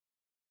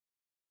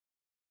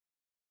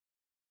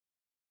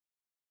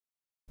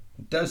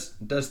Does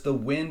the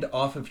wind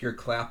off of your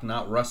clap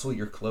not rustle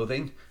your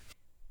clothing?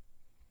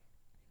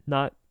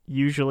 Not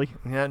usually.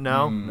 Yeah,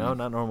 no, not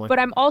normally. But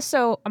I'm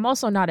also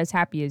not as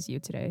happy as you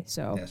today.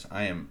 So Yes,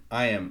 I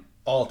am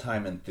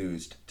all-time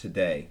enthused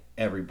today,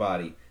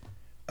 everybody.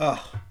 Ugh,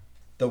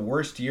 the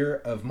worst year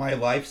of my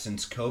life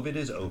since COVID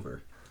is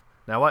over.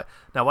 Now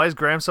why is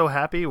Graham so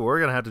happy? We're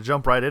going to have to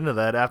jump right into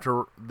that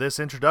after this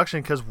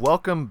introduction, because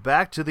welcome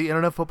back to the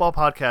Internet Football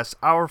Podcast,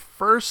 our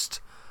first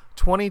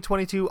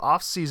 2022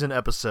 off-season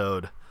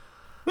episode.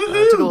 Took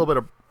a little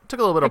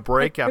bit of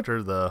break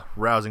after the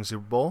rousing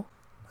Super Bowl.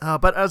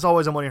 But as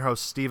always, I'm one of your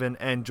hosts, Steven,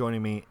 and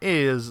joining me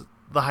is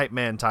the hype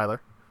man,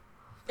 Tyler.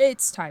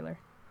 it's Tyler.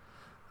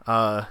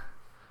 The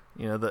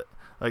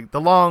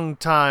long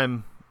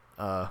time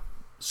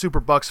Super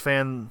Bucks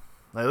fan,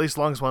 at least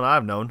the longest one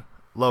I've known,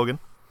 Logan.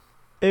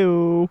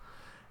 Ew.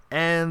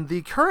 And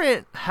the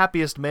current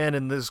happiest man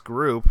in this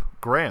group,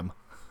 Graham.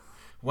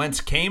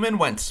 Whence came and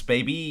whence,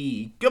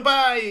 baby.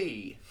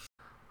 Goodbye.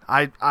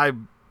 I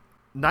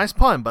nice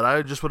pun, but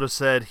I just would have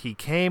said he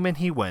came and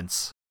he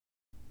wents.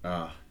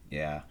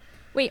 Yeah.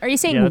 Wait, are you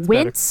saying Yeah, that's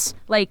wince?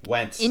 Like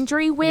Wentz.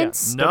 injury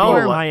wince? No,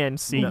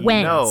 W-I-N-C.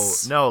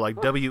 Wentz. No,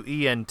 like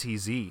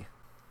W-E-N-T-Z.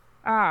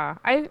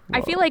 I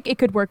feel like it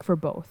could work for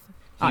both.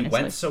 He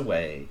Honestly. went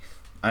away.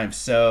 I'm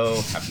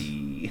so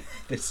happy.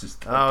 This is.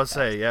 I would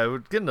say, yeah, we're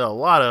getting to a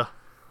lot of.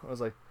 I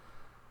was like,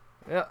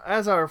 yeah,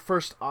 as our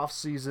first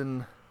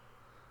off-season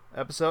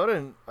episode,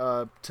 and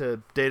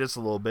to date us a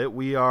little bit,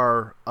 we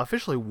are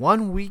officially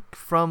 1 week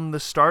from the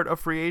start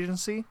of free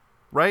agency,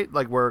 right?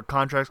 Like where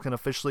contracts can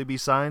officially be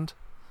signed.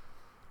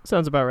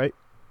 Sounds about right.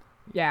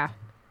 Yeah.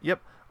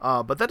 Yep.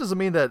 But that doesn't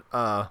mean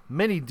that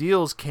many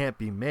deals can't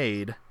be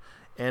made.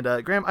 And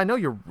Graham, I know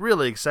you're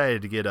really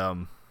excited to get I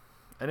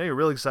know you're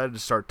really excited to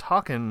start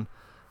talking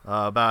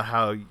about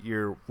how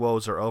your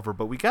woes are over,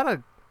 but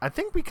I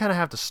think we kind of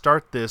have to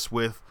start this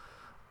with,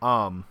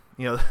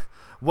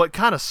 what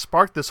kind of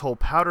sparked this whole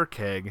powder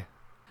keg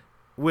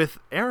with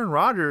Aaron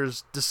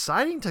Rodgers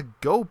deciding to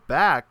go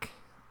back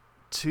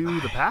to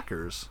the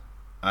Packers.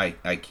 I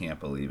can't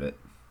believe it.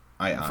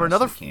 I honestly For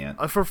another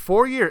can't. for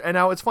 4 years. And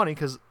now it's funny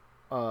because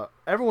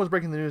everyone was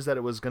breaking the news that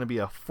it was going to be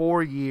a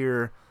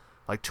 4-year,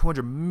 like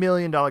 $200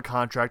 million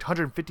contract,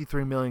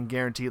 $153 million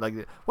guaranteed. Like,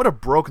 would have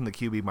broken the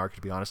QB market,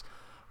 to be honest.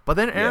 But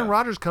then Aaron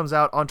Rodgers comes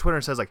out on Twitter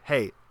and says, like,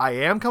 hey, I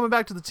am coming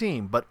back to the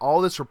team, but all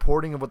this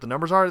reporting of what the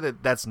numbers are,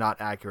 that's not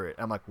accurate.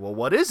 I'm like, well,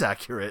 what is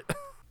accurate?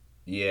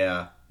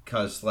 Yeah,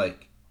 because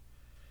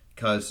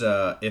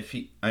if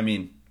he,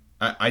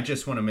 I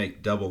just want to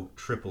make double,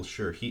 triple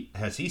sure.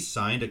 Has he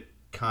signed a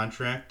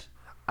contract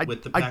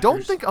with the Packers?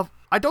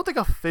 I don't think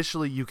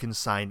officially you can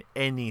sign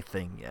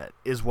anything yet.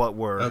 Is what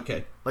we're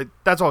okay. Like,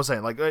 that's what I was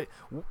saying. Like,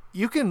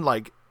 you can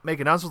like make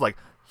announcements like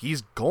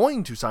he's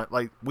going to sign.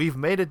 Like, we've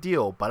made a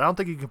deal, but I don't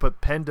think you can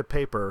put pen to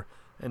paper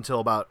until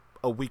about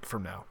a week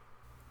from now.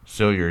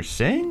 So you're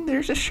saying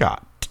there's a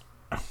shot?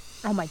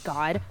 Oh my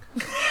God.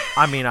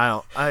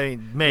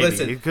 Maybe.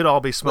 Listen, it could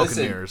all be smoke and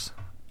mirrors.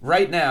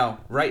 Right now,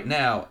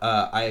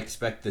 I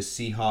expect the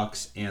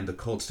Seahawks and the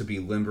Colts to be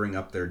limbering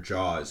up their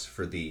jaws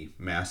for the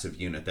massive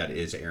unit that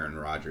is Aaron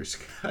Rodgers,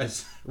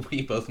 because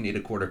we both need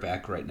a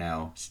quarterback right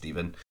now,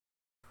 Steven.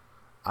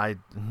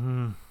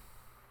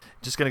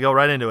 Just gonna go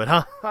right into it,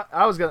 huh?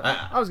 I was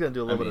gonna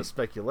do a little bit of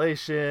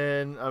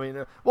speculation.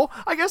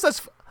 I guess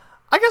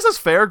that's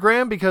fair,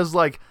 Graham, because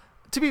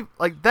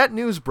that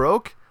news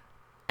broke,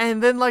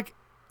 and then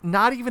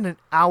not even an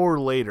hour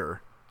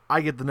later, I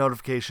get the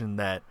notification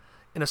that,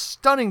 in a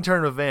stunning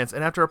turn of events,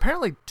 and after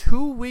apparently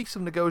 2 weeks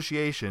of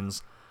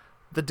negotiations,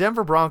 the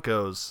Denver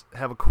Broncos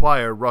have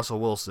acquired Russell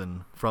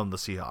Wilson from the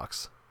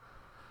Seahawks.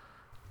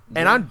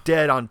 And I'm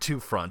dead on two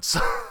fronts.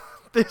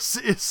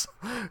 This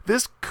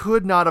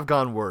could not have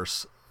gone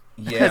worse.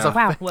 Yeah.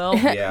 Wow. Well,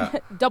 Yeah.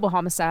 double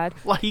homicide.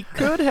 He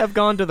could have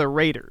gone to the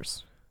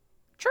Raiders.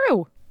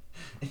 True.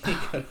 He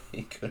could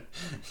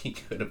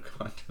have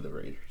gone to the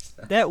Raiders.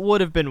 That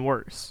would have been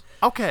worse.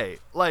 Okay,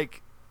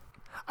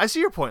 I see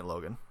your point,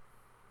 Logan.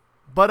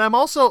 But I'm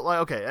also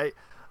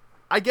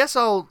I guess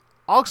I'll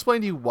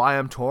explain to you why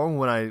I'm torn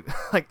when I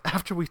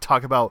after we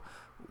talk about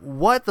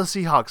what the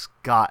Seahawks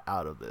got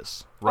out of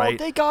this, right?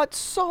 Oh, they got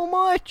so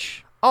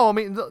much. Oh,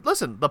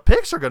 listen, the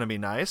picks are going to be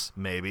nice,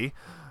 maybe.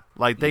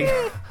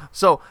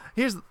 So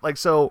here's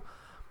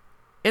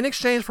in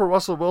exchange for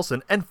Russell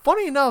Wilson, and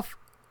funny enough,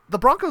 the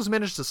Broncos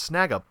managed to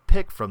snag a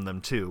pick from them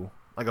too,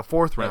 like a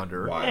fourth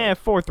rounder.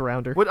 Fourth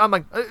rounder. I'm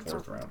like,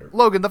 Fourth rounder.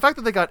 Logan, the fact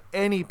that they got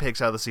any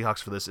picks out of the Seahawks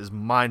for this is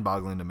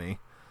mind-boggling to me.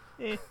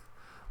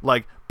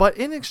 But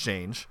in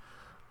exchange,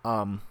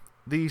 the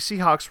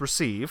Seahawks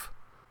receive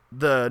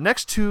the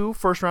next 2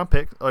 first-round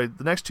picks, the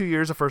next 2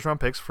 years of first-round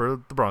picks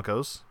for the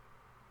Broncos.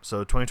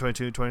 So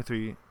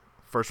 2022-23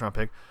 first-round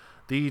pick,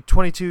 the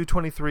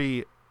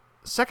 22-23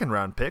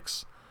 second-round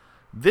picks,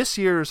 this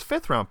year's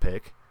fifth-round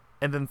pick,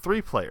 and then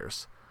 3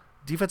 players: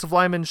 defensive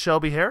lineman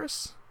Shelby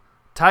Harris,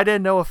 tight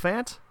end Noah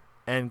Fant,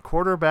 and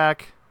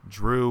quarterback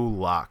Drew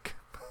Lock.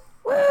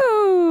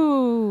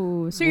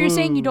 Woo! So you're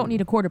saying you don't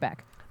need a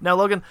quarterback? Now,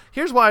 Logan,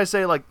 here's why I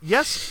say, like,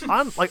 yes,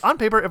 on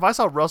paper, if I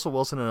saw Russell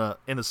Wilson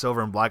in the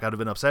silver and black, I'd have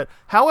been upset.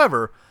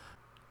 However,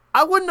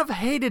 I wouldn't have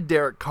hated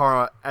Derek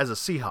Carr as a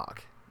Seahawk.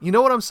 You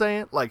know what I'm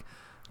saying? Like,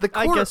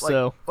 I guess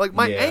so. Like,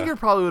 my anger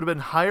probably would have been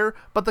higher,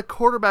 but the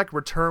quarterback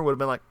return would have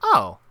been like,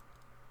 oh,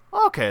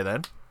 okay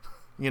then.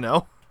 You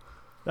know?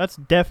 That's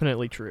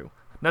definitely true.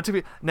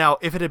 Now,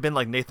 if it had been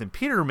like Nathan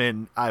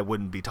Peterman, I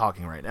wouldn't be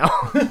talking right now.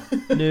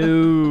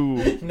 No.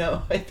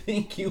 No, I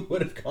think you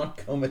would have gone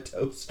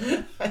comatose.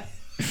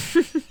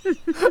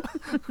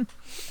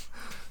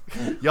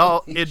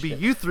 Y'all, it'd be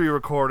you three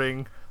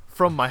recording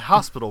from my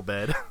hospital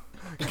bed.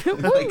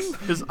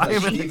 Because I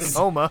am in a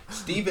coma.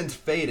 Steven's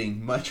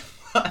fading much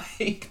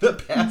like the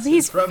passes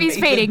He's from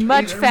Nathan fading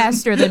much Peterman.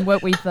 faster than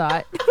what we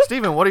thought.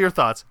 Steven, what are your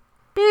thoughts?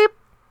 Beep,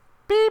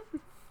 beep,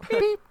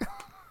 beep.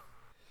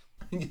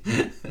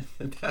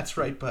 That's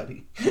right,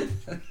 buddy.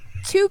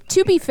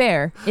 To be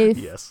fair, if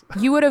Yes.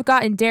 you would have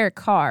gotten Derek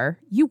Carr,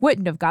 you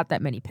wouldn't have got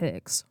that many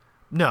picks.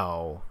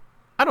 No.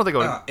 I don't think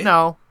I would.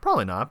 No,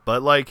 probably not.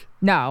 But, like...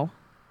 No.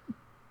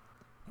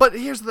 But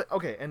here's the...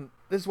 Okay, and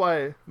this is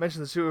why I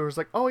mentioned this too. It was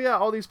like, oh, yeah,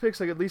 all these picks,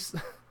 like, at least...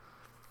 I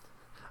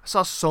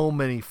saw so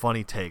many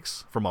funny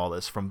takes from all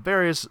this. From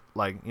various,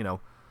 like, you know...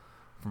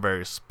 From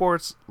various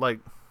sports, like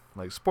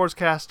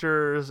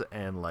sportscasters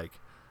and, like,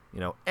 you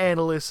know,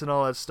 analysts and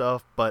all that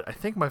stuff. But I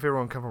think my favorite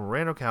one came from a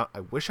random account.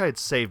 I wish I had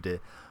saved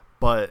it.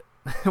 But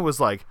it was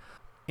like,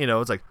 you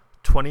know, it's like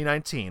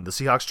 2019. The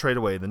Seahawks trade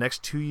away the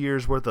next 2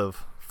 years worth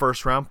of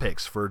first-round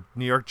picks for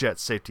New York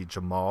Jets safety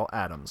Jamal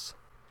Adams.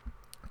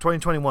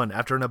 2021,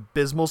 after an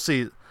abysmal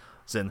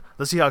season,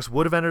 the Seahawks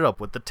would have ended up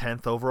with the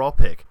 10th overall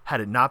pick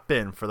had it not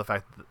been for the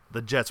fact that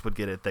the Jets would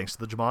get it thanks to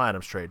the Jamal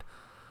Adams trade.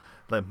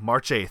 Then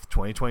March 8th,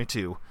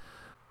 2022,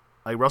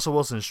 like Russell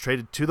Wilson is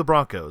traded to the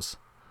Broncos,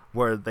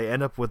 where they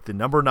end up with the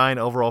number 9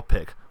 overall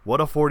pick. What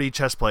a 4D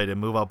chess play to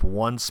move up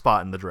one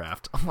spot in the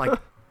draft. I'm like,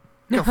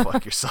 go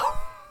fuck yourself.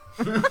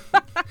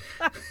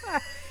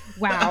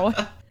 Wow.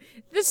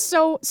 This is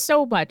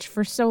so much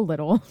for so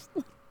little.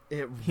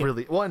 It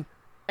really... Well,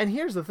 and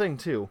here's the thing,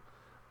 too.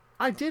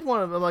 I did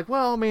want to... I'm like,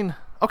 well, I mean,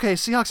 okay,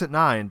 Seahawks at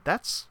 9.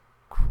 That's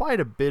quite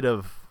a bit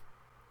of,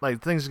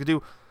 like, things you could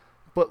do.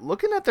 But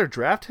looking at their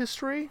draft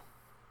history,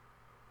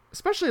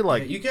 especially,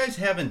 like... Yeah, you guys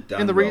haven't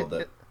done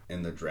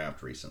in the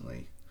draft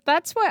recently.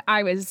 That's what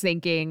I was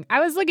thinking. I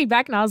was looking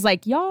back and I was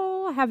like,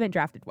 y'all haven't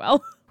drafted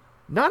well.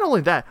 Not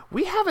only that,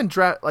 we haven't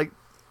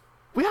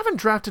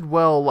drafted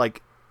well,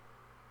 like,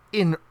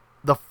 in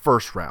the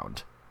first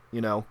round, you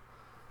know?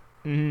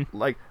 Mm-hmm.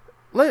 Like,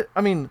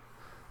 I mean,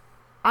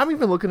 I'm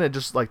even looking at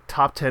just, like,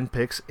 top 10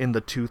 picks in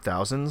the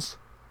 2000s,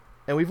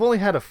 and we've only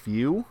had a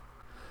few.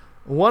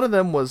 One of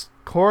them was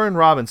Corin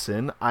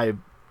Robinson. I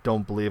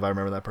don't believe I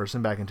remember that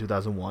person back in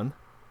 2001,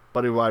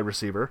 but a wide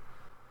receiver.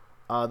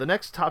 The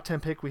next top 10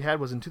 pick we had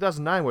was in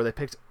 2009, where they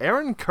picked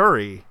Aaron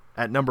Curry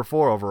at number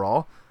 4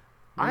 overall.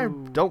 I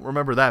don't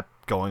remember that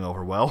going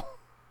over well.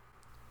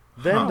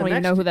 Then I don't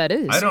even know who that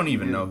is. I don't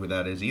even know who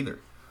that is either.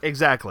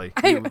 Exactly.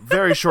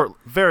 Very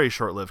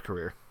short-lived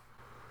career.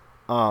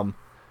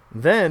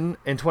 Then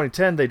in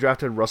 2010 they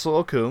drafted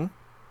Russell Okung,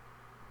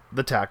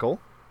 the tackle.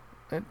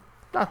 And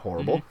not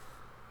horrible.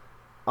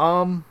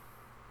 And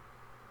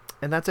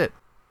that's it.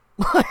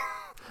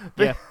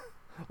 Yeah.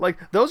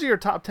 Like, those are your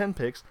top 10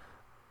 picks.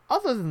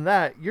 Other than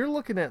that, you're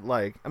looking at,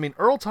 like, I mean,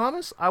 Earl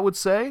Thomas, I would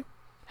say,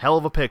 hell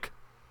of a pick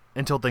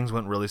until things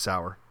went really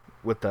sour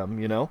with them,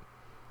 you know?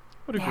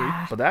 Would agree.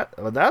 Yeah.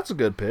 But that's a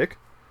good pick.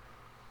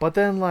 But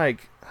then,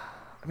 like,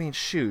 I mean,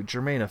 shoot,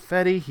 Jermaine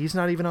Ifedi, he's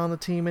not even on the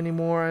team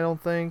anymore, I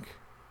don't think.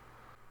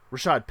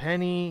 Rashad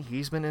Penny,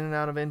 he's been in and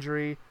out of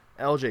injury.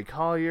 LJ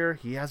Collier,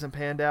 he hasn't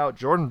panned out.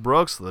 Jordan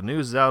Brooks, the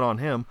news is out on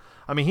him.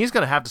 I mean, he's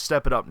going to have to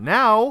step it up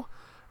now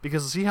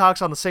because the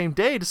Seahawks on the same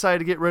day decided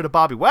to get rid of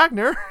Bobby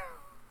Wagner.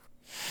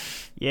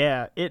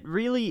 Yeah, it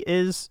really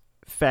is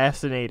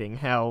fascinating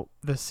how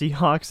the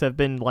Seahawks have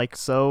been, like,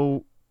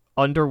 so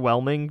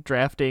underwhelming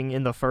drafting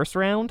in the first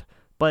round,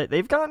 but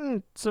they've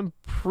gotten some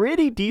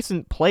pretty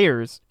decent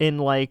players in,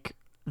 like,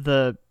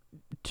 the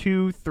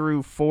 2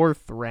 through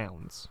 4th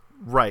rounds.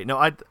 Right.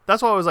 No,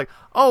 that's why I was like,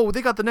 oh,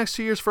 they got the next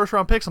 2 years first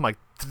round picks. I'm like,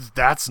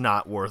 that's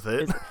not worth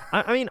it.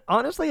 I mean,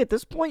 honestly, at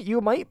this point,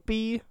 you might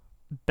be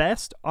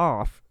best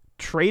off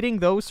trading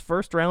those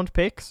first round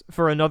picks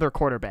for another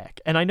quarterback.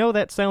 And I know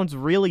that sounds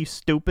really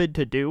stupid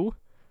to do,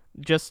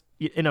 just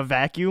in a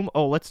vacuum.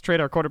 Oh, let's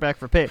trade our quarterback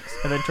for picks,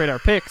 and then trade our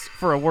picks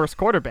for a worse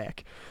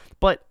quarterback.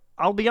 But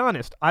I'll be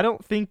honest, I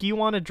don't think you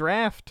want to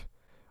draft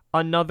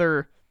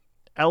another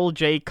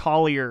LJ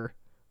Collier.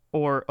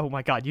 Or, oh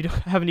my god,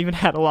 haven't even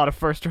had a lot of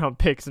first-round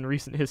picks in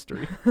recent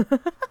history.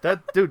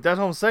 That's what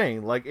I'm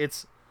saying. Like,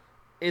 it's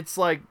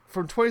like,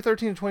 from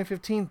 2013 to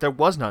 2015, there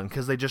was none,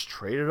 because they just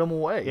traded them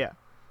away. Yeah.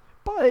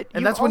 But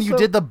and that's when you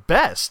did the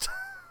best.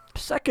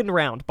 Second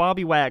round,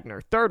 Bobby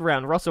Wagner. Third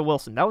round, Russell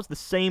Wilson. That was the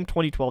same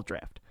 2012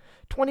 draft.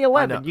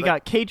 2011, you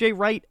got KJ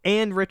Wright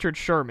and Richard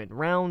Sherman,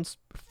 rounds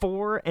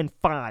 4 and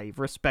 5,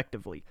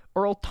 respectively.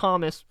 Earl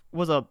Thomas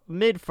was a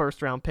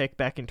mid-first round pick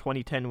back in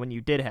 2010 when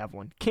you did have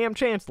one. Cam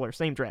Chancellor,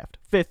 same draft,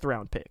 5th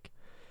round pick.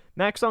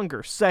 Max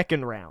Unger,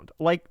 second round.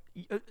 Like,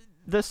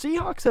 the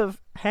Seahawks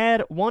have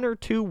had one or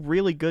two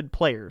really good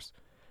players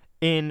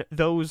in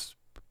those,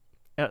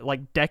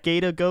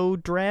 decade ago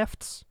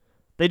drafts.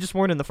 They just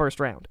weren't in the first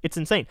round. It's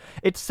insane.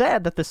 It's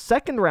sad that the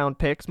second round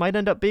picks might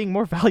end up being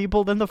more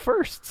valuable than the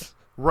firsts.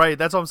 Right,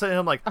 that's what I'm saying.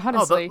 I'm like,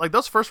 honestly,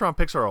 those first round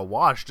picks are a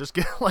wash. Just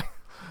get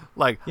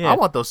I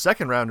want those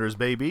second rounders,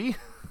 baby.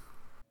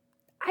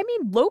 I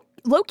mean,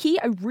 low key,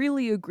 I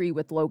really agree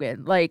with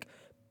Logan. Like,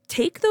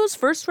 take those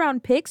first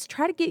round picks,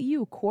 try to get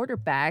you a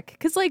quarterback.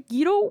 Because,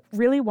 you don't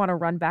really want to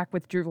run back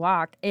with Drew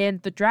Lock.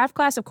 And the draft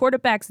class of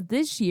quarterbacks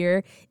this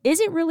year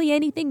isn't really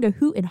anything to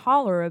hoot and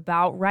holler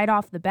about right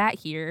off the bat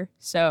here.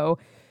 So,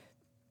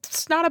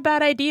 it's not a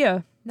bad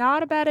idea.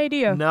 Not a bad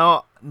idea.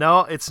 No,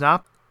 it's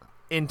not.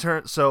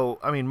 So,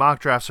 I mean, mock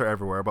drafts are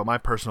everywhere, but my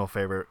personal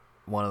favorite,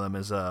 one of them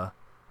is a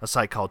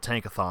site called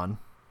Tankathon.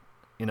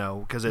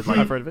 Because it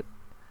I've heard of it.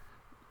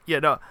 Yeah,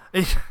 no,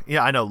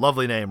 yeah, I know,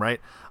 lovely name, right?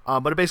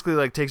 But it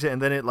basically takes it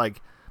and then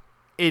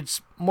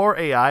it's more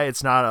AI.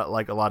 It's not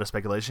a lot of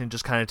speculation. It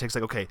just kind of takes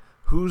okay,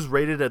 who's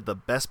rated at the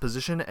best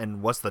position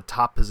and what's the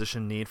top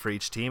position need for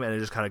each team, and it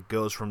just kind of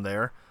goes from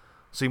there.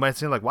 So you might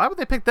say why would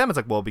they pick them? It's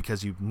well,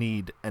 because you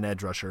need an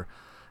edge rusher.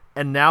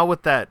 And now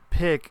with that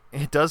pick,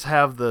 it does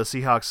have the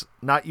Seahawks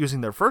not using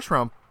their first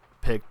round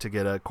pick to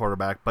get a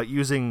quarterback, but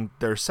using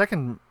their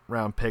second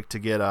round pick to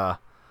get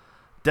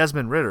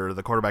Desmond Ridder,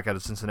 the quarterback out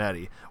of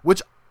Cincinnati,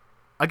 which,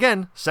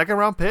 again, second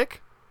round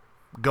pick,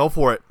 go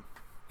for it.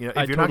 If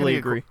I you're totally not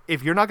agree.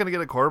 If you're not going to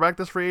get a quarterback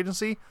this free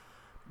agency,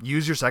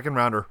 use your second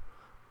rounder.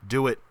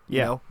 Do it.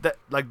 Yeah. That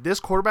this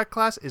quarterback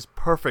class is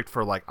perfect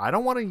for I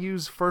don't want to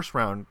use first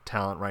round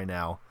talent right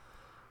now,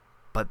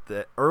 but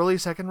the early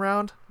second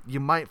round, you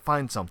might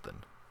find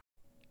something.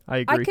 I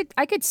agree.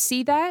 I could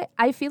see that.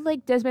 I feel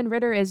like Desmond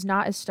Ridder is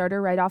not a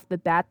starter right off the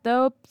bat,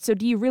 though. So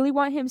do you really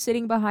want him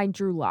sitting behind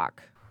Drew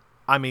Lock?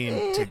 I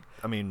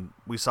mean,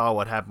 we saw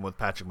what happened with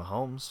Patrick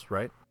Mahomes,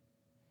 right?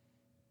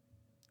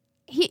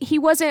 He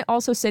wasn't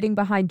also sitting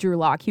behind Drew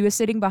Lock. He was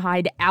sitting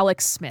behind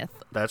Alex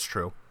Smith. That's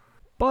true.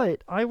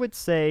 But I would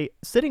say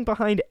sitting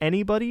behind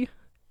anybody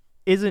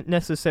isn't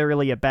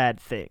necessarily a bad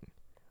thing.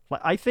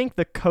 I think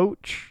the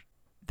coach,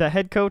 the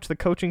head coach, the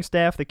coaching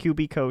staff, the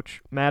QB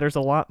coach matters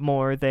a lot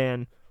more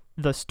than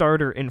the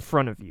starter in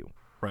front of you.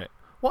 Right.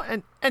 Well,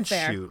 and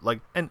Fair. shoot,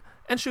 and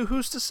shoot,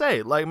 who's to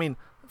say?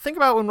 Think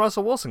about when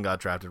Russell Wilson got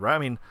drafted, right? I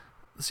mean,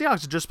 the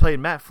Seahawks had just paid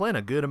Matt Flynn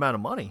a good amount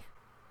of money,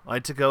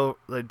 to go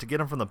to get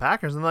him from the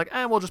Packers, and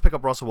they're we'll just pick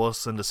up Russell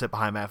Wilson to sit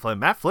behind Matt Flynn.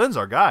 Matt Flynn's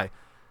our guy,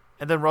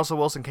 and then Russell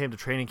Wilson came to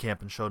training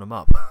camp and showed him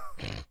up.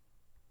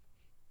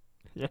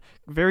 Yeah.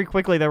 Very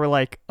quickly, they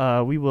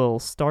were we will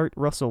start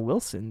Russell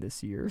Wilson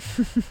this year.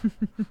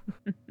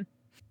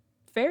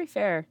 Very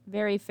fair.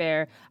 Very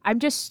fair. I'm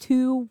just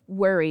too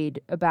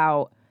worried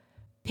about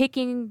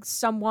picking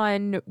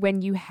someone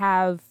when you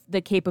have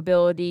the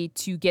capability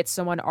to get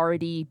someone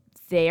already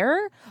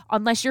there,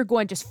 unless you're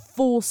going just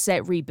full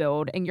set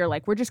rebuild and you're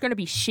we're just going to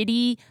be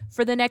shitty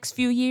for the next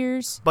few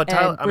years, but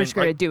Tyler, we're just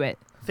going to do it.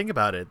 Think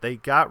about it. They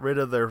got rid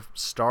of their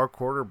star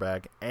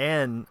quarterback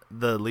and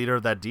the leader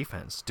of that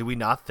defense. Do we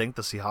not think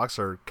the Seahawks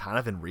are kind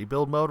of in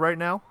rebuild mode right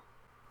now?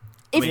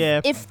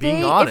 If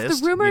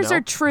the rumors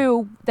are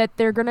true that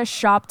they're going to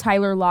shop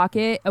Tyler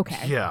Lockett,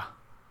 okay. Yeah.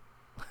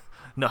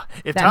 No,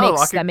 if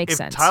that makes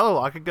sense. Tyler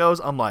Lockett goes,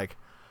 I'm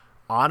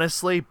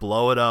honestly,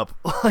 blow it up.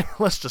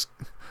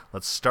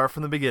 Let's start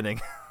from the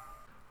beginning.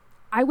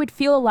 I would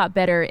feel a lot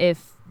better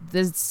if the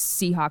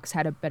Seahawks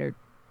had a better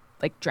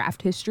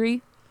draft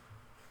history.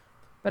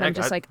 But I'm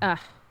just I'd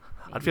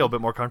feel a bit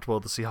more comfortable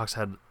if the Seahawks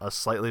had a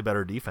slightly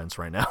better defense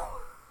right now.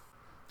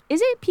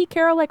 Isn't Pete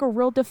Carroll a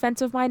real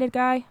defensive minded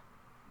guy?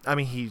 I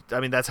mean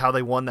that's how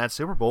they won that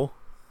Super Bowl.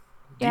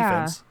 Yeah.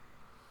 Defense.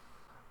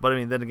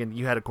 But then again,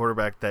 you had a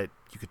quarterback that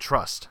you could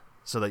trust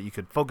so that you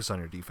could focus on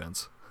your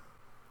defense.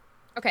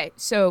 Okay,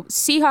 so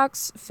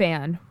Seahawks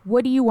fan,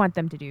 what do you want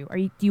them to do?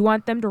 Do you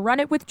want them to run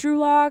it with Drew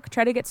Lock,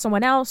 try to get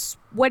someone else?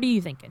 What are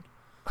you thinking?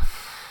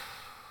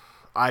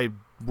 I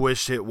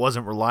wish it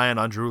wasn't relying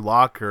on Drew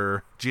Lock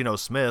or Geno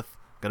Smith.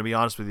 Gonna be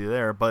honest with you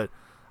there, but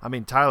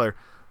Tyler,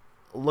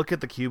 look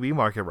at the QB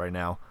market right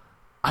now.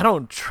 I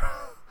don't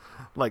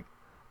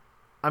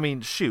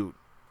shoot,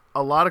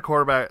 a lot of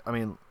quarterback.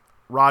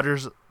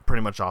 Rodgers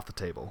pretty much off the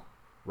table,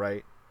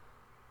 right?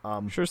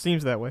 Sure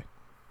seems that way.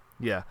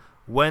 Yeah,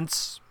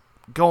 Wentz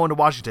going to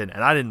Washington,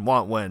 and I didn't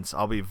want Wentz.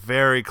 I'll be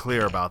very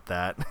clear about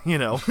that.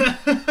 Yeah.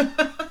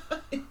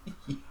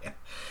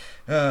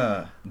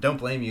 Don't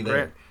blame you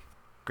there.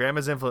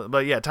 Grandma's influence,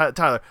 but yeah,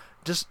 Tyler,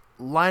 just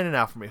line it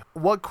out for me.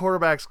 What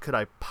quarterbacks could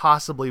I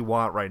possibly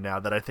want right now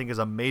that I think is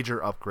a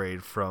major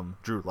upgrade from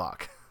Drew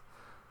Lock?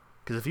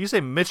 Because if you say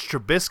Mitch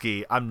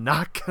Trubisky, I'm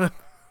not gonna.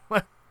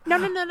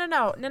 No.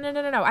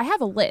 I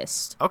have a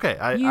list. Okay,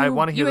 I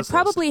want to hear this. You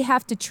would probably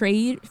have to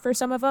trade for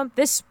some of them.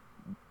 This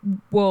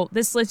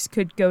list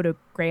could go to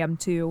Graham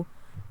too.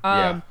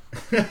 Yeah.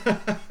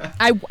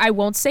 I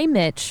won't say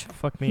Mitch.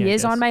 Fuck me. He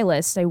is on my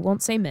list. I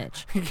won't say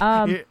Mitch.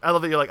 I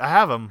love that you're I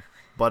have him,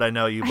 but I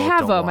know you both I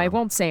have don't him. want I him.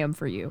 won't say him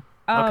for you.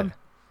 Okay.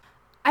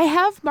 I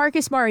have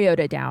Marcus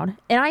Mariota down,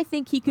 and I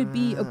think he could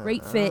be a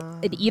great fit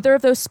in either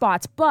of those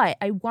spots. But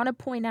I want to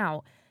point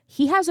out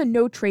he has a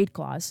no trade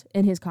clause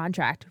in his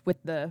contract with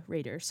the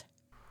Raiders.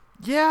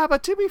 Yeah,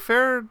 but to be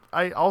fair,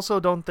 I also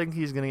don't think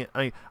he's going to get...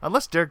 I mean,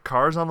 unless Derek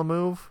Carr's on the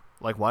move,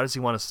 like, why does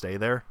he want to stay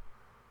there?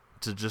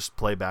 To just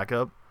play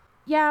backup?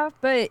 Yeah,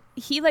 but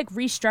he, like,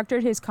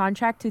 restructured his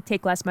contract to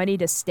take less money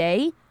to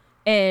stay,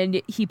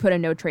 and he put a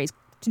no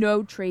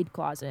trade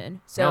clause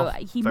in. So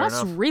he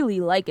must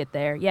really like it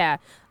there. Yeah.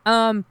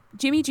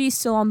 Jimmy G's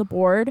still on the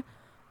board.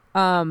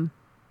 I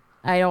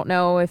don't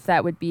know if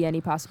that would be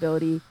any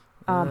possibility.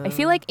 I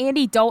feel like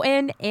Andy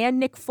Dalton and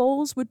Nick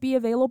Foles would be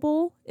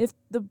available if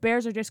the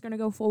Bears are just going to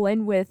go full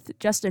in with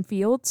Justin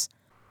Fields.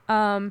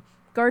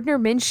 Gardner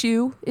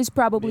Minshew is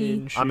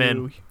probably I'm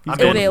in.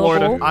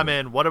 available. I'm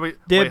in. What are we?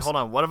 Dibs. Wait, hold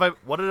on.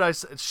 What did I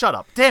say? Shut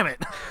up. Damn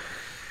it.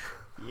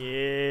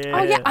 Yeah.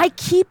 Oh, yeah. I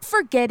keep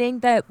forgetting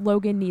that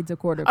Logan needs a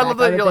quarterback. I love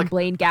that other you're than like,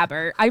 Blaine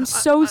Gabbert. I'm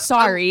so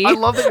sorry. I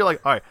love that you're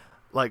like, all right,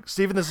 like,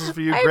 Steven, this is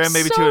for you. I'm Graham,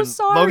 maybe so too. And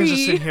sorry. Logan's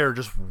just sitting here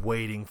just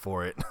waiting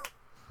for it.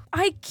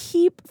 I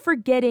keep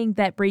forgetting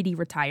that Brady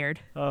retired.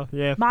 Oh,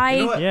 yeah. My You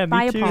know what? Yeah,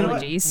 my me too.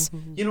 apologies.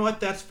 You know what?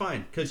 That's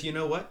fine. Because you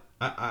know what?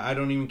 I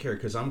don't even care.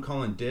 Because I'm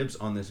calling dibs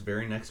on this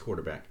very next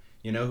quarterback.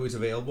 You know who's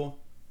available?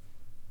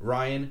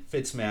 Ryan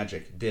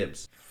Fitzmagic.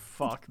 Dibs.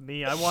 Fuck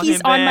me. I want He's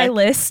him back. on my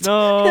list.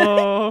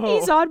 No.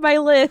 He's on my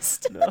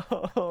list.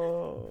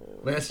 No.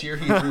 Last year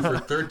he threw for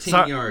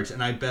 13 yards,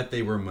 and I bet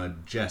they were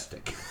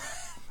majestic.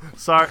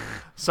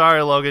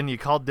 Sorry, Logan. You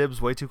called dibs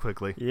way too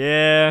quickly.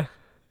 Yeah.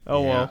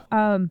 Oh, Yeah.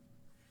 well.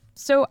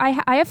 So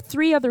I have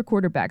 3 other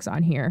quarterbacks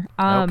on here.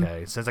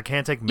 Okay, since I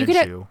can't take you could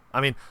have- Minshew. I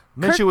mean,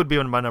 Minshew would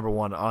be my number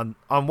one.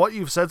 On what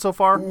you've said so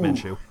far,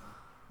 Minshew.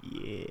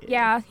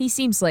 Yeah, he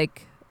seems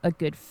like a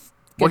good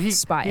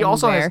spot he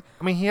also anywhere. has,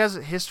 I mean, he has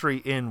a history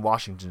in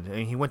Washington. I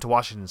mean, he went to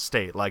Washington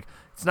State. Like,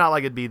 it's not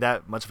like it'd be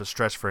that much of a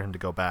stretch for him to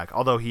go back.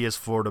 Although he is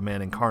Florida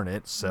man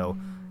incarnate, so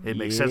it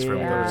makes sense for him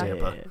to go to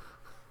Tampa.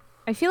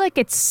 I feel like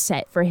it's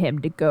set for him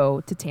to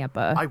go to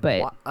Tampa,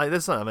 but as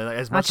that's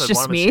much as I just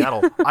want him me. in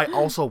Seattle, I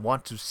also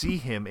want to see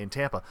him in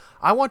Tampa.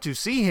 I want to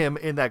see him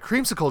in that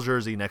creamsicle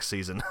jersey next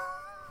season.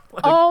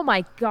 oh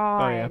my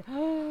god.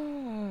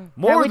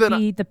 More that would than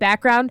be the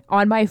background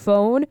on my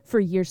phone for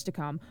years to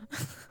come.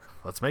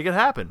 Let's make it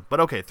happen. But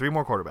okay, 3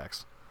 more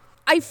quarterbacks.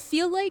 I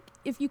feel like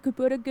if you could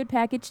put a good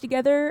package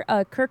together,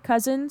 Kirk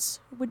Cousins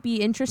would be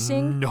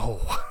interesting.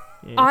 No.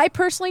 I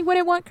personally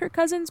wouldn't want Kirk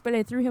Cousins, but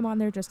I threw him on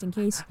there just in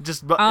case.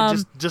 Just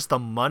the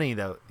money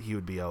that he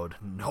would be owed.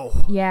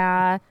 No.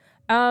 Yeah.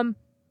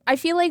 I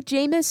feel like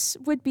Jameis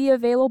would be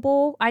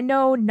available. I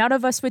know none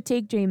of us would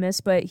take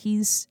Jameis, but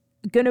he's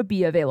going to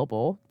be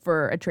available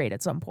for a trade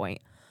at some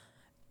point.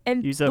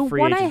 And He's a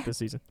free agent this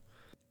season.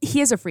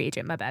 He is a free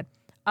agent, my bad.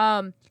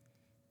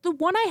 The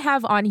one I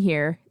have on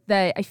here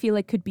that I feel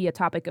like could be a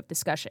topic of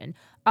discussion,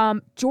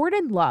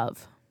 Jordan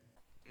Love.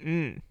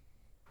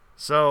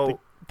 So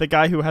The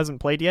guy who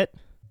hasn't played yet?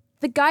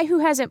 The guy who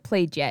hasn't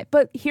played yet.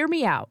 But hear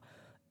me out.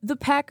 The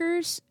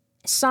Packers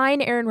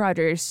sign Aaron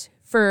Rodgers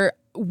for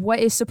what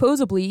is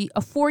supposedly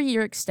a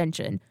 4-year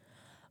extension.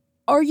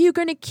 Are you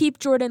going to keep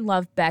Jordan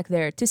Love back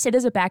there to sit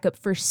as a backup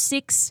for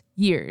 6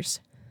 years?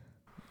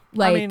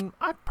 I mean,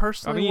 I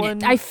personally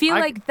wouldn't. I feel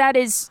like that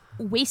is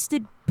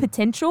wasted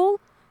potential.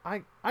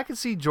 I could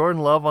see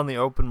Jordan Love on the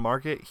open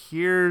market.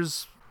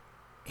 Here's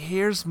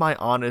my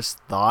honest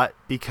thought,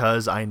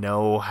 because I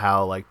know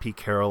how like Pete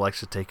Carroll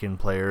likes to take in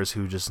players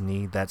who just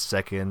need that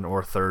second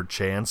or third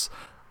chance.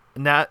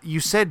 Now, you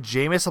said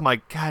Jameis. I'm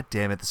like, God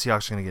damn it, the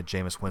Seahawks are going to get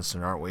Jameis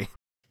Winston, aren't we?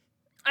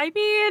 I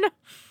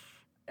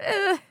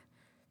mean,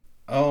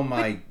 Oh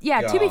my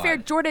yeah, God. to be fair,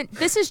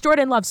 this is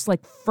Jordan Love's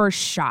like first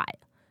shot.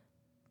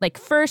 Like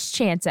first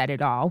chance at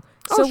it all.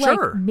 So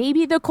sure. like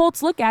maybe the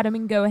Colts look at him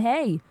and go,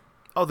 "Hey,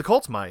 Oh, the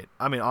Colts might.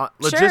 I mean,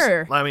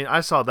 Sure. I mean,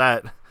 I saw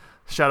that.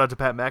 Shout out to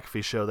Pat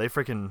McAfee show. They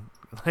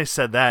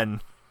said that,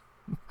 and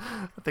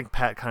I think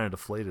Pat kind of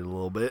deflated a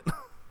little bit.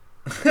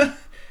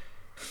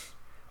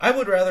 I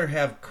would rather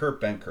have Kurt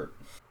Benkert.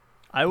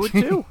 I would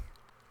too.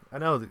 I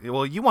know.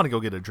 Well, you want to go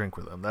get a drink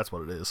with him. That's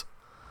what it is.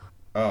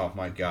 Oh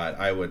my God,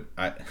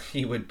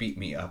 he would beat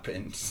me up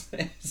and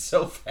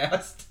so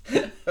fast.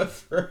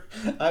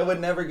 I would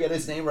never get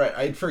his name right.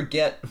 I'd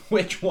forget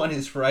which one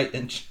is right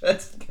and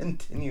just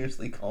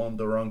continuously call him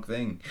the wrong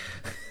thing.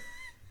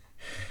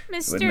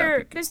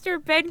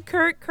 Mr. Ben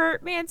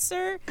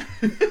Kurtmancer.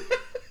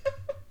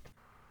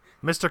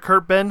 Mr.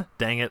 Kurt Ben?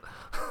 Dang it.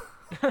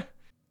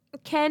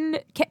 Ken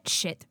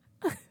shit.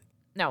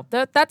 No,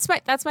 that's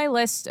my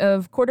list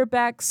of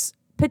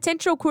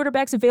potential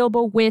quarterbacks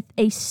available with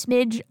a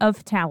smidge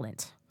of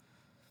talent.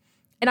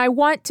 And I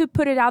want to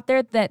put it out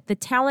there that the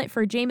talent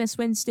for Jameis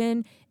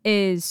Winston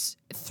is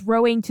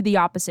throwing to the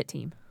opposite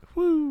team.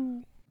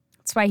 Woo.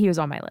 That's why he was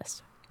on my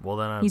list. Well,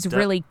 then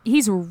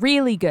He's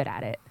really good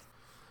at it.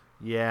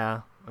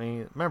 Yeah. I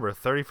mean, remember,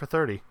 30 for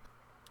 30.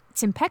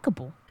 It's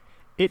impeccable.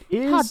 It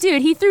is Oh,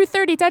 dude, he threw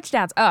 30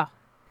 touchdowns.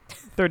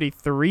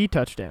 33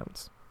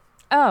 touchdowns.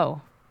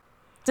 Oh.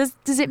 Does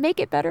it make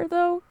it better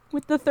though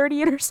with the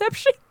 30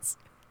 interceptions?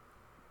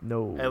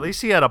 No. At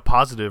least he had a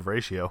positive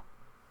ratio.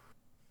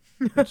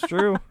 It's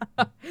true.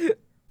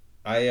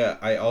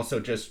 I also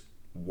just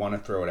want to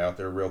throw it out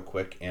there real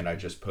quick, and I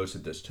just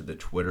posted this to the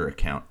Twitter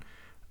account.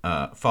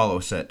 Follow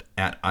us at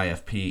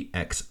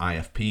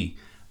IFPXIFP.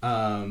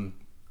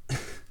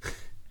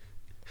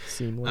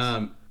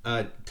 Seamless.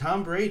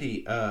 Tom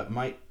Brady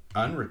might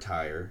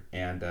unretire,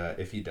 and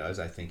if he does,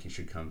 I think he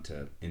should come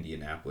to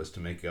Indianapolis to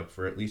make up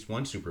for at least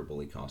one Super Bowl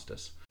he cost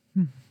us.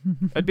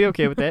 I'd be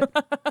okay with that.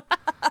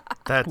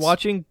 That's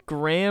Watching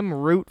Graham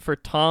root for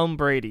Tom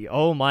Brady.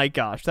 Oh my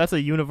gosh, that's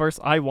a universe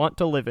I want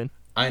to live in.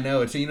 I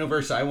know, it's a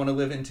universe I want to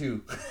live in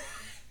too.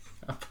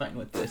 I'm fine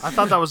with this. I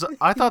thought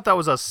that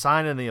was a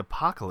sign in the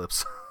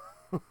apocalypse.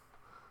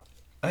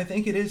 I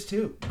think it is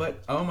too.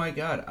 But oh my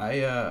god,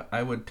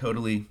 I would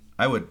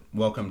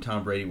welcome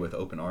Tom Brady with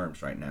open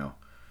arms right now.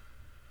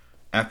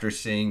 After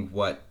seeing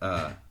what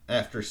I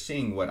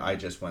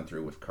just went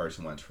through with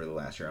Carson Wentz for the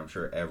last year, I'm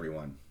sure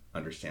everyone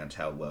understands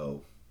how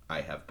low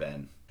I have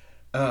been.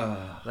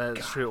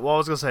 That's true. Well, I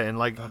was gonna say, and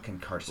like, fucking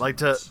Carson like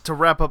Wentz. to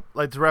wrap up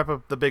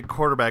the big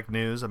quarterback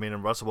news. I mean,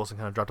 and Russell Wilson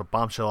kind of dropped a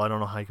bombshell. I don't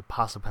know how you could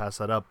possibly pass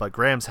that up, but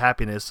Graham's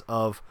happiness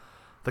of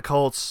the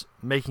Colts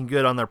making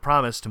good on their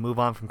promise to move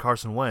on from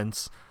Carson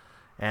Wentz,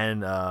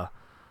 and I'm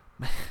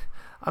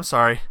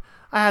sorry,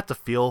 I had to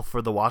feel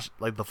for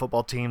the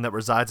football team that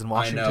resides in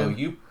Washington. I know,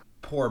 you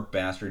poor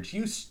bastards,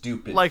 you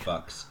stupid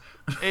fucks.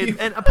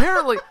 And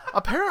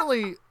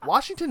apparently,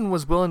 Washington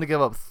was willing to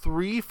give up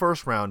 3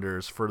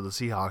 first-rounders for the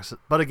Seahawks.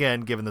 But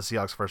again, given the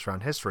Seahawks'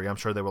 first-round history, I'm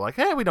sure they were like,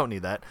 hey, we don't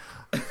need that.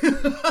 The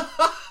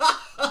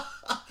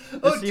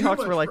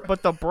Seahawks were like,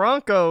 but the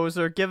Broncos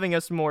are giving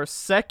us more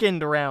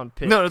second-round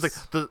picks. No, it's like,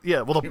 the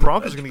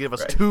Broncos are going to give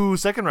us 2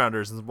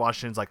 second-rounders. And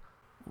Washington's like,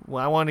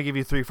 well, I want to give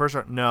you 3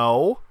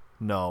 first-rounders.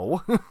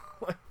 No.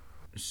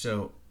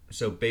 So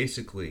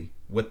basically,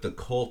 with the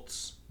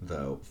Colts,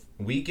 though,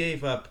 we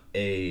gave up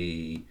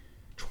a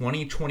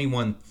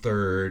 2021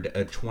 third,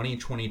 a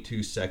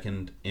 2022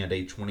 second, and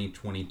a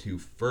 2022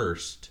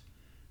 first,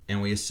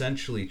 and we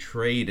essentially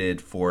traded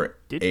for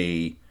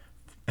a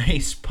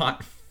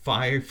spot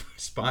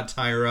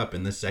higher up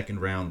in the second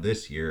round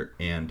this year,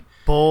 and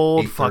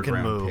bold a fucking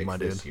third-round move, pick my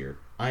this dude. year.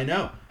 I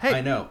know. Hey,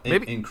 I know.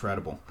 maybe-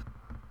 Incredible.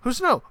 Who's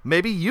to know?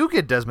 Maybe you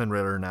get Desmond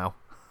Ritter now.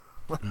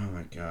 Oh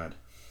my god.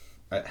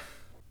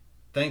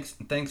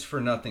 Thanks for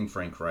nothing,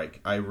 Frank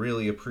Reich. I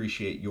really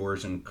appreciate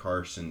yours and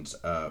Carson's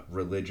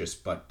religious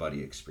butt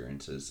buddy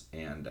experiences,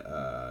 and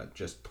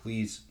just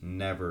please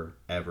never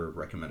ever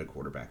recommend a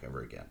quarterback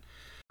ever again.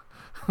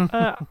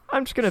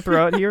 I'm just gonna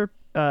throw out here.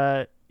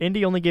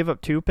 Indy only gave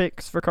up 2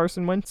 picks for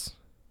Carson Wentz,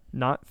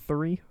 not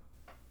 3.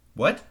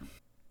 What?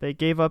 They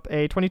gave up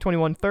a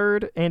 2021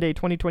 third and a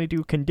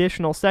 2022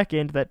 conditional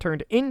second that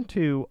turned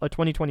into a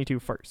 2022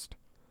 first.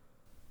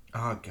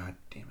 Oh god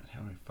damn it!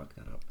 How did I fuck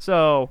that up?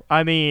 So,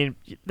 I mean,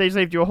 they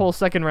saved you a whole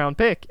second-round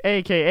pick,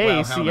 a.k.a.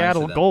 Wow, how Seattle nice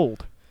of them.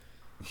 Gold.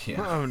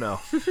 Yeah. Oh, no.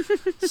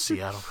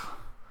 Seattle.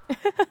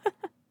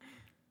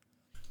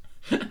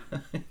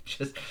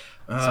 Just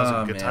Sounds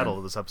like a good man. title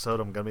of this episode,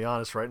 I'm going to be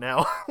honest right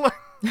now.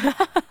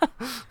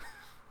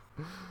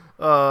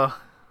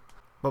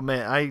 But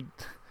man,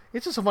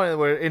 it's just so funny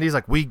where Indy's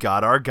like, we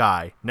got our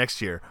guy.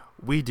 Next year,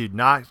 we did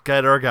not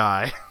get our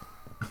guy.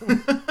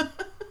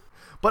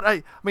 But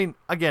I mean,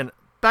 again,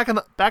 back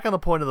on the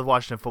point of the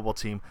Washington football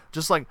team,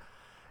 just like,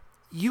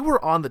 you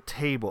were on the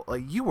table,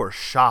 like, you were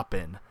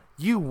shopping.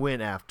 You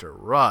went after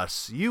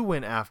Russ. You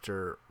went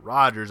after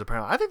Rodgers,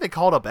 apparently. I think they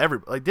called up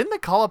didn't they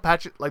call up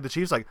Patrick, like the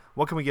Chiefs, like,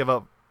 what can we give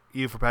up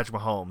you for Patrick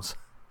Mahomes?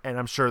 And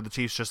I'm sure the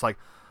Chiefs just like,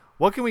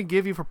 what can we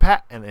give you for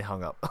Pat? And they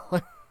hung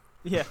up.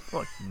 Yeah.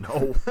 Like,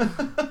 no.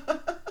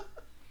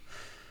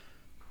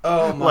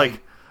 Oh my!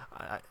 Like,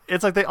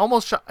 it's like they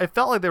almost. It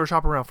felt like they were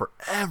shopping around for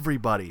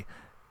everybody,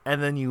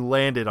 and then you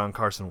landed on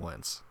Carson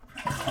Wentz.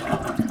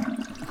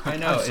 I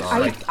know. It's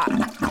sorry. like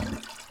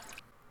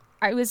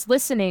I was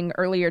listening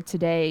earlier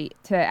today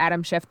to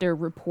Adam Schefter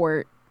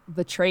report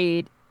the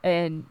trade,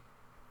 and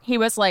he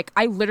was like,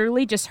 I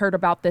literally just heard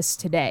about this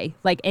today,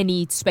 like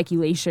any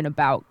speculation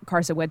about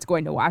Carson Wentz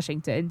going to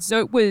Washington. So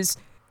it was,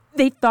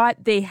 they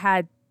thought they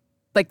had,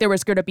 like, there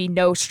was going to be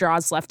no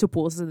straws left to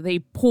pull, so they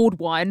pulled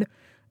one,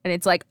 and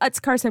it's like, it's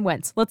Carson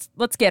Wentz.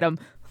 Let's get him.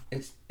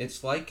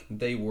 It's like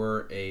they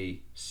were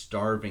a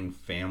starving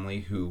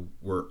family who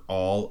were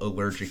all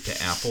allergic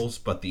to apples,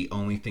 but the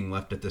only thing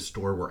left at the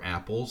store were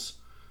apples.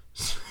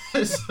 So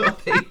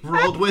they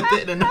rolled with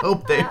it and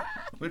hoped they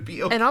would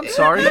be okay. And I'm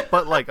sorry,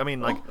 but like, I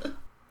mean, like,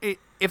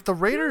 if the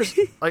Raiders,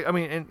 like, I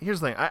mean, and here's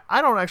the thing,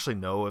 I don't actually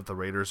know if the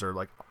Raiders are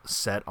like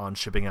set on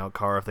shipping out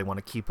Carr, if they want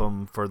to keep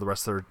him for the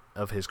rest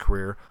of his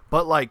career,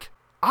 but like,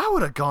 I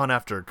would have gone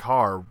after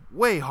Carr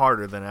way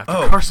harder than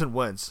after Carson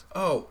Wentz.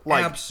 Oh,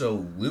 like,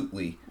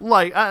 absolutely.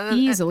 Like,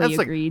 Easily that's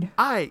agreed.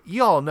 Like,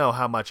 y'all know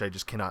how much I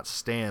just cannot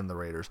stand the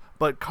Raiders,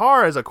 but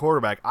Carr as a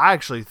quarterback, I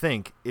actually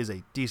think is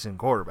a decent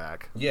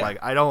quarterback. Yeah. Like,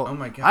 I don't. Oh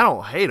my God. I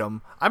don't hate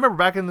him. I remember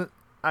back in the.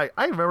 I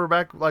remember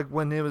back like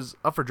when he was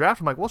up for draft.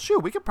 I'm like, well,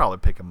 shoot, we could probably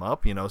pick him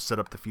up. You know, set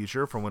up the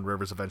future for when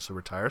Rivers eventually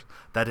retires.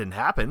 That didn't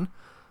happen,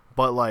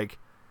 but like,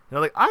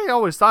 like I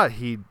always thought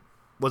he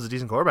was a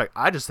decent quarterback.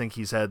 I just think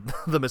he's had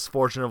the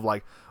misfortune of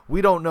like,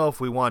 we don't know if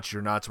we want you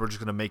or not, so we're just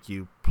gonna make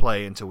you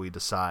play until we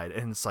decide.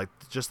 And it's like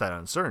just that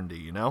uncertainty,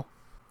 you know.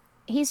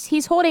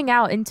 He's holding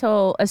out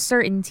until a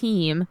certain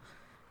team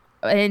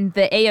in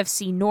the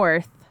AFC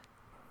North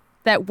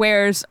that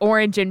wears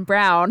orange and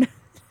brown.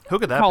 Who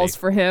could that calls be?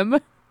 for him.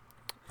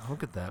 Who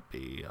could that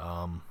be?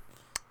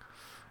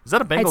 Is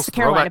that a Bengals It's the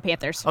Carolina throwback?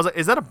 Panthers. I was like,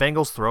 is that a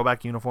Bengals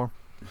throwback uniform?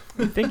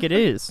 I think it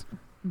is.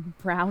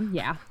 Brown,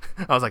 yeah.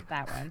 I was like,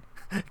 That one.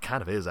 it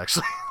kind of is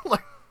actually.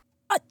 Like,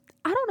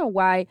 I don't know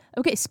why.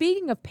 Okay,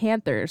 speaking of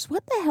Panthers,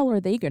 what the hell are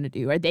they going to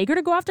do? Are they going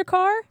to go after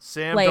Carr?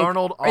 Sam Like,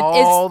 Darnold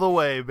all the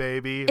way,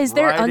 baby. Is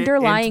there Ride it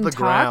underlying into the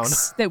ground.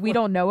 talks that we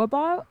don't know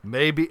about?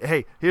 Maybe.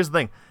 Hey, here's the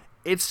thing.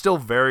 It's still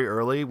very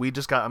early. We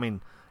just got, I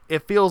mean,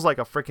 it feels like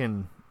a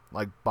freaking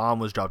like bomb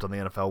was dropped on the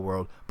NFL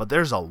world, but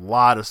there's a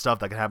lot of stuff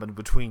that can happen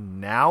between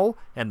now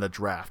and the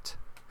draft.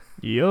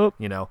 Yup.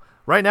 You know,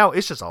 right now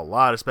it's just a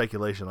lot of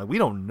speculation. Like we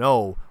don't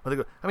know what they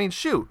go. I mean,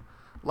 shoot,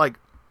 like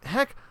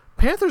heck,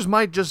 Panthers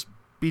might just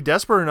be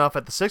desperate enough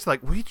at the 6th,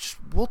 like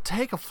we'll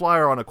take a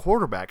flyer on a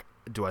quarterback.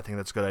 Do I think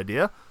that's a good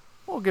idea?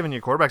 Well, given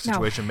your quarterback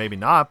situation, maybe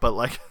not. But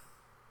like,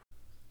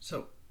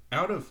 so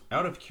out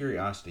of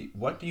curiosity,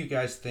 what do you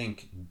guys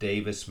think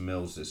Davis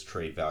Mills'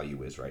 trade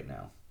value is right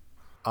now?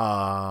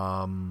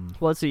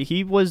 Let's see.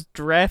 He was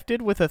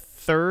drafted with a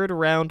 3rd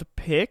round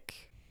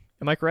pick.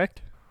 Am I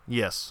correct?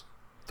 yes,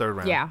 3rd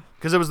round. Yeah.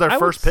 Because it was their I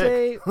first would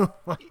pick.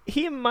 say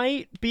he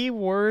might be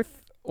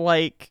worth,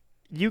 like,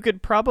 you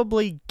could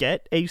probably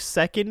get a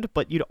 2nd,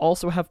 but you'd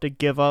also have to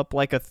give up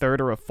like a 3rd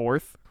or a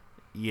 4th.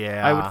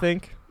 Yeah, I would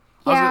think.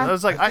 Yeah. I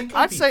was like, I think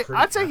I'd be say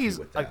pretty happy he's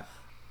with like, that.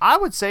 I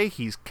would say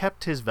he's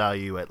kept his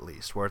value at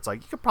least. Where it's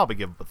like you could probably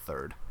give up a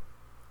 3rd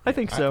I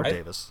think so. for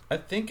Davis. I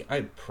think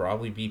I'd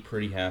probably be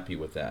pretty happy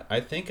with that. I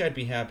think I'd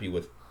be happy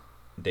with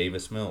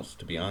Davis Mills,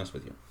 to be honest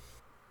with you.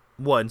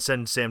 What, and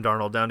send Sam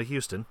Darnold down to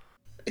Houston?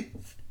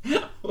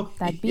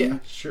 That'd be Yeah,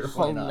 sure,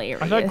 why not?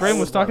 hilarious. I thought Graham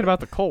was talking about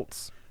the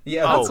Colts.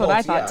 Yeah, That's the what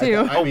I Colts, thought,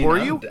 yeah. too. I mean, were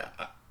you?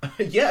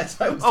 Yes,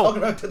 I was talking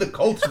about to the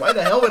Colts. Why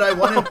the hell would I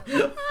want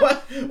him?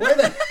 Why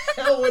the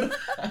hell would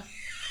I?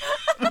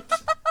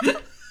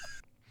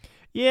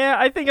 Yeah,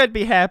 I think I'd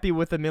be happy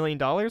with $1 million.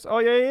 Oh,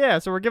 yeah.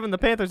 So we're giving the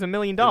Panthers $1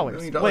 million. $1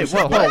 million. Wait,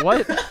 whoa,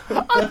 what?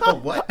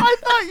 What? I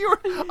thought you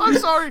were. I'm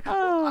sorry.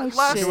 Oh,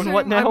 Last shit. thing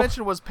What now? I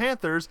mentioned was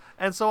Panthers,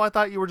 and so I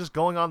thought you were just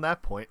going on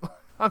that point.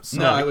 I'm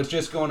sorry. No, I was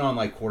just going on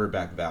like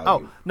quarterback value.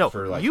 Oh no,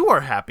 for like, you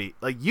are happy.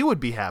 Like you would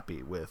be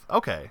happy with.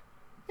 Okay,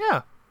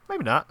 yeah,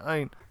 maybe not.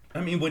 I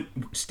mean, would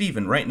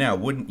Steven, right now,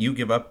 wouldn't you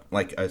give up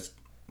like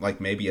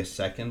maybe a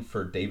 2nd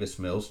for Davis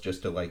Mills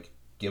just to like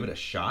give it a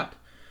shot?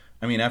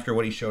 I mean, after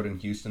what he showed in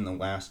Houston the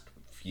last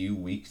few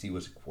weeks, he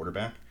was a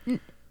quarterback.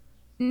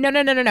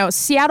 No.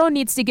 Seattle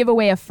needs to give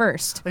away a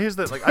 1st. here's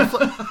the like.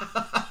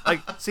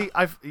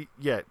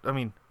 I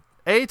mean,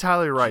 A,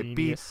 Tyler, you're right.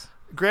 Genius.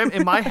 B, Graham,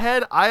 in my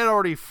head, I had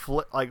already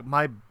flipped, like,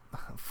 my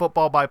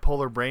football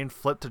bipolar brain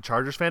flipped to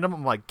Chargers fandom.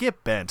 I'm like,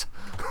 get bent.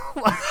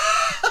 Oh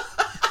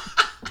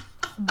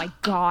my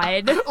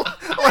god.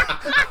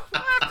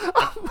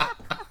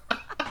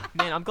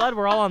 Man, I'm glad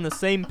we're all on the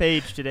same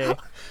page today.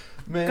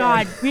 Man.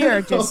 God, we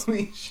are just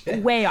Holy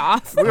shit. way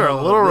off. We are a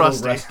little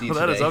rusty. rusty But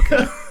that is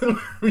today.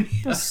 okay.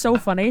 That's so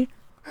funny.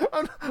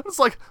 It's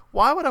like,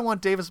 why would I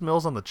want Davis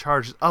Mills on the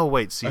Chargers? Oh,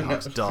 wait,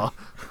 Seahawks, duh.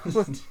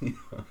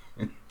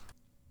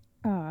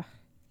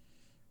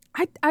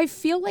 I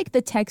feel like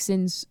the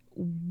Texans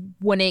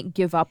wouldn't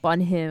give up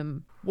on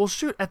him Well,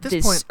 shoot, at this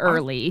this point,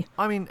 early.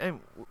 I mean,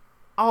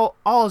 all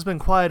has been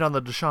quiet on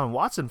the Deshaun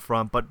Watson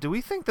front, but do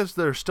we think that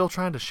they're still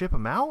trying to ship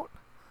him out?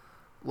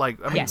 Like,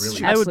 I mean, Yes,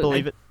 really? I would absolutely.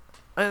 believe it.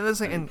 and, this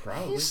thing, I mean, and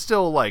probably. he's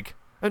still like,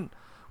 and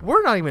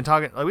we're not even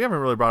talking. Like, we haven't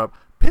really brought up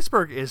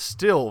Pittsburgh is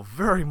still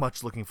very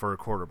much looking for a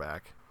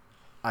quarterback.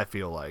 I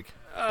feel like.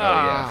 Oh,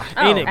 yeah.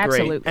 Ain't Oh, it great?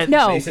 absolutely. And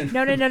No, Mason-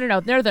 no. No,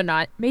 they're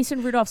not.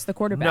 Mason Rudolph's the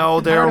quarterback. No,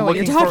 I they're don't know what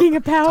looking you're talking for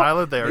about.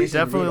 Tyler. They are Mason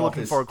definitely Rudolph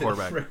looking is for a still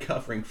quarterback.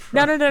 recovering from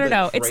No.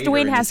 the It's crater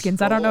Dwayne in his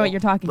Haskins. I don't know what skull. you're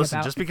talking Listen,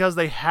 about. just because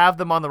they have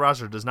them on the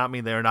roster does not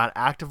mean they're not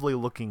actively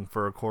looking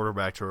for a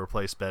quarterback to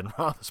replace Ben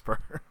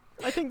Roethlisberger.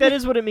 I think that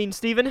is what it means,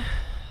 Steven.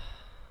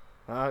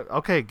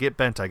 Okay, get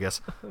bent, I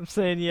guess. I'm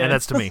saying yeah. And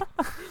that's to me.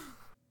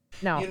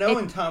 No. You know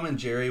in Tom and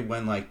Jerry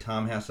when like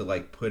Tom has to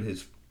like put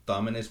his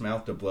thumb in his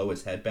mouth to blow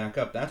his head back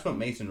up? That's what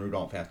Mason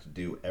Rudolph has to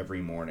do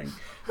every morning.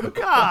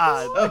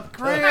 God, Of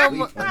Graham.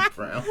 the Cleveland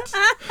Browns.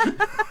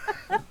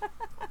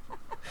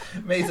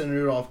 Mason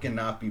Rudolph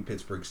cannot be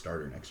Pittsburgh's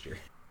starter next year.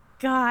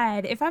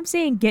 God, if I'm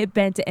saying get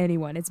bent to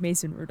anyone, it's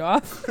Mason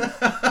Rudolph.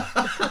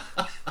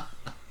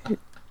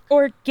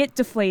 Or get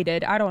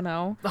deflated. I don't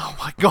know. Oh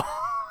my God.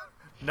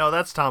 No,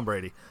 that's Tom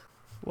Brady.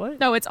 What?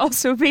 No, it's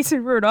also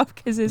Mason Rudolph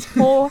because his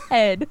whole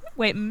head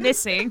went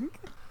missing.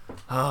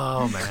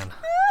 Oh man.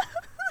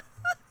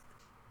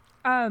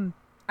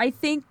 I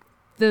think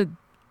the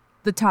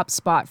top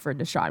spot for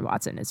Deshaun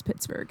Watson is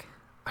Pittsburgh.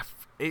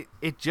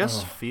 It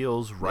just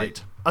feels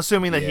right.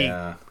 Assuming that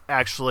Yeah. he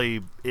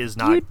actually is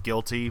not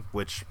guilty,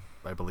 which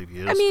I believe he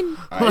is. I mean,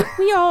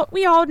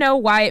 we all know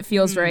why it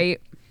feels right.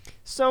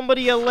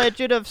 Somebody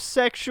alleged of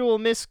sexual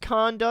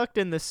misconduct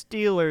in the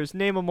Steelers.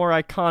 Name a more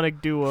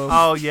iconic duo.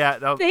 Oh yeah,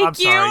 no, Thank I'm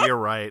sorry, you. you're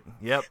right.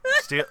 Yep,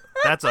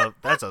 that's a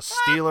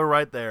Steeler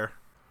right there.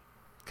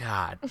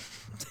 God,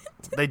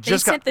 they They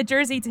just sent the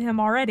jersey to him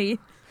already.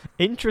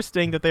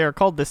 Interesting that they are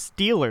called the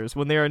Steelers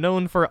when they are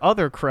known for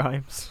other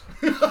crimes.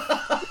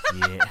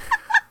 yeah.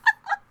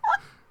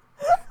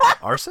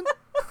 Arson?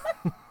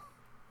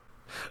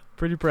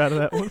 Pretty proud of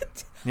that one.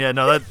 Yeah,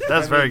 no,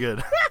 that's very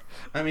good.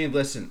 I mean,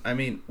 listen. I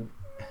mean,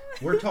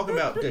 we're talking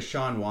about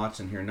Deshaun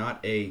Watson here,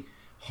 not a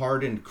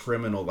hardened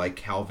criminal like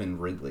Calvin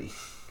Ridley.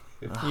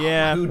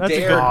 Yeah, who that's a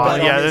dared good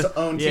bet point. on his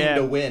own team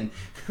to win.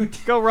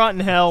 Go rot in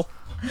hell.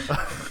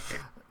 God,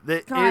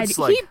 It's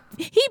like,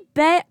 he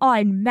bet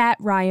on Matt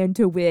Ryan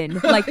to win.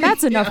 Like,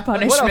 that's enough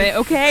punishment,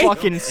 okay?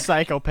 Fucking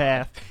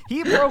psychopath.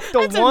 He broke the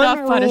That's one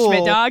enough punishment,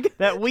 rule dog.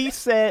 that we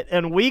set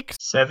in week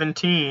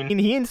 17.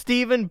 He and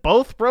Steven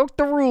both broke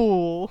the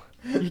rule.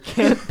 You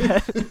can't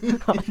bet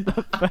on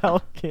the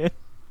Falcons.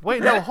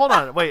 wait, no, hold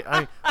on, wait.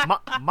 I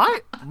mean,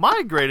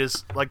 my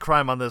greatest like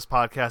crime on this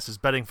podcast is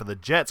betting for the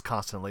Jets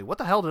constantly. What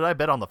the hell did I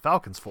bet on the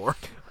Falcons for?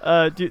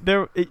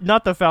 Dude,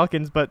 not the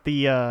Falcons, but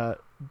the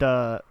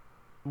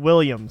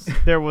Williams.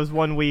 There was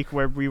one week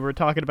where we were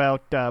talking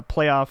about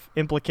playoff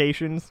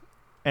implications,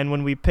 and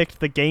when we picked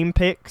the game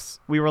picks,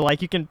 we were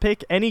like, you can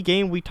pick any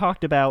game we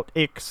talked about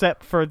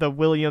except for the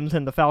Williams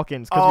and the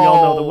Falcons, because we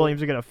all know the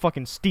Williams are going to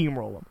fucking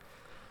steamroll them.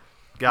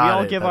 We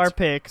all give our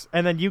picks,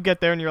 and then you get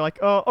there and you're like,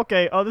 oh,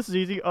 okay, oh, this is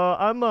easy.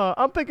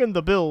 I'm picking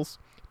the Bills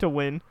to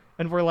win,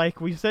 and we're like,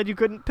 we said you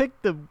couldn't pick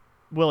the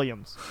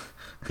Williams.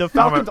 The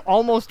Falcons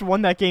almost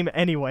won that game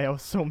anyway. I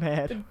was so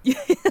mad.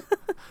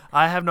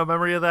 I have no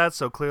memory of that,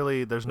 so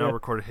clearly there's no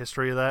recorded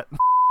history of that.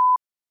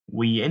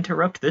 We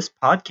interrupt this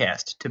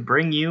podcast to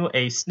bring you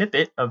a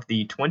snippet of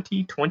the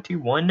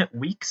 2021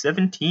 Week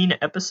 17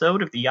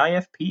 episode of the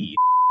IFP.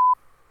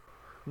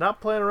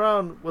 Not playing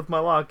around with my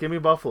lock. Give me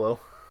Buffalo.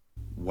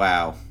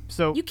 Wow.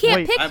 So You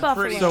can't pick I'm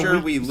Buffalo. pretty sure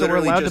we so we're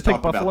literally allowed just to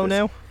pick talked Buffalo about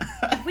now?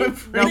 We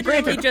literally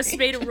granted. just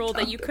made a rule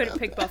that you couldn't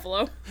pick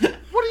Buffalo. What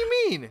do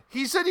you mean?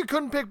 He said you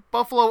couldn't pick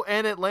Buffalo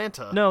and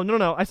Atlanta.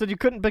 No. I said you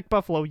couldn't pick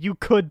Buffalo. You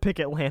could pick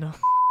Atlanta.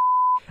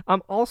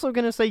 I'm also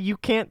going to say you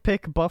can't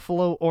pick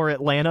Buffalo or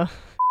Atlanta.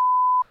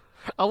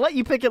 I'll let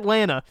you pick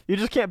Atlanta. You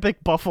just can't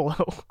pick Buffalo.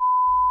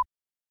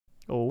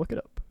 Oh, look it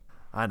up.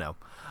 I know.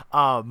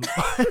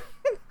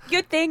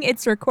 Good thing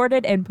it's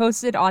recorded and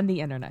posted on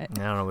the internet. I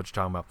don't know what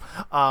you're talking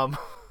about.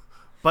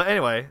 But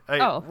anyway,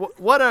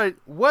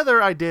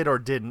 whether I did or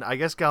didn't, I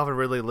guess Calvin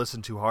Ridley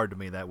listened too hard to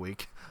me that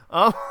week.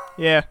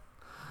 Yeah.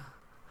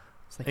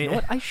 It's like, you know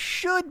what? I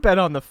should bet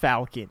on the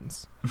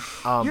Falcons.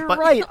 You're but-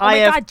 right, Oh my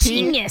IFP. God,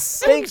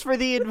 genius. Thanks for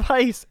the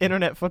advice,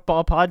 Internet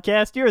Football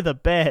Podcast. You're the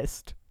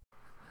best.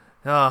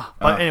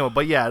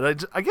 But yeah,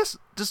 I guess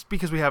just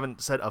because we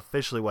haven't said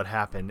officially what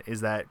happened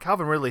is that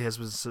Calvin Ridley has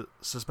been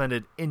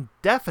suspended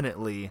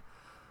indefinitely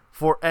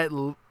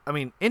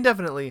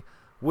indefinitely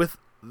with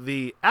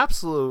the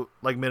absolute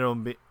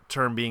minimum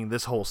term being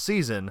this whole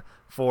season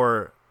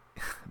for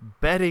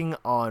betting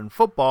on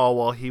football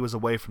while he was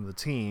away from the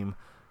team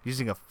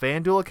using a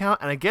FanDuel account.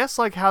 And I guess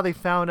how they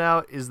found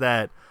out is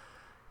that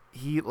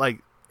he he used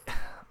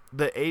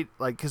a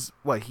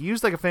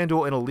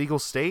FanDuel in a legal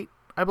state,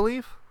 I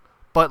believe.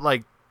 But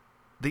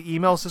the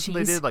email system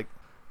they did, Sounds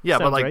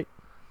right.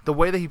 the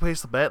way that he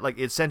placed the bet,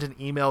 it sent an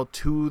email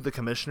to the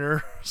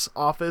commissioner's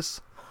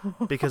office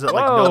because it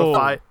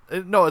notified.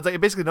 No, it's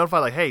it basically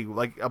notified hey,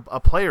 a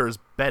player is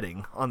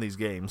betting on these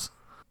games.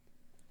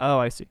 Oh,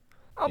 I see.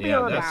 I'll be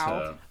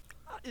honest.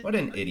 What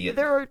an idiot.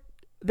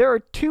 There are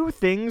two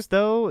things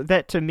though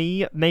that to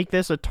me make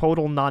this a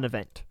total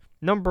non-event.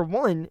 Number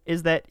one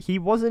is that he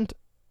wasn't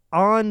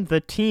on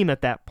the team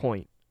at that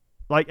point.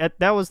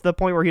 That was the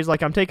point where he's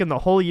like, I'm taking the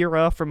whole year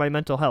off for my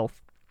mental health.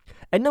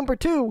 And number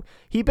two,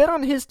 he bet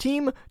on his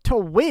team to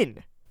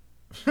win.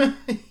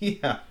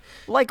 Yeah.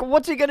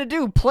 What's he going to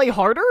do? Play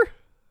harder?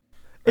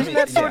 Isn't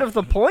that sort of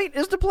the point,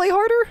 is to play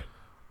harder?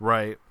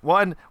 Right. Well,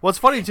 and what's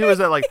funny, too, is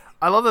that,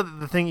 I love that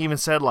the thing even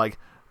said,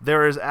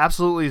 there is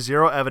absolutely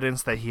zero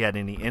evidence that he had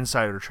any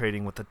insider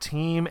trading with the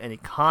team, any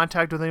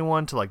contact with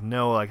anyone to,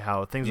 know,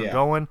 how things were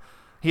going.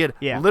 He had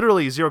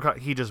literally zero.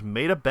 He just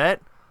made a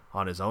bet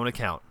on his own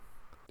account.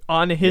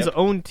 On his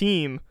own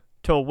team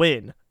to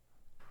win.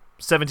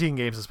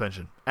 17-game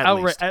suspension, at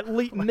least. At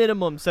least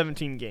minimum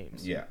 17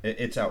 games. Yeah,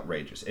 it's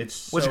outrageous.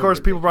 Which, of course,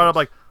 people brought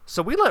up,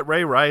 so we let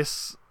Ray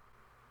Rice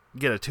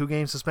get a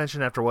 2-game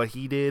suspension after what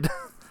he did?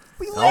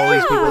 We let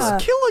Ray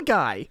Rice kill a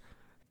guy.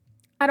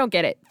 I don't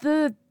get it.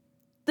 The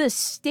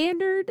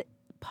standard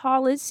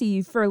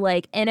policy for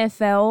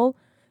NFL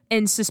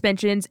and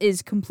suspensions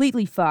is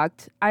completely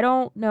fucked. I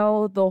don't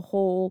know the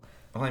whole.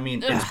 Well,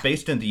 it's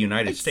based in the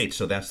United States,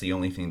 so that's the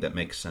only thing that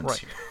makes sense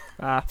here.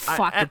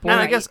 Fuck the point. And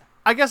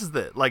I guess it's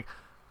this.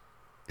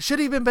 Should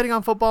he have been betting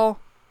on football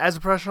as a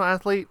professional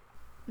athlete?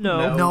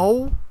 No.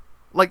 No?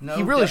 No,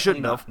 he really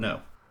shouldn't have. No.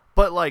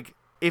 But,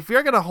 if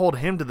you're going to hold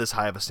him to this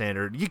high of a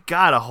standard, you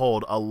got to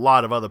hold a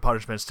lot of other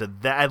punishments to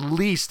at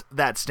least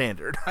that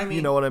standard.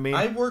 You know what I mean?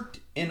 I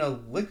worked in a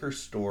liquor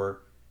store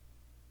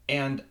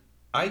and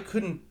I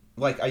couldn't,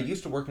 like, I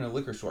used to work in a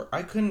liquor store.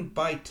 I couldn't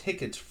buy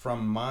tickets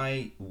from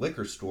my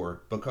liquor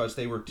store because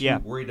they were too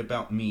worried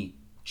about me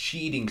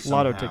cheating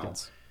somehow. Lotto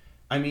tickets.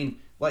 I mean,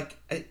 like,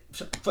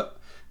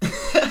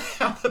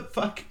 how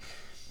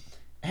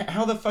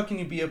the fuck can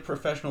you be a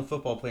professional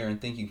football player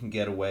and think you can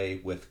get away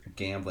with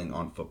gambling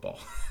on football?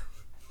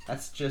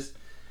 That's just,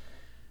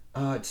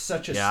 it's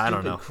such a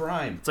stupid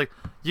crime. It's like,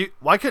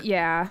 why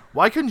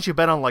couldn't you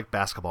bet on, like,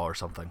 basketball or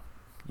something?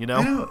 You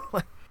know?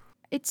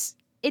 It's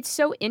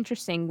so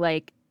interesting.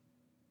 Like,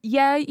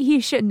 yeah, he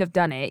shouldn't have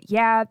done it.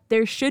 Yeah,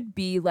 there should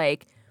be,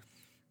 like,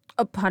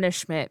 a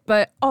punishment,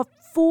 but a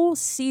full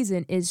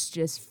season is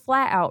just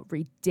flat out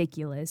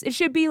ridiculous. It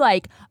should be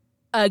like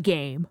a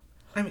game,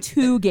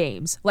 2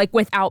 games, like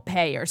without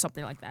pay or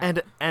something like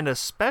that. And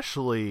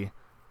especially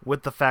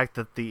with the fact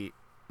that the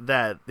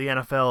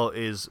NFL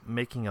is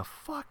making a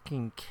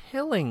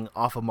killing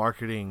off of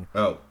marketing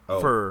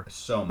for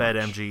so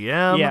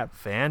BetMGM,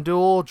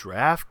 FanDuel,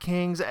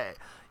 DraftKings.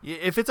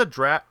 If it's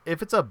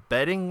a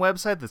betting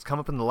website that's come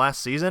up in the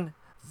last season,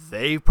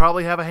 they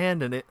probably have a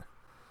hand in it.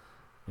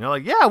 You know,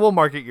 like, yeah, we'll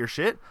market your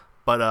shit,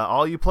 but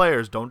all you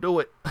players, don't do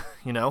it.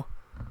 You know?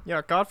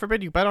 Yeah, God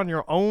forbid you bet on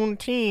your own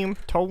team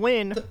to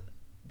win.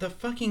 The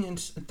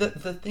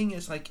thing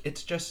is, like,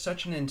 it's just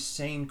such an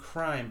insane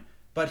crime.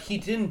 But he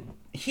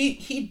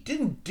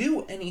didn't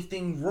do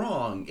anything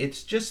wrong.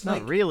 It's just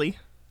not really.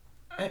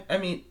 I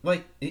mean,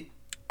 like.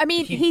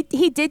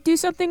 He did do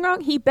something wrong.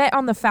 He bet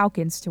on the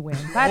Falcons to win.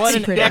 That's what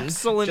an pretty.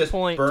 Excellent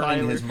point,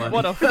 Tyler. His money.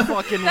 What a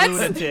fucking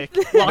lunatic.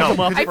 Lock him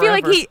up I feel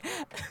like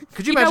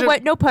Could you know imagine?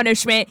 what? No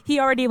punishment.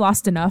 He already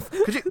lost enough.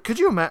 Could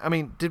you imagine? I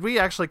mean, did we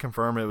actually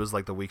confirm it was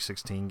like the Week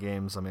 16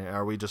 games? I mean,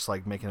 are we just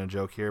like making a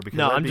joke here? Because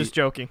no, I'm just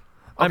joking.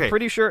 Okay. I'm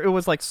pretty sure it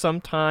was like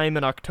sometime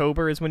in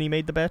October is when he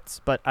made the bets,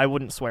 but I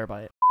wouldn't swear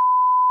by it.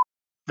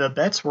 The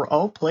bets were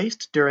all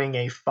placed during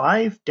a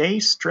 5-day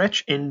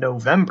stretch in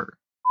November.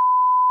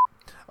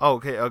 Oh,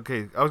 okay. I was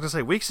going to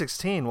say, Week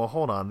 16, well,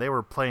 hold on. They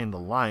were playing the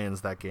Lions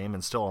that game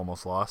and still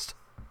almost lost.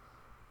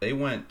 They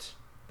went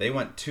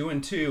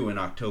 2-2 in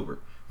October.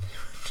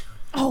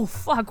 Oh,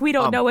 fuck. We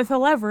don't know if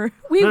he'll ever.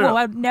 We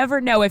will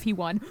never know if he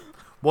won.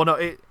 Well, no,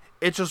 it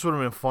just would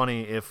have been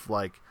funny if,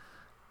 like,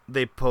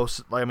 they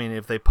posted,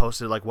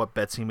 like, what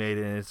bets he made,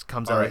 and it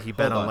comes out like he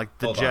bet on, like,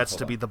 the Jets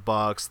to beat the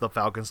Bucks, the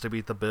Falcons to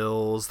beat the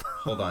Bills.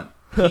 Hold on.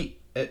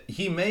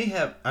 He may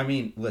have. I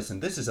mean,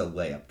 listen. This is a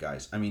layup,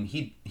 guys. I mean,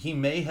 he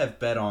may have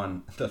bet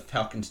on the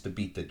Falcons to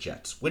beat the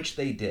Jets, which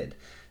they did.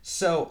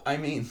 So, I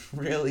mean,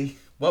 really,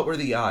 what were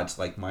the odds?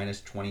 Like minus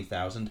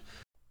 20,000.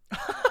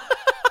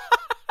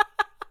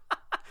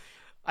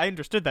 I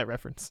understood that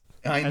reference.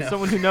 I know. As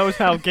someone who knows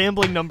how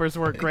gambling numbers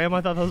work, Graham, I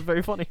thought that was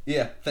very funny.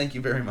 Yeah. Thank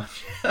you very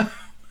much.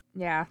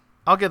 Yeah.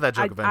 I'll get that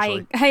joke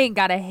eventually. I ain't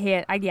got a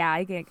hand. I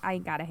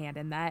ain't got a hand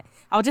in that.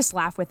 I'll just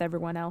laugh with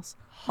everyone else.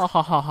 Ha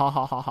ha ha ha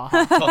ha ha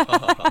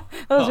ha.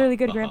 That was really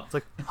good, Graham. It's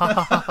like ha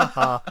ha ha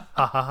ha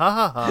ha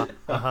ha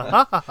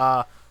ha ha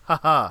ha ha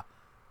ha.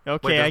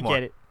 Okay, Wait, I more.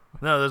 get it.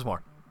 No, there's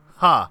more.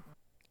 Ha.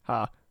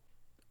 Ha.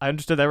 I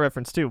understood that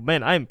reference too.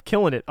 Man, I'm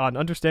killing it on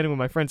understanding what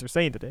my friends are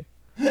saying today.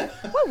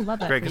 Woo, love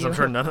that. Great, because I'm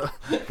sure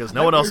because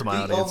no one else in my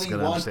audience is going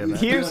to understand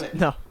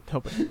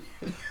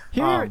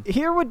that.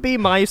 Here would be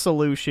my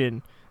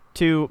solution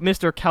to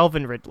Mr.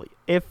 Calvin Ridley.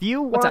 If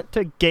you want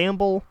to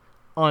gamble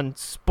on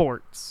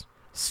sports,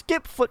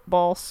 skip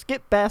football,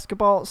 skip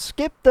basketball,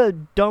 skip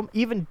the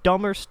even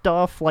dumber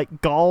stuff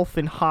like golf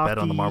and hockey. Bet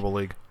on the Marble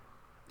League.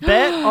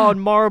 Bet on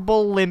Marble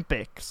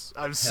Olympics.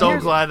 I'm so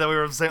glad that we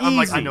were saying. I'm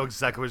like, I know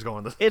exactly where he's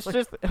going with this. It's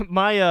just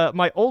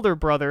my older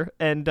brother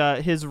and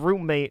his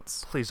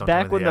roommates. Please don't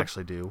tell me they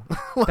actually do.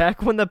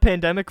 Back when the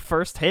pandemic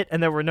first hit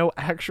and there were no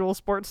actual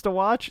sports to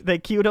watch, they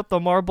queued up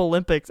the Marble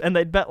Olympics and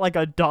they'd bet like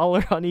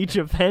 $1 on each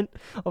event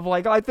of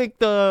like, I think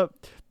the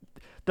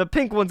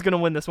pink one's gonna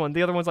win this one.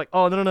 The other one's like,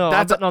 oh no,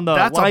 I'm betting on the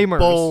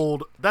limers.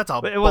 That's a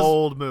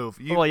bold move.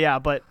 Well, yeah,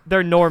 but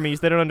they're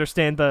normies. They don't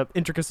understand the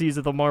intricacies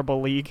of the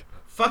Marble League.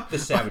 Fuck the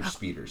Savage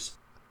Speeders.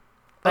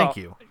 Thank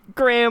you,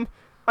 Graham.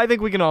 I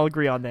think we can all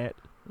agree on that.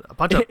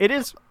 It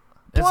is.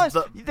 Plus,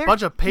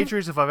 bunch of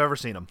Patriots if I've ever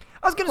seen them.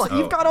 I was gonna say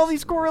you've got all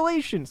these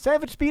correlations.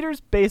 Savage Speeders,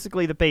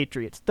 basically the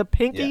Patriots. The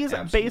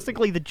Pinkies,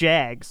 basically the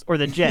Jags or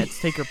the Jets.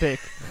 Take your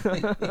pick.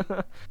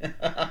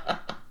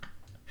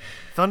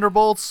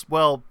 Thunderbolts.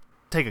 Well,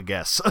 take a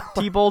guess.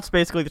 T-Bolts,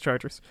 basically the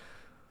Chargers.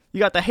 You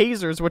got the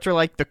Hazers, which are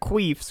like the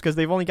Queefs because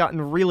they've only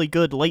gotten really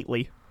good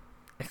lately.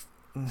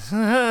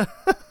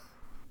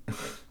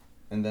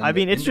 And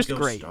then it's just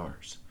great.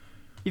 Stars.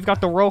 You've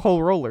got the Rojo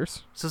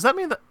Rollers. So does that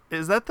mean that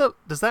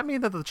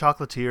the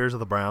Chocolatiers are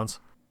the Browns?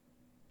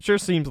 Sure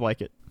seems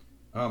like it.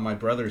 My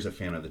brother's a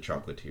fan of the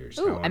Chocolatiers.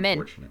 Ooh, How I'm in.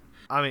 unfortunate.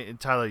 I mean,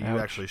 Tyler, you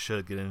actually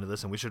should get into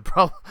this, and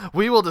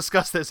we will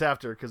discuss this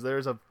after because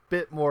there's a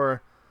bit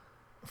more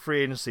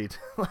free agency.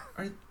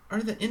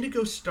 Are the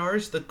Indigo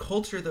Stars the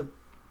Colts or the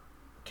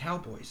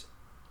Cowboys?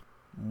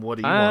 What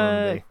do you want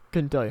them to be?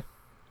 Couldn't tell you.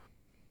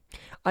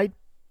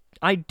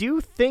 I do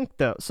think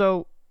though.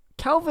 So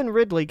Calvin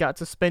Ridley got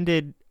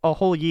suspended a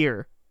whole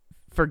year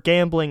for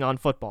gambling on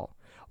football.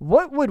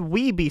 what would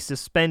we be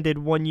suspended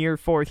 1 year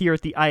for here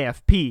at the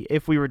IFP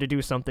if we were to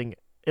do something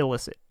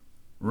illicit?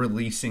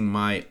 Releasing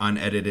my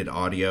unedited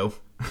audio.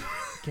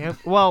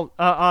 Well,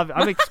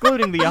 I'm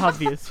excluding the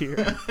obvious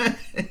here.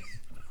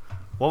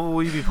 What would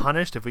we be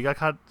punished if we got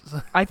caught?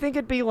 I think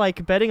it'd be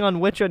like betting on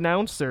which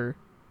announcer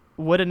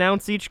would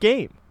announce each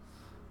game.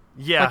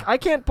 Yeah. Like, I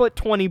can't put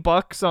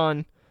 $20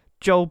 on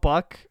Joe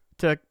Buck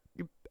to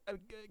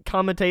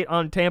commentate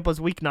on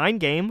Tampa's Week 9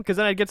 game because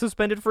then I'd get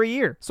suspended for a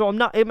year. So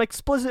I'm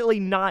explicitly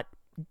not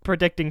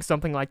predicting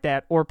something like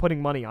that or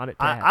putting money on it.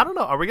 I don't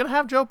know. Are we going to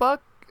have Joe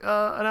Buck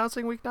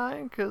announcing Week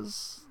 9?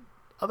 Because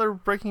other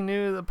breaking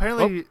news,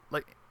 apparently,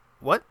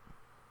 what?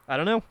 I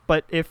don't know,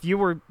 but if you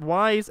were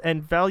wise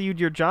and valued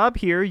your job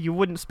here, you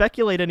wouldn't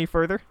speculate any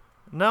further.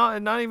 No,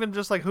 not even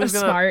just like who's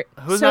not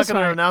going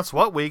to announce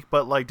what week,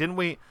 but like didn't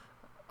we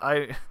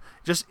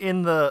just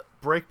in the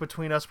break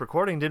between us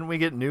recording, didn't we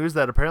get news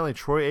that apparently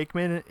Troy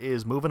Aikman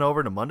is moving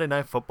over to Monday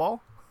Night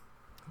Football?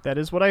 That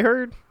is what I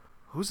heard.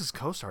 Who's his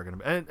co-star going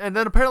to be? And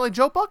then apparently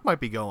Joe Buck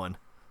might be going.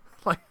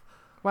 Like,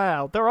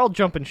 wow, they're all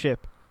jumping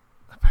ship.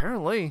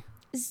 Apparently.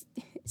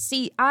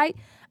 See, I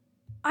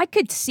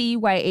could see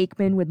why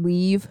Aikman would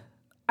leave.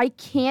 I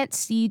can't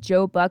see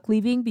Joe Buck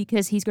leaving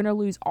because he's going to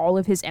lose all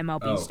of his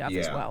MLB stuff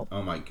as well.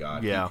 Oh my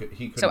God. Yeah.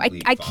 He couldn't so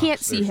leave I Fox. can't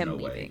see There's him no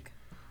way. leaving.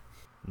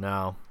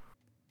 No.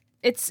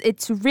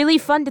 It's really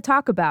fun to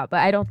talk about, but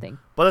I don't think.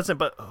 But that's it.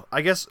 But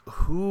I guess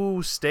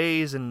who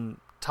stays and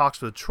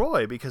talks with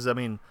Troy? Because I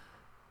mean,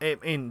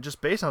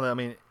 just based on that, I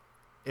mean,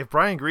 if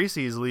Brian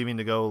Greasy is leaving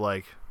to go,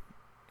 like,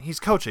 he's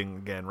coaching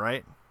again,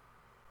 right?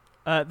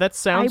 That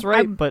sounds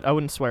right, but I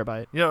wouldn't swear by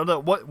it. You know,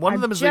 one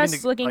of them is leaving.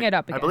 Just looking it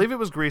up again. I believe it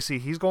was Greasy.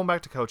 He's going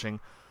back to coaching.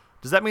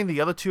 Does that mean the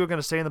other two are going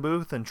to stay in the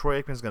booth and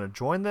Troy Aikman's going to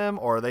join them,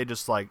 or are they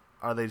just like,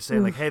 are they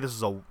saying like, hey, this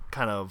is a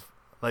kind of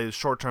like a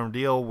short-term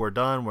deal. We're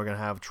done. We're going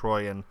to have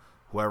Troy and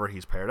whoever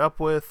he's paired up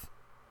with.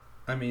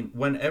 I mean,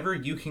 whenever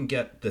you can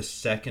get the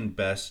second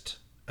best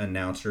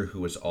announcer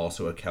who is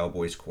also a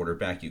Cowboys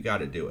quarterback, you got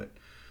to do it.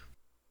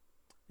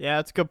 Yeah,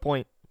 that's a good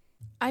point.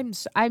 I'm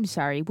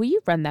sorry. Will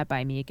you run that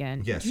by me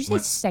again? Yes. Did you say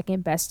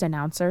second best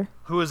announcer?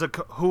 Who is a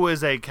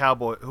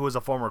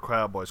former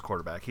Cowboys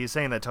quarterback? He's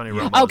saying that Tony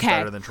Romo is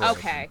better than Troy.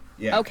 Okay.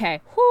 Yeah.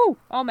 Okay. Whew.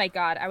 Oh my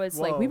God. I was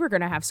like, we were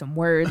gonna have some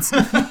words.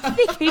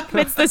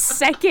 Aikman's the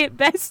second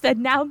best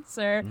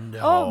announcer. No.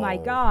 Oh my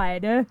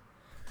God.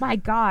 My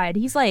God.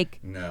 He's like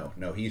No,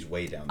 he's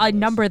way down the a list.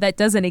 number that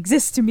doesn't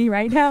exist to me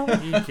right now.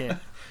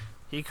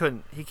 He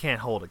can't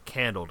hold a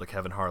candle to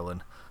Kevin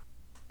Harlan.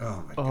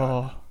 Oh my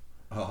God.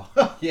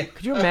 Oh, yeah.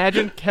 Could you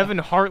imagine Kevin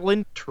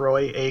Hartland?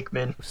 Troy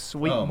Aikman.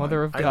 Sweet Oh,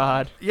 mother of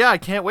God. Yeah, I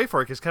can't wait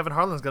for it because Kevin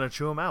Harlan's going to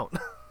chew him out.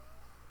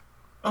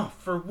 Oh,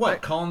 for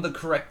what? Calling the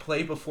correct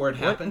play before it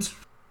happens?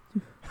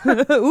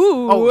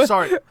 Ooh. Oh,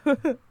 sorry.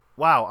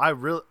 Wow,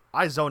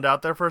 I zoned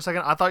out there for a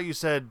second. I thought you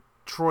said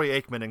Troy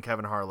Aikman and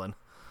Kevin Harlan.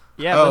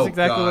 Yeah, that's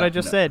exactly what I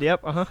just said.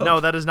 Yep. Uh-huh. No,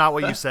 that is not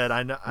what you said.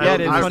 I know. Yeah,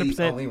 it is I-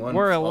 100%.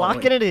 We're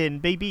locking it in,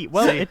 baby.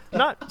 Well, it's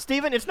not,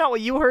 Steven, it's not what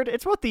you heard.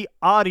 It's what the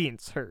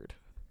audience heard.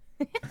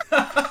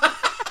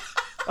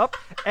 Up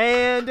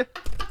and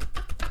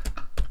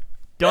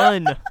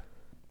done.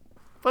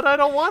 But I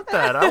don't want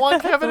that. I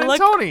want Kevin and Look-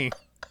 Tony.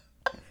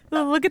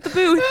 Look at the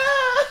booth.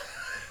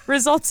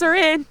 Results are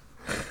in.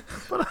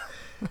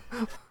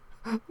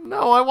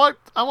 No, I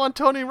want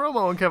Tony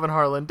Romo and Kevin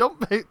Harlan. Don't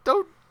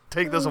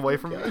take this away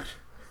from me.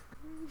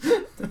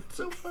 It's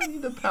so funny.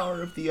 The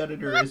power of the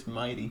editor is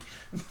mighty.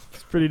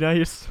 It's pretty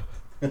nice.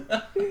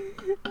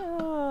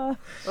 Oh,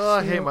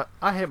 I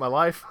hate my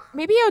life.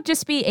 Maybe it'll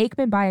just be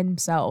Aikman by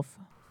himself.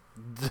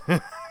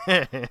 Do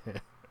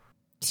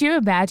you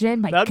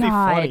imagine? My That'd be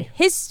God, funny.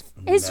 his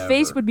Never.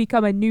 face would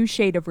become a new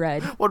shade of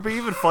red. Would be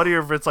even funnier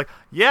if it's like,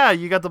 yeah,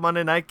 you got the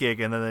Monday night gig,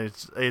 and then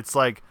it's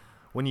like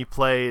when you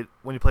play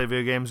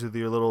video games with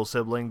your little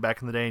sibling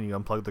back in the day, and you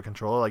unplug the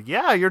controller. Like,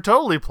 yeah, you're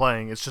totally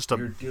playing. It's just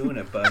You're doing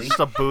it, buddy. just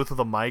a booth with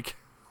a mic,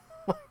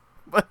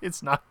 but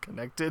it's not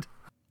connected.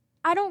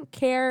 I don't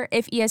care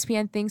if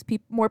ESPN thinks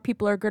more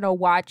people are going to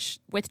watch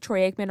with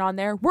Troy Aikman on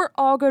there. We're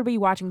all going to be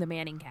watching the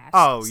Manning cast.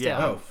 Oh, still.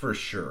 yeah. Oh, for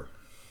sure.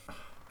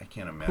 I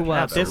can't imagine. Well,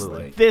 how that this would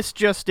relate. this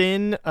just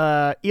in,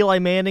 Eli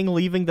Manning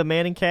leaving the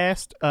Manning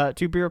cast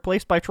to be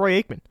replaced by Troy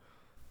Aikman.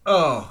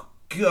 Oh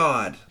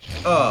God.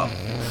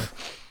 Oh.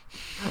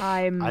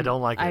 I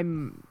don't like it.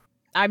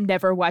 I'm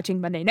never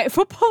watching Monday Night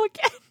Football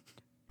again.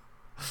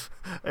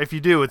 If you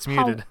do, it's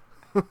muted.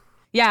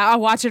 Yeah, I'll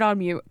watch it on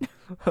mute.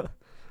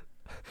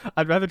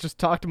 I'd rather just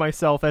talk to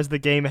myself as the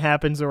game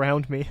happens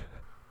around me.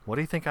 What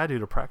do you think I do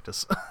to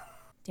practice?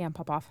 Damn,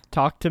 pop off.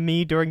 Talk to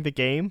me during the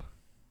game,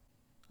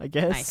 I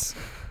guess. Nice.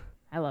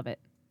 I love it.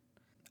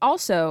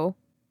 Also,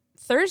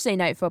 Thursday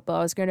Night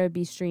Football is going to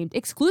be streamed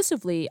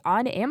exclusively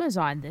on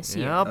Amazon this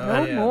year. Yep.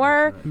 No yeah,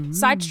 more that's right.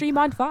 side stream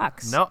on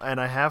Fox. No,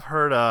 and I have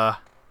heard.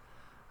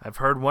 I've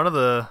heard one of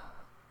the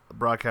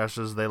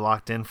broadcasters they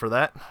locked in for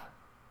that.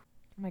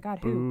 Oh my God,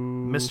 who?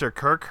 Ooh. Mr.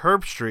 Kirk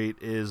Herbstreit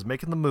is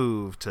making the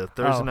move to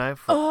Thursday Oh. night.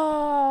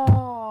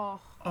 Oh,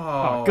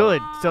 Oh,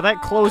 good. So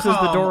that closes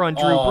the door on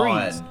Drew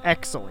Brees.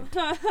 Excellent.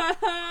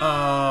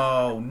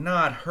 Oh,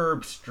 not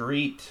Herb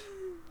Street.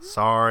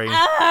 Sorry.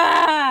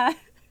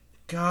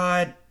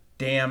 God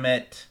damn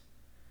it.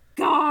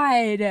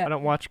 God. I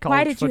don't watch college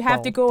Why did you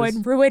have to go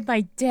and ruin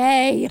my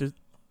day?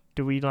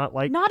 Do we not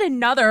like... Not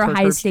another Kirk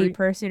high Herbstreit? state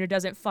person who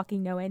doesn't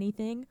fucking know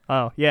anything.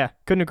 Oh, yeah.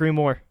 Couldn't agree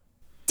more.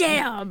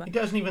 Damn. He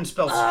doesn't even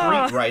spell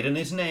street right in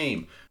his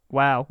name.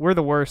 Wow, we're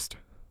the worst.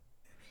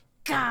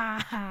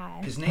 God.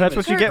 His name That's is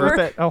what you get with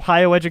that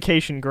Ohio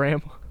education,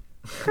 Graham.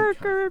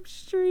 Kirk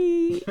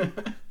Street.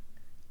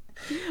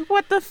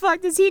 What the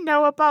fuck does he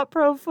know about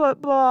pro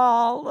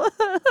football?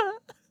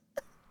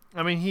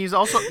 I mean, he's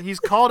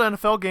called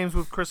NFL games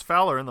with Chris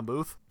Fowler in the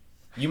booth.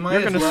 You're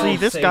going to see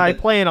this guy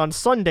playing on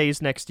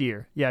Sundays next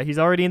year. Yeah, he's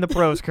already in the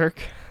pros, Kirk.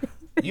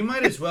 You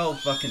might as well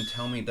fucking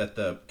tell me that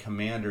the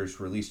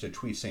Commanders released a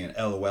tweet saying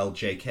LOL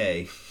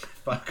JK.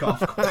 Fuck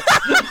off.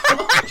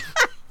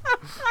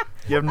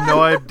 You have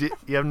no idea.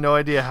 You have no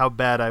idea how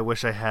bad I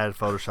wish I had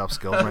Photoshop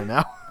skills right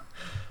now.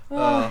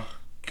 Oh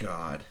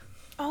God.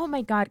 Oh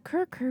my God,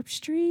 Kirk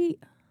Herbstreit.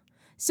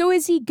 So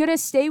is he gonna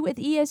stay with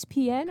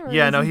ESPN? Or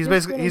Yeah, is no, he he's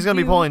just basically he's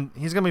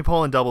gonna be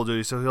pulling double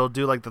duty. So he'll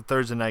do like the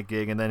Thursday night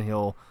gig, and then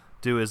he'll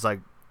do his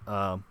Saturday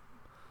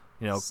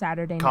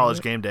college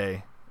night. game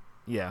day.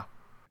 Yeah.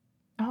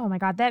 Oh my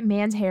God, that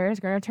man's hair is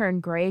gonna turn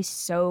gray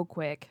so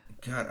quick.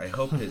 God, I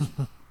hope his.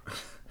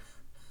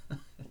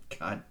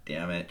 God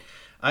damn it!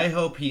 I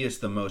hope he is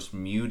the most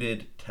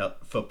muted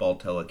football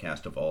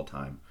telecast of all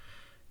time.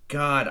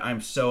 God, I'm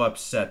so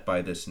upset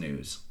by this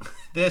news.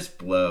 This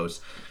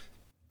blows.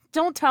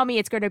 Don't tell me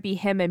it's going to be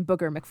him and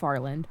Booger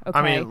McFarland. Okay.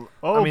 I mean,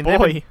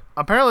 boy.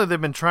 Apparently they've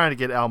been trying to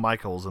get Al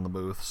Michaels in the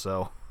booth.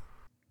 So,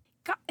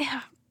 God,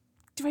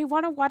 do I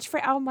want to watch for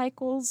Al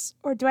Michaels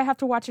or do I have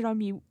to watch it on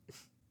mute?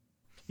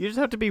 You just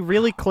have to be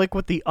really quick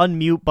with the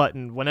unmute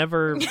button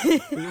whenever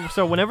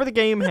the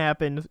game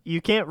happens.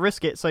 You can't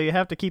risk it, so you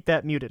have to keep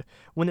that muted.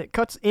 When it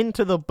cuts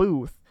into the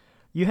booth,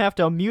 you have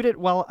to mute it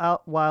while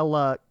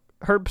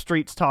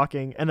Herbstreit's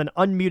talking, and then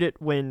unmute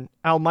it when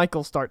Al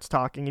Michaels starts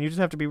talking, and you just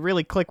have to be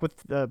really quick with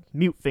the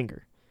mute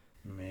finger.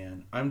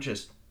 Man,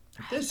 this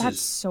That's is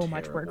so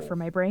much work terrible. for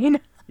my brain.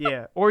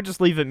 Yeah, or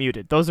just leave it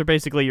muted. Those are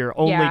basically your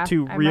only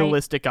two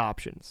realistic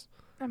options.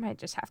 I might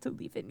just have to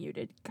leave it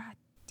muted. God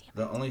damn it.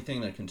 The only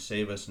thing that can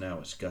save us now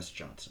is Gus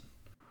Johnson.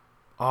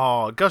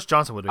 oh, Gus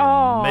Johnson would be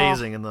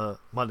amazing in the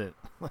Monday.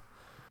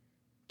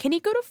 Can he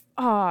go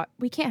to...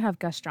 we can't have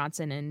Gus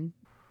Johnson in...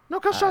 No,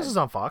 Gus Johnson's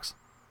on Fox.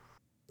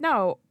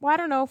 No, well, I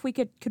don't know if we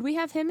could we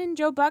have him and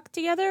Joe Buck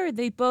together? Are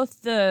they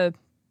both the...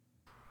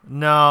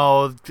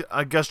 No,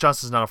 Gus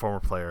Johnson's not a former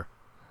player.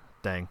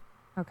 Dang.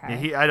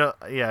 Okay.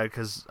 Yeah,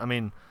 because I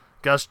mean,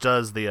 Gus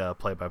does the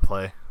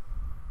play-by-play.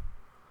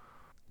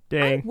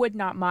 Dang. I would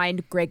not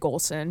mind Greg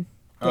Olson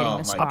getting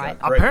the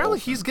spot. God.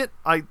 Apparently,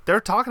 they're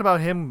talking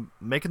about him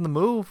making the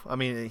move. I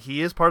mean,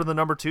 he is part of the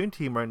number 2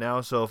 team right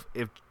now. So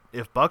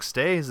if Buck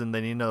stays and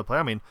they need another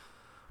player, I mean,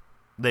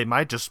 they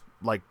might just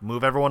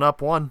move everyone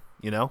up one.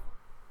 You know.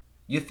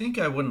 You think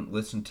I wouldn't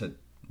listen to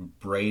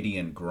Brady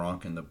and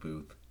Gronk in the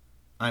booth?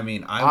 I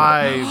mean,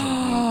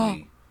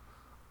 absolutely.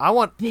 I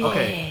want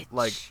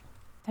Bitch.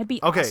 That'd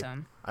be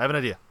awesome. I have an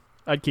idea.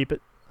 I'd keep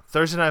it.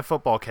 Thursday Night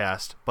Football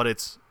cast, but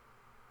it's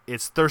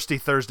Thirsty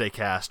Thursday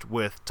cast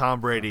with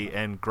Tom Brady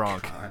and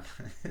Gronk.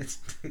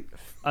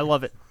 I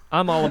love it.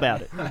 I'm all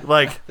about it.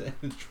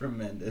 That's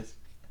tremendous.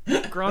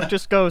 Gronk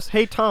just goes,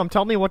 "Hey Tom,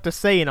 tell me what to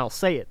say and I'll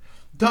say it."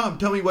 Tom,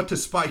 tell me what to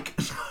spike.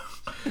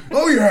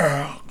 Oh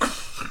yeah.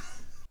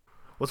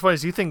 What's funny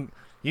is you think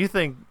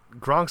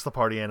Gronk's the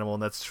party animal in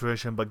that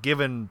situation, but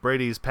given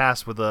Brady's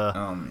past with the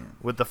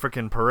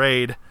freaking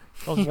parade,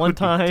 that was one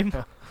time.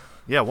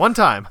 Yeah, one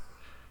time.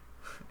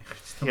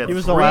 He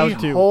was allowed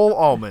to. Whole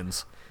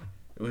almonds.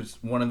 It was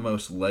one of the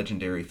most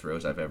legendary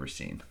throws I've ever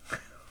seen.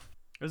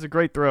 It was a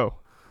great throw.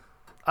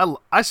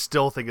 I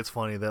still think it's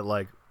funny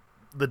that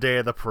the day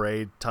of the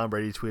parade, Tom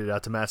Brady tweeted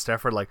out to Matt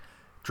Stafford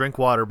 "Drink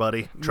water,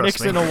 buddy. Trust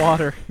Mix me." in the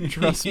water.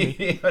 Trust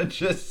me. Yeah,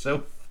 just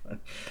so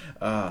fun.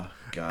 Oh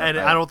God. And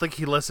I don't think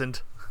he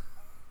listened.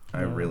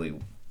 I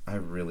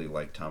really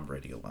like Tom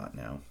Brady a lot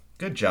now.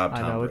 Good job,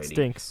 Tom I know Brady. it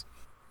stinks.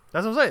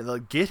 That's what I'm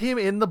saying. Get him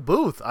in the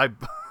booth. I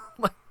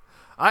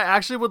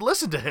actually would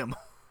listen to him.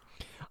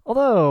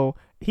 Although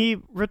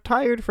he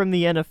retired from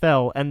the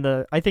NFL,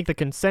 and I think the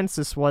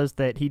consensus was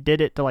that he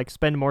did it to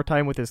spend more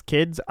time with his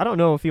kids. I don't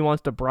know if he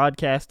wants to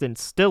broadcast and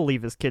still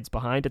leave his kids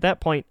behind. At that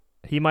point,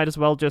 he might as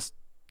well just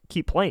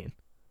keep playing.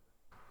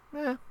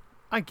 Yeah,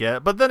 I get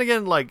it. But then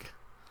again,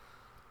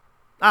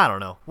 I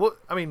don't know. Well,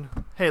 I mean,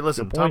 hey,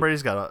 listen, Tom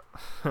Brady's got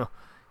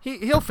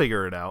he'll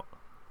figure it out.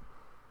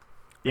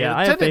 Yeah,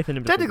 I have faith in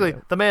him. Technically,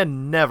 the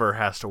man never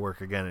has to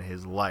work again in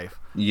his life.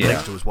 Yeah.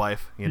 Thanks to his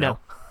wife, you know.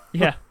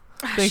 Yeah.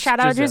 Thanks, Shout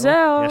out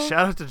Giselle. Yeah,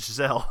 shout out to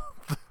Giselle,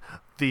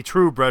 the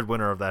true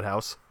breadwinner of that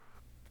house.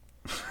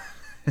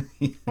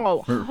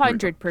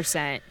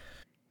 100%.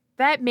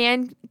 That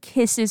man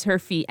kisses her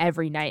feet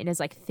every night and is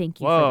like,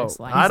 "Thank you Whoa. for this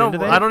life." I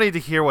don't need to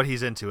hear what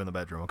he's into in the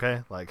bedroom.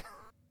 Okay,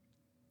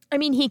 I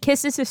mean, he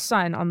kisses his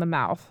son on the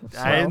mouth.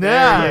 So.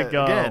 There you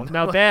go. Again.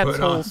 Now that's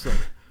wholesome.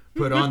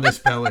 Put on this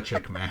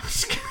Belichick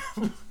mask.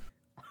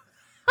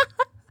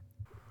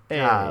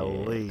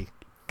 Golly.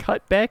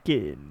 Cut back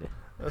in.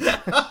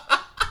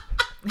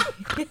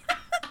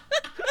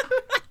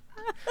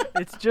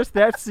 It's just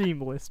that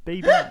seamless,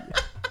 baby.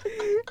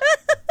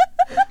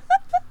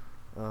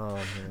 Oh,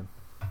 man.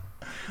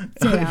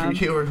 Damn.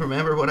 You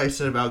remember what I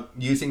said about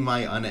using my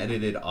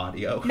unedited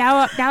audio?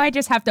 Now I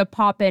just have to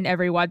pop in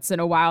every once in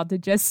a while to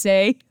just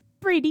say,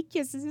 Brady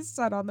kisses his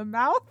son on the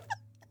mouth.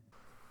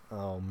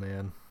 Oh,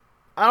 man.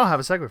 I don't have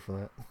a segment for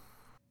that.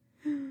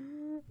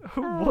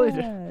 Who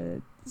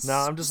would? No,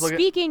 I'm just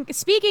looking.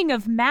 Speaking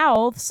of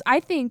mouths, I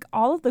think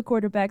all of the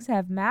quarterbacks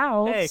have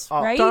mouths, Hey,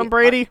 right? Tom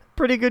Brady,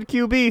 pretty good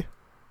QB.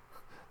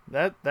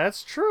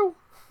 That's true.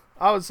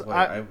 I was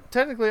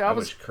technically I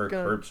was wish Kirk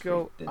gonna Herbstreit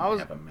go. didn't I was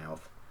have a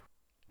mouth.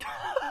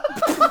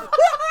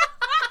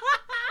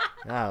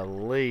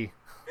 golly.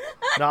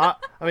 No,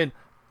 I mean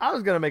I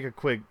was gonna make a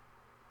quick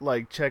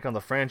check on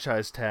the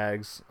franchise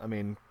tags. I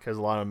mean, because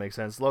a lot of it makes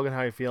sense. Logan, how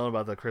are you feeling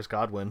about the Chris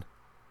Godwin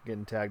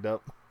getting tagged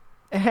up?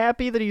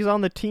 Happy that he's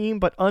on the team,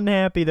 but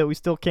unhappy that we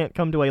still can't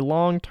come to a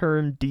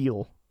long-term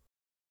deal.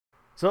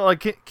 So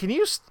can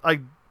you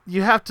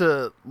you have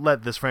to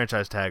let this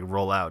franchise tag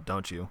roll out,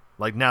 don't you?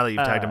 Like now that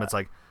you've tagged him, it's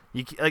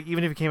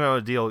even if he came out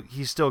with a deal,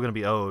 he's still going to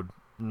be owed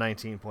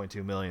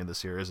 $19.2 million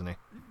this year, isn't he?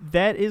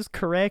 That is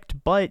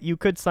correct, but you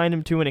could sign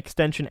him to an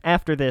extension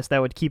after this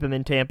that would keep him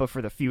in Tampa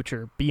for the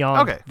future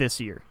beyond this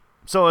year.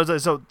 So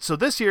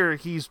this year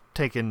he's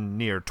taken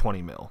near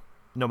 20 mil,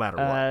 no matter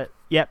what.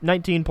 Yep,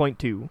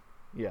 19.2.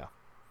 Yeah.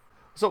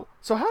 So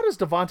how does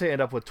Devontae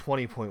end up with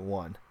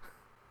 20.1?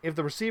 If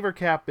the receiver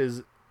cap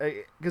is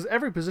because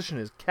every position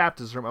is capped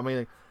as I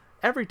mean,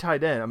 every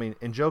tight end. I mean,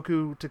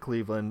 Njoku to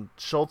Cleveland,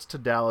 Schultz to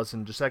Dallas,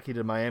 and Gesicki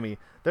to Miami.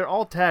 They're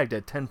all tagged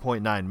at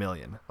 10.9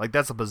 million. Like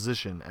that's a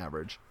position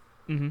average.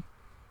 Mm-hmm.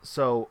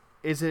 So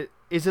is it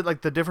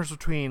like the difference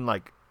between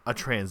like a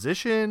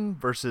transition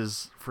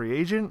versus free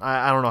agent?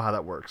 I don't know how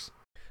that works.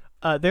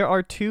 There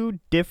are two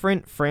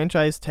different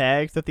franchise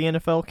tags that the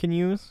NFL can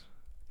use.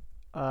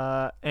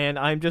 And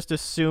I'm just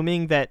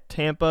assuming that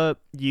Tampa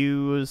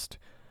used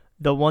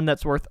the one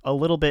that's worth a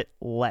little bit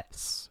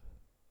less.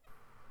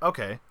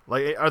 Okay.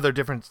 Like, are there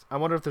different... I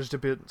wonder if there's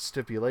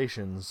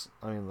stipulations.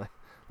 I mean,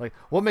 like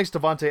what makes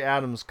Devontae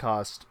Adams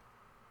cost,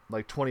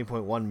 like,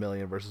 $20.1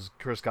 million versus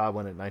Chris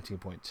Godwin at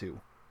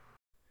 $19.2?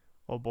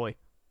 Oh, boy.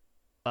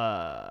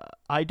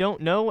 I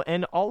don't know,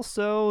 and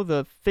also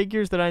the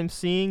figures that I'm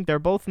seeing, they're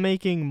both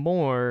making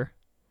more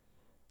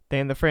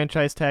than the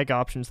franchise tag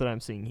options that I'm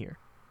seeing here.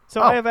 So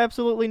I have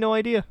absolutely no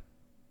idea.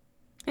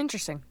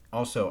 Interesting.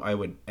 Also, I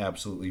would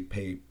absolutely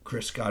pay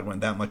Chris Godwin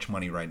that much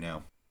money right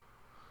now.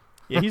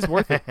 Yeah, he's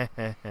worth it.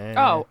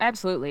 Oh,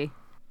 absolutely.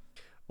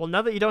 Well,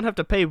 now that you don't have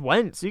to pay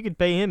Wentz, you could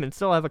pay him and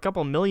still have a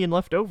couple million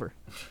left over.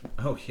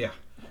 Oh, yeah.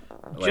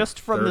 Just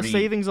from the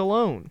savings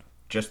alone.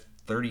 Just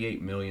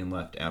 $38 million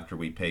left after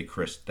we pay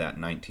Chris that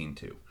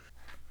 19.2.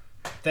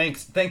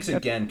 Thanks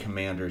again,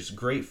 Commanders.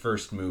 Great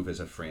first move as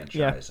a franchise.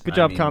 Yeah, good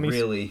job, commies.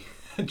 Really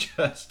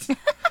just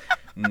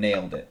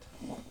nailed it.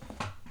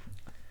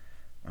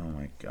 Oh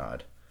my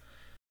God.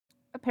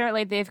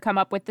 Apparently, they've come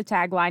up with the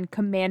tagline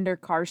 "Commander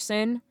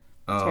Carson."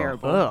 Oh,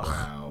 Terrible.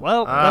 Wow.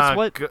 Well, that's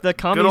what the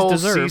commies good old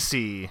deserve.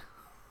 CC.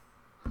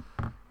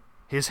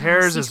 His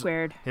hair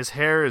C-squared. His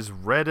hair is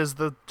red as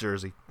the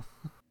jersey.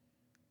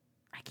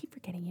 I keep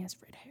forgetting he has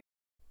red hair.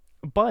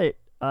 But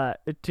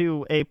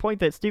to a point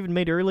that Steven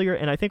made earlier,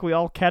 and I think we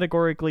all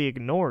categorically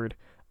ignored,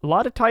 a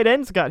lot of tight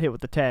ends got hit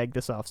with the tag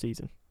this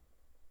offseason.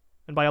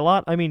 And by a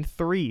lot, I mean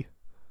 3.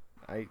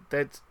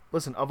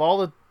 Listen, of all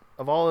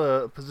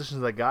the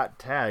positions that got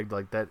tagged,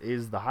 like that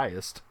is the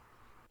highest.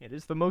 It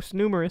is the most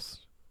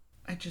numerous.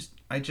 I'm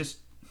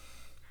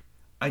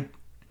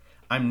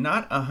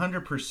not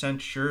 100%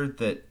 sure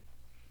that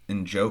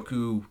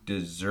Njoku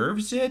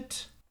deserves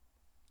it.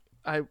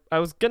 I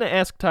was gonna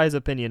ask Ty's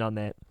opinion on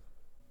that.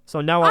 So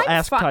now I'll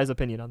ask Ty's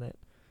opinion on that.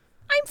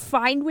 I'm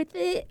fine with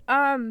it.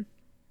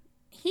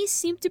 He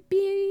seemed to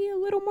be a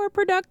little more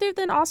productive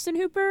than Austin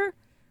Hooper,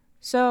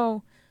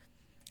 so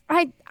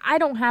I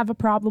don't have a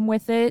problem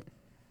with it.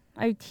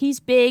 He's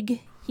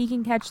big. He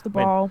can catch the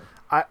ball.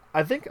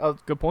 I think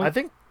good point. I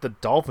think the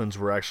Dolphins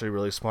were actually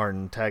really smart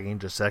in tagging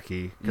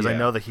Gesicki because I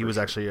know that he was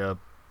actually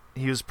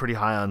he was pretty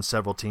high on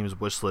several teams'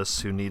 wish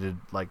lists who needed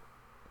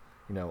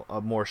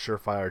a more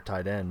surefire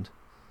tight end.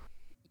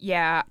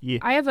 Yeah,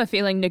 I have a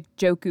feeling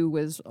Njoku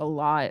was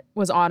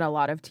on a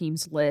lot of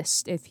teams'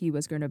 list if he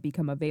was going to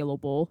become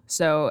available.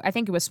 So I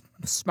think it was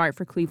smart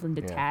for Cleveland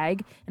to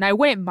tag, and I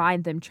wouldn't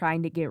mind them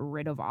trying to get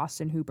rid of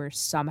Austin Hooper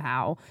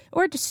somehow,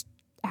 or just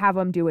have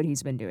him do what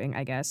he's been doing.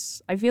 I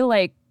guess I feel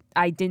like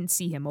I didn't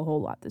see him a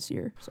whole lot this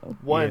year. So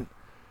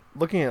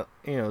looking at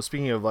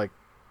speaking of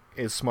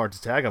it's smart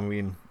to tag him. I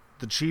mean,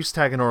 the Chiefs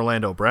tagging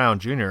Orlando Brown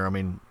Jr. I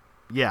mean,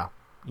 yeah,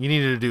 you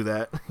needed to do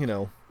that.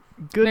 Good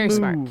Very move.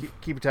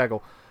 smart. Keep a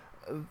tackle.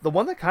 The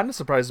one that kind of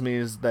surprised me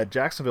is that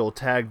Jacksonville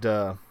tagged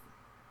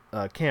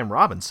Cam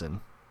Robinson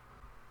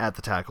at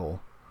the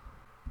tackle.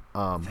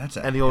 That's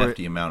a and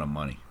hefty amount of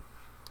money.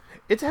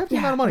 It's a hefty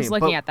amount of money. I was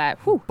looking at that.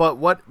 Whew. But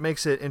what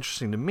makes it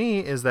interesting to me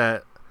is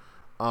that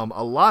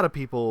a lot of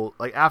people,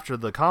 like after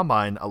the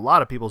combine, a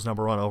lot of people's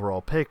number one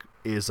overall pick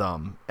is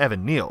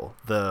Evan Neal,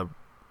 the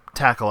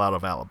tackle out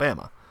of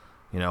Alabama.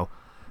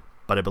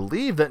 But I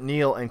believe that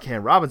Neal and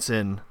Cam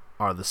Robinson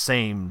are the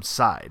same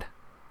side.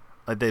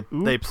 Like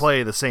they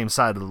play the same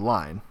side of the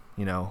line,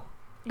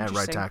 at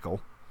right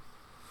tackle.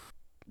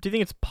 Do you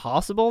think it's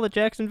possible that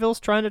Jacksonville's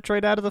trying to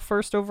trade out of the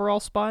first overall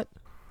spot?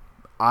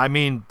 I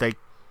mean, they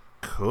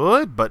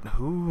could, but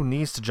who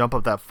needs to jump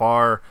up that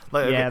far?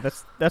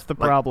 That's the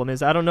problem.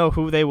 Is I don't know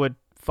who they would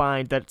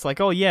find that's like,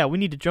 oh yeah, we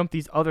need to jump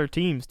these other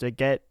teams to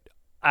get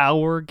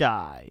our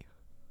guy.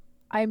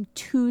 I'm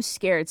too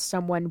scared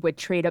someone would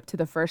trade up to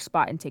the first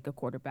spot and take a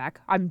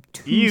quarterback. I'm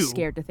too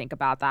scared to think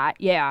about that.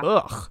 Yeah.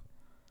 Ugh.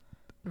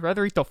 I'd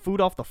rather eat the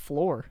food off the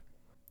floor.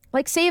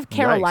 Like, say if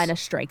Carolina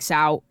strikes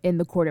out in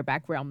the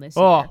quarterback realm this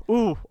year.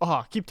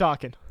 Keep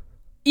talking.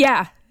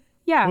 Yeah.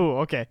 Yeah. Ooh,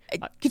 okay.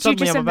 Could you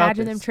just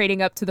imagine them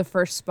trading up to the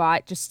first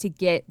spot just to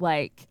get,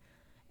 like,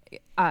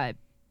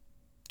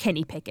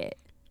 Kenny Pickett?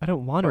 I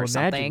don't want to imagine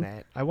something.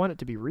 that. I want it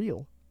to be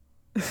real.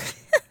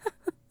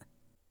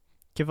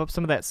 Give up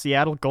some of that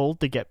Seattle gold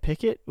to get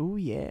Pickett? Ooh,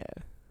 yeah.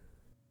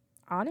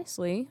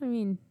 Honestly, I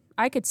mean,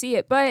 I could see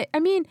it. But, I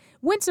mean,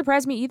 wouldn't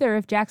surprise me either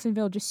if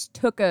Jacksonville just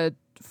took a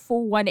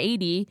full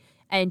 180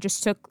 and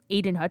just took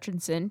Aiden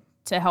Hutchinson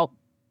to help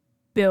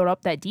build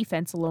up that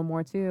defense a little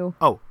more, too.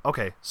 Oh,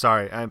 okay.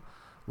 Sorry. I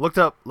looked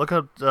up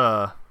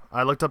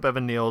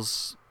Evan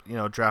Neal's,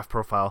 draft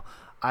profile.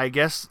 I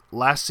guess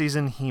last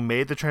season he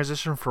made the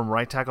transition from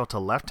right tackle to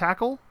left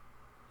tackle.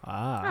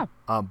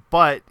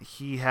 But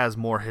he has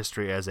more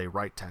history as a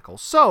right tackle.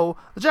 So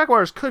the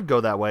Jaguars could go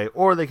that way,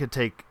 or they could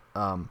take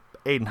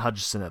Aiden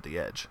Hutchinson at the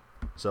edge.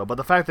 But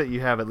the fact that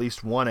you have at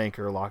least one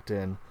anchor locked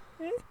in,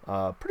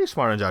 pretty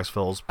smart on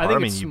Jacksonville's part. I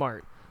think it's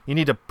smart. You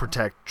need to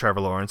protect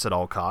Trevor Lawrence at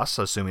all costs,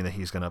 assuming that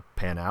he's going to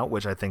pan out,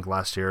 which I think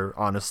last year,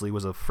 honestly,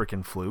 was a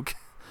freaking fluke.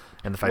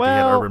 And the fact that he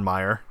had Urban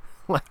Meyer.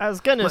 I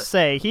was going to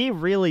say, he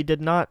really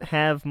did not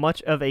have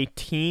much of a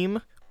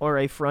team or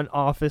a front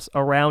office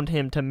around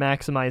him to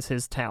maximize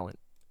his talent.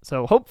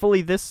 So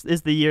hopefully this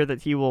is the year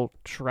that he will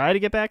try to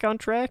get back on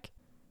track.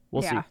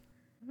 We'll see.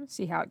 We'll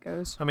see how it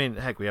goes. I mean,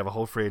 heck, we have a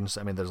whole free agency.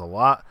 I mean, there's a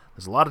lot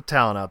of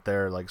talent out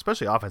there, like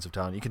especially offensive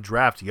talent. You can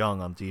draft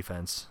young on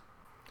defense.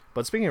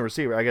 But speaking of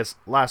receiver, I guess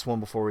last one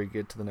before we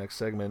get to the next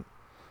segment,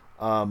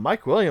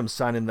 Mike Williams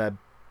signing that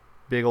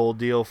big old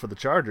deal for the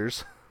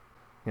Chargers.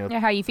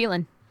 How you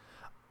feeling?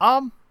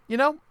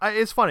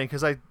 It's funny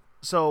because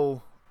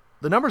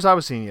the numbers I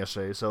was seeing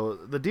yesterday. So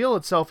the deal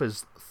itself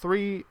is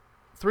 3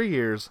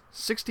 years,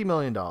 $60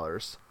 million.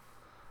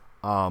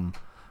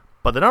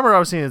 But the number I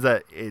was seeing is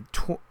that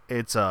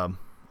it's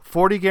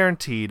 40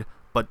 guaranteed,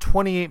 but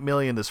 $28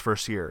 million this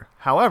first year.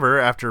 However,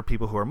 after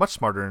people who are much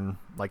smarter in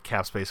like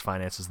cap space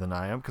finances than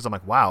I am, because I'm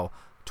like, wow,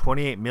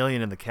 $28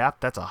 million in the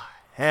cap, that's a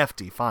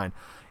hefty fine.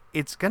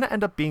 It's gonna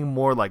end up being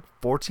more like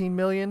 $14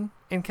 million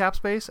in cap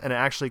space, and it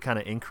actually kind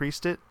of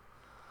increased it.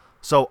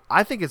 So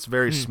I think it's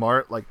very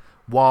smart. Like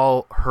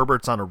while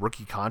Herbert's on a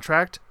rookie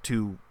contract,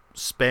 to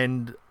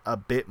spend a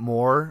bit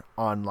more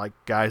on like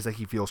guys that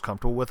he feels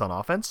comfortable with on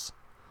offense.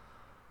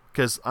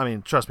 Because I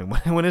mean, trust me,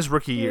 when his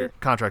rookie year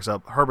contract's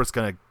up, Herbert's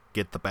gonna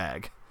get the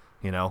bag,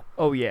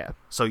 Oh yeah.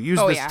 So use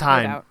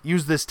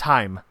this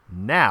time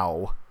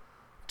now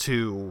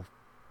to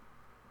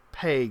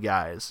pay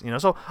guys,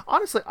 So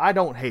honestly, I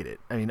don't hate it.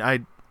 I mean,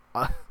 a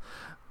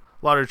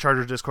lot of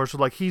Charger discourse was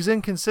like, he's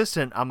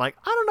inconsistent. I'm like,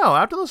 I don't know.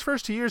 After those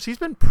first 2 years, he's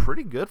been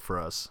pretty good for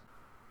us.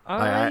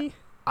 I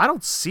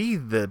don't see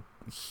the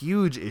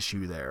huge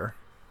issue there.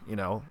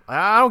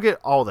 I don't get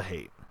all the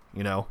hate.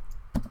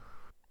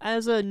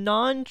 As a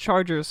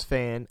non-Chargers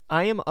fan,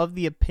 I am of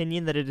the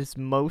opinion that it is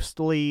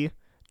mostly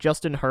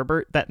Justin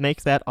Herbert that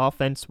makes that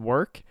offense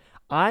work.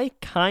 I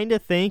kind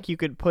of think you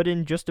could put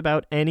in just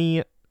about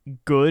any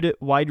good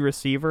wide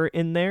receiver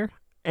in there,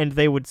 and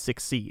they would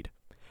succeed.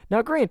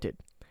 Now, granted,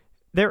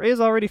 there is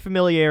already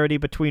familiarity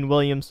between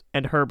Williams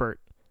and Herbert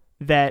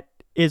that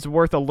is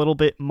worth a little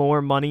bit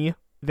more money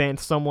than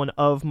someone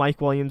of Mike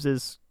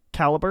Williams'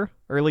 caliber,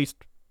 or at least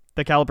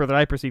the caliber that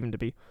I perceive him to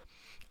be.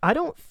 I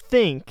don't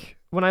think,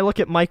 when I look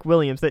at Mike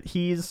Williams, that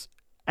he's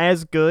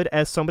as good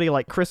as somebody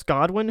like Chris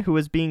Godwin, who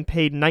is being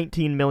paid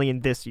 $19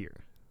 million this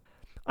year.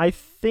 I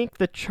think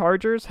the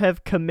Chargers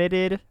have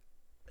committed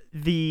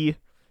the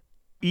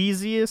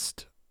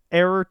easiest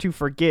error to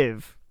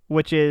forgive,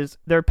 which is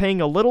they're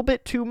paying a little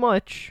bit too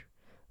much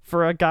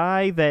for a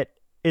guy that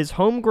is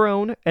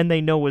homegrown and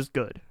they know is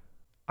good.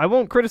 I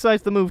won't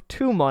criticize the move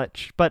too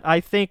much, but I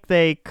think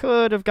they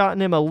could have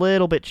gotten him a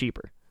little bit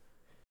cheaper.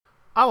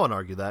 I won't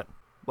argue that.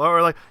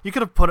 Or like you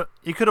could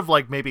have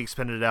like maybe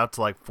expanded it out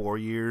to like 4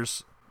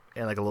 years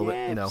and like a little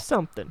bit,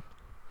 something.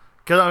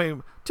 Because I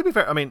mean, to be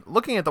fair, I mean,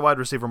 looking at the wide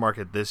receiver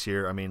market this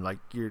year, I mean, like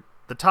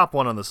the top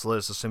one on this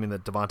list, assuming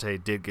that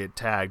Devontae did get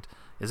tagged,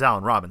 is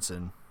Allen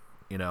Robinson.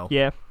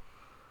 Yeah.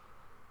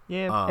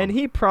 And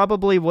he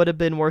probably would have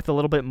been worth a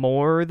little bit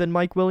more than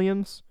Mike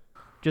Williams,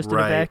 just in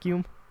a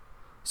vacuum.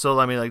 So,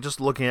 I mean, like,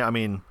 just looking at, I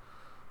mean,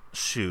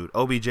 shoot,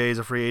 OBJ is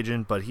a free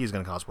agent, but he's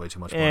going to cost way too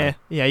much money.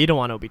 Yeah, you don't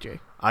want OBJ.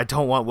 I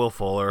don't want Will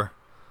Fuller.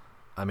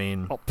 I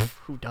mean...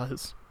 who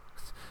does?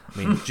 I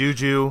mean,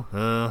 Juju,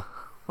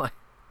 like...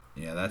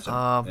 Yeah, that's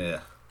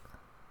yeah.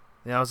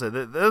 Yeah, I was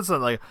saying, that's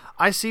like,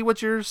 I see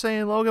what you're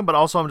saying, Logan, but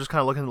also I'm just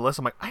kind of looking at the list.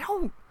 I'm like, I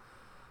don't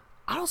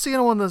see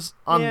anyone that's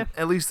on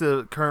at least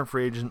the current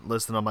free agent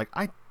list, and I'm like,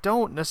 I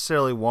don't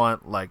necessarily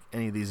want like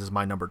any of these as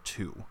my number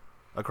 2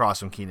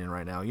 across from Keenan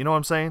right now. You know what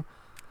I'm saying?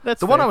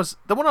 That's the one I was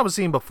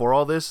seeing before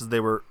all this is they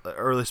were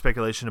early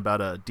speculation about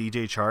a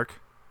DJ Chark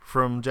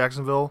from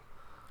Jacksonville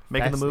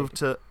making the move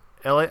to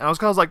LA. And I was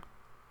kind of like,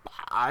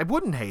 I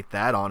wouldn't hate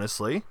that,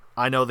 honestly.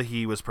 I know that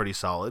he was pretty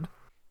solid.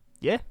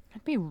 Yeah,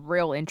 That'd be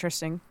real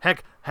interesting.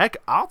 Heck,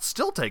 I'll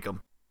still take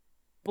him.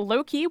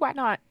 Low key, why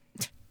not?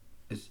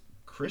 Is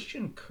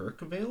Christian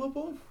Kirk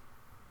available?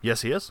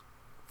 Yes, he is.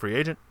 Free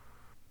agent.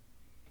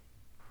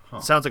 Huh.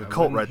 Sounds like a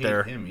cult right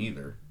there. Him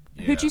either.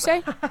 Yeah. Who'd you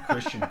say?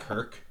 Christian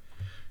Kirk.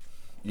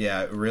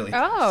 Yeah, it really.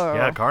 Oh.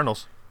 Yeah,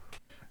 Cardinals.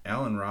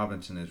 Allen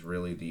Robinson is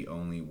really the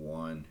only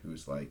one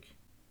who's like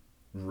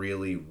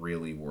really,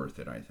 really worth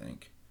it, I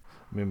think.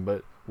 I mean,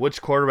 but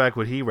which quarterback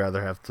would he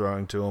rather have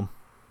throwing to him?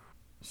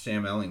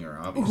 Sam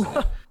Ellinger,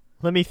 obviously.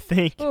 let me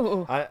think.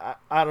 Ooh. I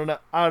don't know.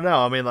 I don't know.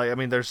 I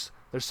mean, there's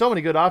so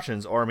many good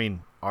options. Or I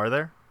mean, are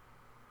there?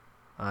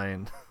 I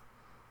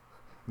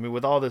mean,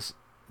 with all this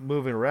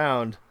moving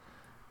around,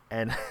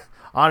 and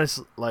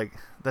honestly, like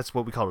that's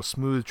what we call a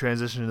smooth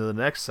transition to the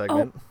next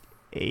segment.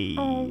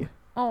 Hey.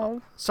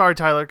 Oh. Sorry,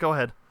 Tyler. Go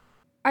ahead.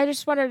 I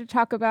just wanted to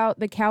talk about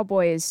the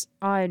Cowboys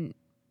on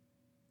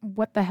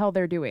what the hell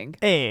they're doing.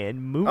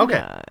 And moving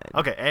on.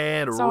 Okay,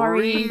 and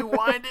Sorry.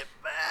 rewind it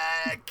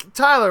back.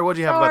 Tyler, what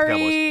do you have about the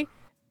Cowboys?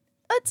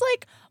 It's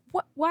like,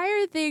 why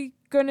are they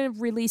going to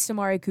release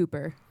Amari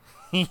Cooper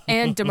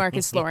and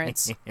DeMarcus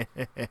Lawrence?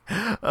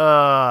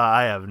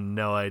 I have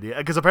no idea.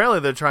 Because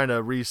apparently they're trying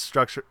to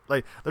restructure,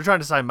 like, they're trying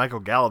to sign Michael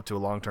Gallup to a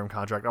long-term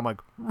contract. I'm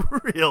like,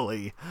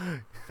 really?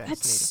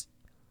 That's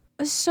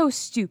so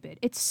stupid.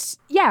 It's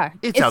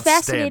outstanding.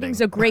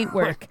 Fascinating's a great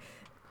word.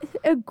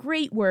 A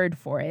great word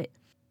for it.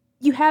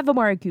 You have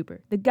Amari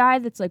Cooper, the guy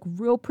that's like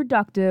real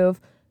productive,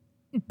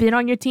 been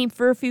on your team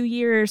for a few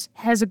years,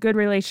 has a good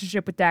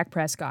relationship with Dak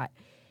Prescott.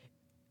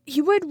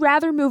 You would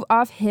rather move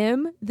off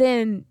him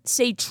than,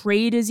 say,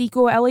 trade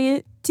Ezekiel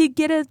Elliott to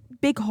get a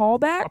big haul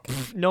back?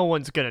 No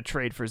one's going to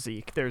trade for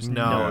Zeke. There's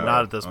No,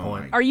 not at this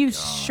point. Are you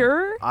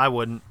sure? I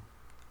wouldn't.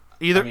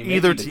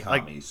 Either team.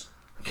 Like,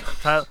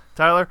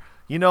 Tyler,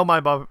 you know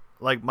my double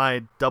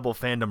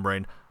fandom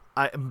brain.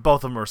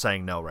 Both of them are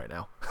saying no right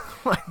now.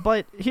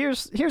 But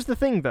here's the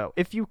thing, though.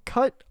 If you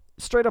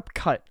straight up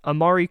cut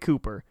Amari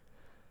Cooper,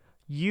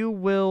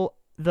 the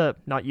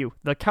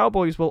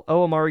Cowboys will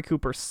owe Amari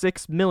Cooper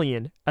 $6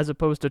 million as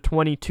opposed to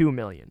 $22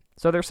 million.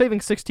 So they're saving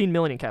 $16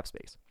 million in cap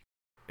space.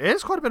 It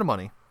is quite a bit of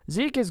money.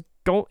 Zeke is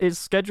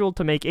scheduled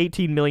to make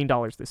 $18 million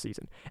this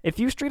season. If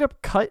you straight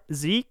up cut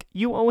Zeke,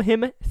 you owe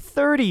him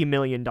 $30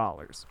 million.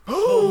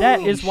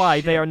 That is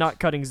why they are not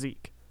cutting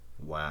Zeke.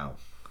 Wow.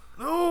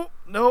 No,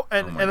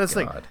 and that's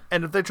the thing.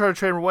 And if they try to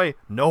trade him away,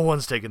 no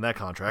one's taking that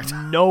contract.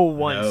 No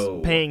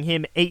one's paying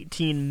him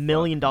 $18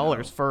 million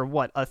for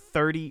what, a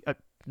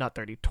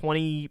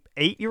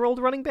 28-year-old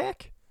running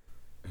back?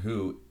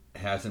 Who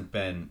hasn't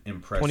been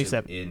impressive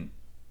 27. in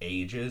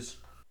ages.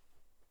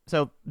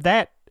 So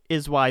that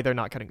is why they're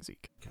not cutting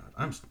Zeke.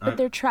 God, But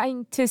they're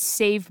trying to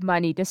save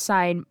money to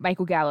sign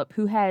Michael Gallup,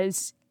 who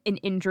has an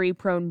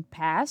injury-prone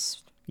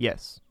past.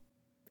 Yes.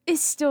 It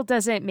still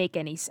doesn't make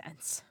any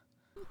sense.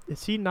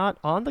 Is he not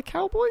on the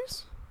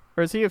Cowboys?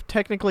 Or is he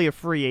technically a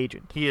free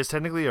agent? He is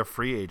technically a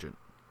free agent.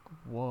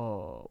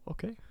 Whoa,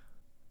 okay.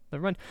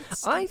 Never mind.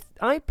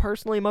 I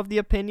personally am of the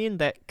opinion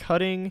that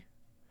cutting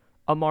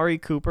Amari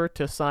Cooper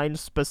to sign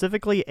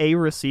specifically a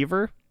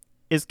receiver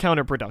is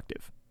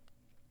counterproductive.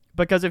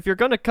 Because if you're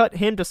going to cut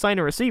him to sign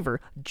a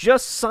receiver,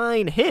 just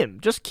sign him.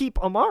 Just keep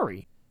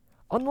Amari.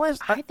 Unless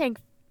I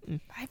think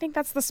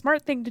that's the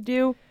smart thing to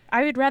do.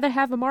 I would rather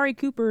have Amari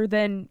Cooper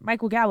than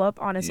Michael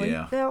Gallup, honestly.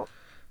 Yeah. Now,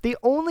 the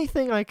only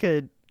thing I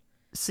could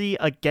see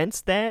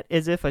against that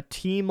is if a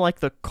team like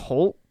the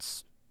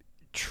Colts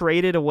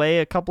traded away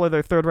a couple of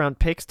their third-round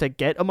picks to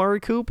get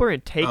Amari Cooper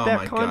and take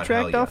that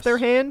contract off their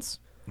hands.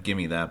 Give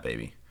me that,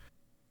 baby.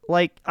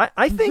 Like,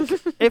 I think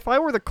if I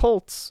were the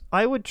Colts,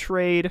 I would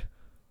trade.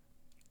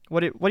 What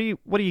do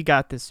you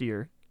got this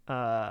year?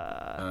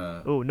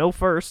 No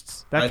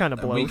firsts. That kind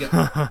of blows.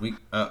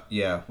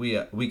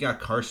 We got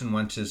Carson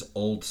Wentz's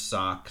old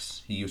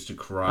socks. He used to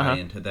cry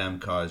into them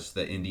because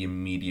the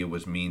Indian media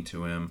was mean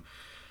to him.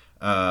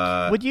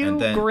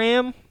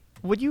 Graham?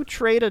 Would you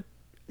trade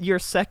your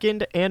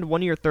second and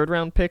one of your third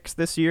round picks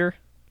this year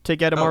to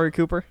get Amari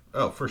Cooper?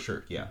 Oh, for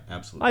sure. Yeah,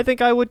 absolutely. I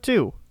think I would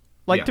too.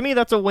 To me,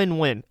 that's a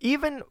win-win.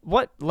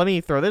 Let me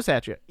throw this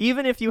at you.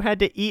 Even if you had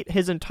to eat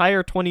his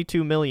entire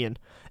 $22 million,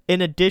 in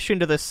addition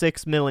to the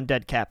 $6 million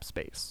dead cap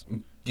space.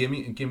 Give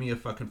me a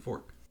fucking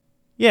fork.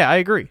 Yeah, I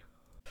agree.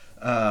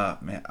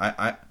 Man,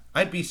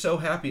 I'd be so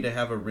happy to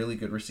have a really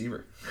good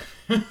receiver.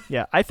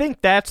 Yeah, I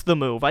think that's the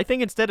move. I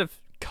think instead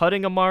of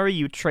cutting Amari,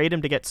 you trade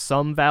him to get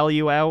some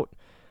value out,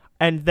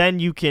 and then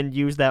you can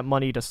use that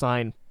money to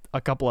sign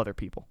a couple other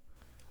people.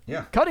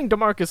 Yeah. Cutting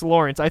DeMarcus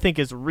Lawrence, I think,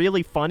 is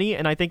really funny,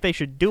 and I think they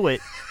should do it,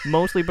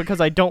 mostly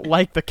because I don't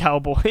like the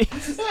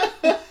Cowboys.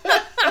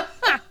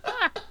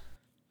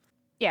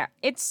 Yeah,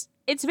 it's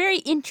very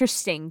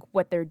interesting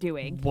what they're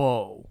doing.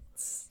 Whoa.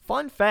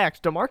 Fun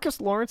fact,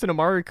 DeMarcus Lawrence and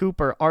Amari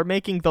Cooper are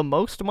making the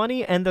most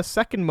money and the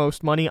second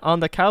most money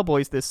on the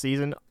Cowboys this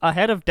season,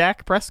 ahead of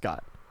Dak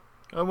Prescott.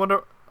 I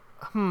wonder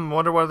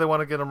why they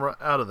want to get him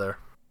out of there.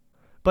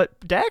 But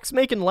Dak's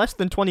making less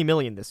than $20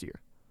 million this year.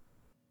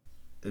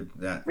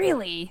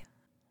 Really?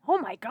 Oh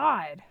my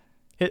god.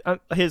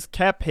 His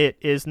cap hit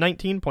is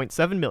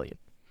 $19.7 million,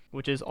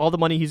 which is all the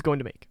money he's going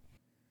to make.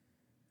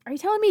 Are you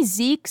telling me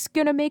Zeke's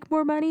gonna make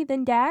more money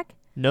than Dak?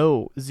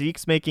 No,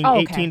 Zeke's making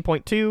okay.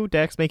 18.2,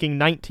 Dak's making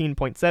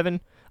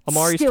 19.7,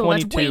 Amari's Still,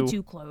 22, that's way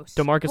too close.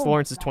 DeMarcus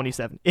Lawrence is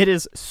 27. It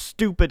is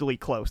stupidly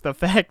close. The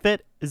fact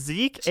that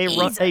Zeke,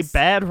 a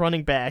bad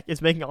running back,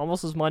 is making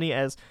almost as money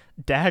as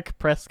Dak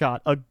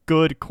Prescott, a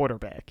good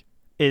quarterback,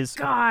 is...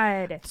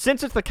 God.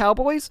 Since it's the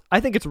Cowboys, I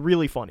think it's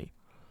really funny.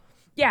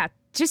 Yeah,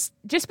 just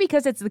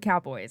because it's the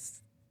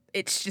Cowboys.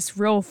 It's just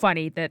real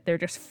funny that they're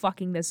just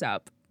fucking this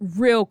up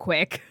real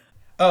quick.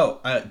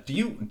 Oh, do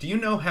you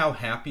know how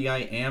happy I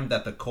am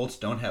that the Colts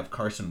don't have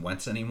Carson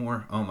Wentz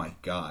anymore? Oh my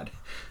god.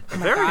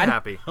 Very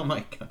happy. Oh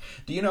my god.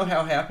 Do you know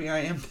how happy I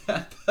am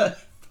that the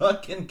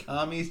fucking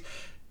commies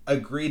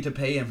agreed to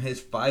pay him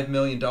his $5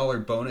 million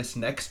bonus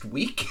next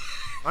week?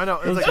 I know.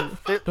 It's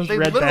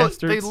like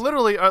they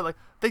literally are like,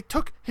 they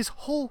took his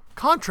whole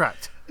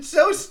contract.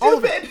 So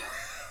stupid.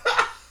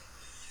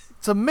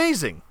 It's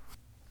amazing.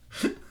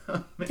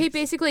 He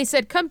basically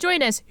said, "Come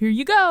join us. Here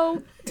you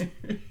go."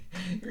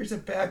 Here's a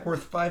bag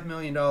worth $5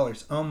 million.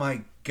 Oh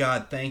my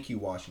god, thank you,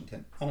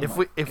 Washington.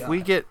 If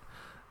we get,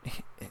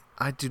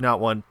 I do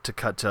not want to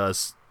cut to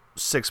us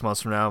 6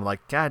 months from now. I'm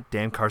like, god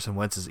damn, Carson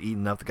Wentz is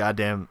eating up the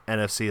goddamn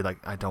NFC. Like,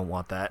 I don't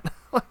want that.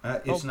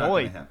 It's not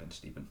going to happen,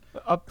 Stephen.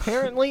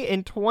 Apparently,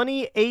 in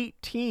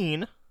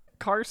 2018,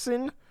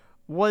 Carson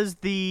was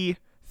the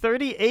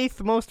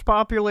 38th most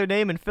popular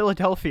name in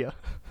Philadelphia.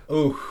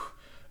 Ooh.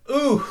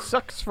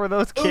 Sucks for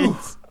those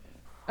kids.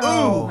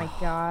 Oh my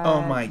god.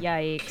 Oh my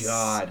Yikes.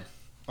 god.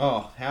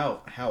 Oh,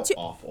 how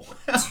awful.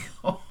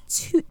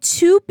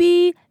 To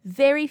be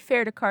very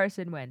fair to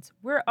Carson Wentz,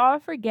 we're all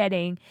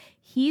forgetting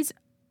he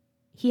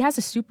has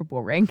a Super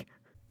Bowl ring.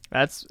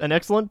 That's an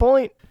excellent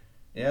point.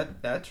 Yeah,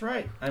 that's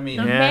right. I mean,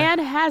 The man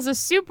has a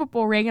Super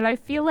Bowl ring, and I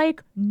feel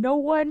like no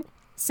one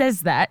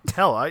says that.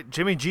 Hell,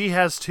 Jimmy G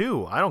has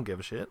 2. I don't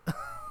give a shit.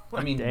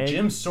 I mean,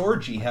 Jim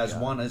Sorgi has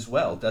one as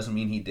well. Doesn't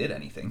mean he did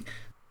anything.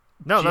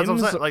 No, Jim's that's what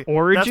I'm saying. Like,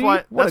 orgy? that's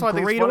why What I a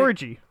think great it's funny.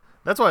 orgy.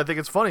 That's why I think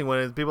it's funny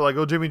when people are like,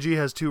 oh, Jimmy G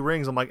has 2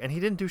 rings. I'm like, and he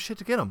didn't do shit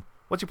to get them.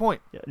 What's your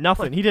point? Yeah,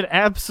 nothing. He did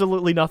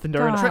absolutely nothing to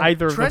earn God.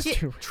 either of those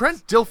 2 rings.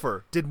 Trent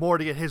Dilfer did more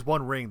to get his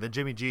 1 ring than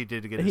Jimmy G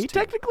did to get his 2. He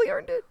technically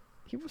earned it.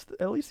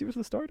 At least he was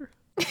the starter.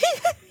 At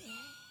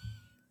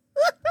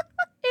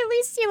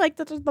least he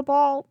touches the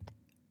ball.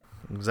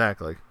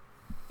 Exactly.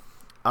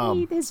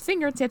 His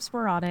fingertips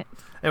were on it.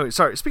 Anyway,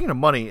 sorry. Speaking of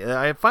money,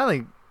 I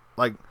finally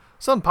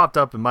something popped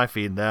up in my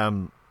feed that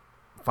I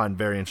find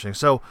very interesting.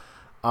 So,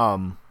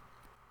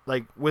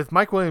 with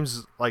Mike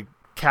Williams,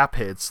 cap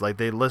hits,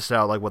 they list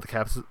out what the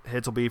cap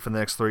hits will be for the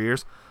next 3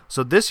 years.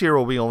 So this year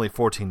will be only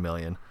 $14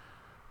 million.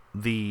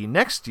 The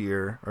next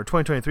year, or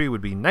 2023,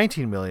 would be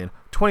 $19 million.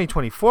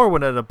 2024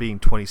 would end up being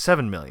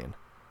 $27 million.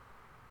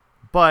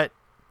 But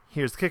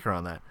here's the kicker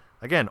on that.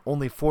 Again,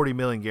 only $40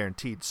 million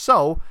guaranteed.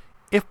 So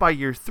if by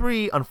year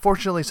 3,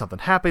 unfortunately, something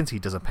happens, he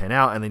doesn't pan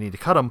out, and they need to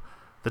cut him,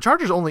 the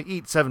Chargers only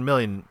eat $7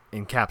 million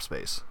in cap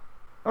space.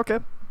 Okay,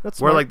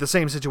 that's We're smart. the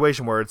same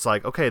situation where it's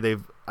okay,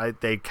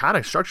 they kind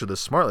of structured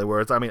this smartly.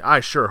 Where it's, I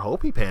sure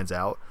hope he pans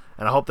out,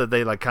 and I hope that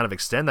they kind of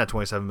extend that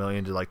 $27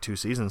 million to 2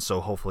 seasons.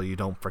 So hopefully you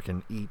don't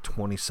freaking eat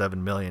 $27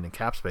 million in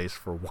cap space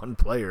for one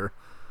player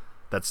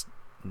that's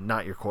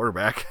not your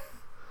quarterback.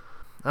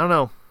 I don't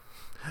know.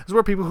 This is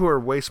where people who are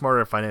way smarter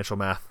at financial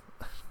math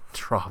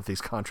draw up these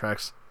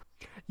contracts.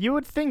 You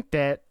would think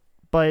that,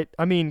 but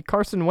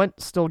Carson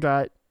Wentz still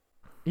got.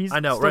 He's I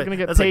know, still right? going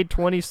to get That's paid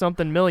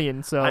 20-something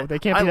million, so they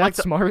can't be that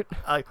smart.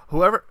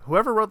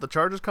 Whoever wrote the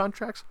Chargers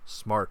contracts,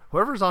 smart.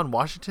 Whoever's on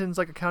Washington's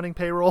accounting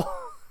payroll,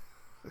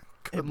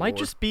 it might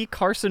just be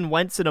Carson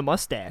Wentz in a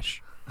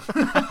mustache.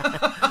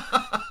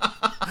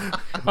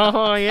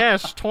 Oh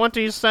yes,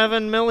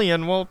 $27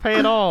 million. We'll pay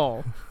it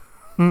all.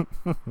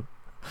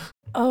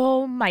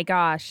 Oh my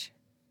gosh.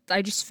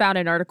 I just found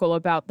an article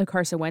about the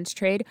Carson Wentz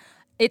trade.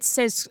 It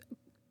says,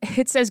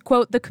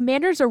 quote, the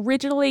Commanders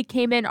originally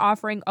came in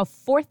offering a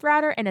 4th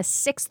rounder and a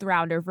 6th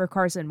rounder for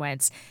Carson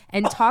Wentz,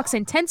 and talks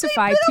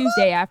intensified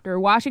Tuesday after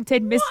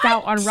Washington missed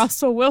out on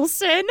Russell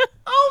Wilson.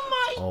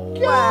 Oh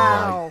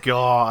my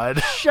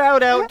god.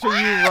 Shout out to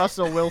you,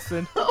 Russell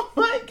Wilson. Oh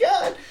my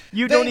god.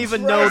 You don't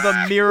even know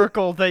the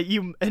miracle that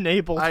you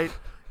enabled.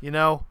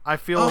 I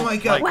feel. Oh my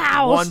God!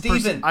 Wow,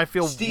 Steven, I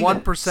feel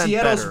Steven, 1%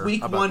 Seattle's better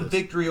Week about 1 this.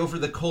 victory over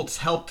the Colts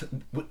helped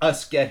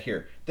us get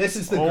here. This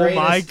is the Oh greatest.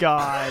 my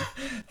God!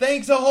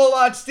 Thanks a whole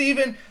lot,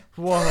 Steven.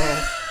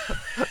 Whoa!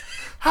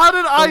 How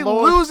did I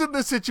Lord. lose in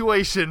this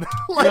situation?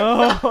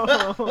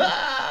 No.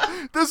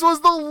 This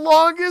was the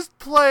longest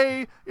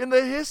play in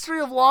the history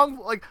of long.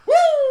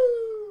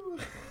 Woo!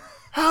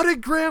 How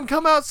did Graham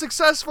come out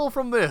successful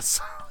from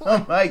this?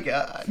 Oh my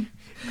God!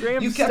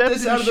 Graham You kept stepped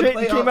this in out of the shit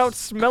and came playoffs. out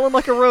smelling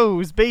like a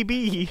rose,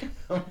 baby.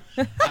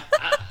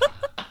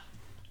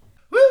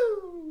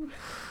 Woo!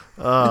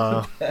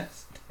 Uh,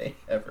 Best day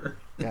ever.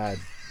 God.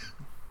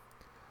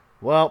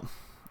 Well,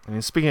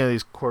 speaking of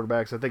these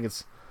quarterbacks, I think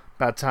it's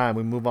about time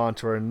we move on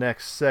to our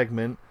next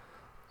segment,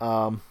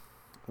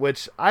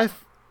 which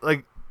I've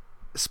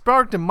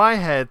sparked in my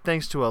head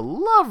thanks to a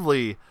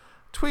lovely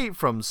tweet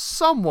from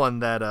someone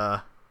that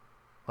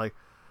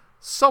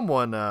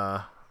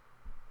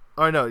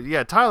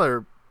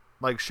Tyler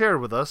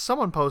shared with us.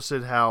 Someone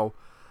posted how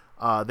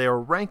they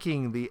were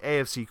ranking the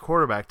AFC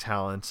quarterback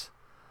talent.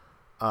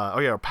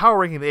 Power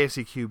ranking the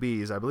AFC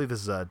QBs. I believe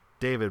this is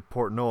David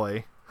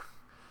Portnoy.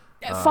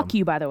 Fuck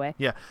you, by the way.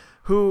 Yeah,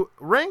 who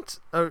ranked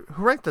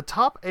the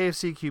top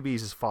AFC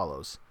QBs as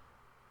follows.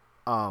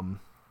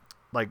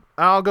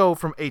 I'll go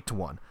from 8 to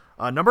 1.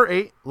 Number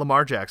 8,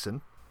 Lamar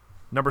Jackson.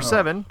 Number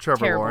 7,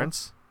 Trevor Terrible.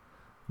 Lawrence.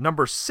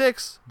 Number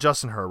 6,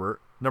 Justin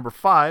Herbert. Number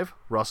 5,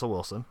 Russell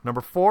Wilson.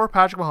 Number 4,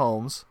 Patrick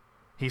Mahomes.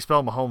 He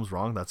spelled Mahomes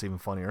wrong. That's even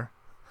funnier.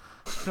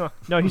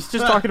 No, he's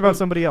just talking about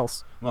somebody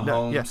else.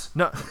 Mahomes.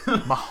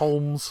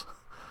 Mahomes.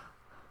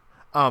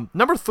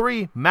 Number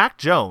 3, Mac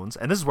Jones,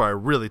 and this is where I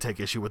really take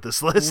issue with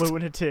this list.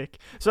 Lunatic.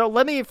 So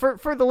let me,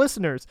 for the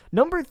listeners,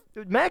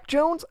 Mac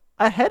Jones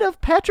ahead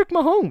of Patrick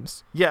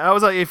Mahomes. Yeah, I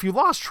was like, if you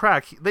lost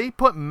track, they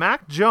put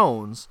Mac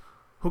Jones,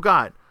 who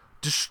got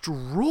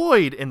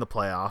destroyed in the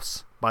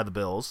playoffs by the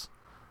Bills,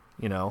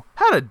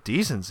 had a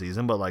decent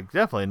season, but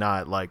definitely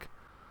not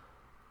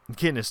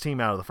getting his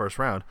team out of the first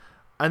round.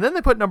 And then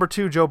they put number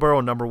 2, Joe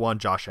Burrow, number 1,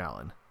 Josh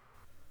Allen.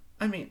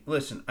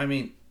 Listen.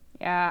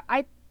 Yeah,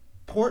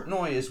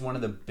 Portnoy is one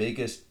of the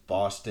biggest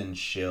Boston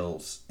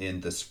shills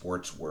in the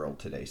sports world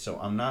today, so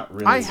I'm not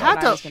really. I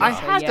had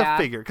yeah.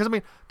 to figure, because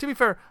to be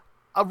fair,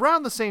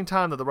 around the same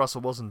time that the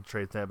Russell Wilson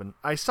trade happened,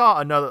 I saw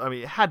another.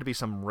 It had to be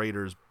some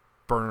Raiders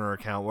burner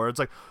account where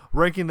it's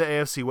ranking the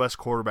AFC West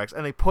quarterbacks,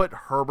 and they put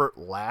Herbert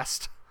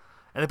last,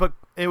 and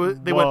they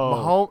went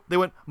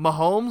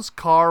Mahomes,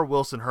 Carr,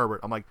 Wilson, Herbert.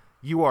 I'm like,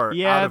 you are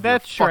out of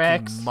that your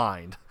tracks. fucking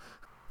mind.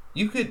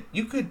 You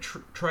could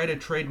try to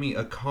trade me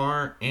a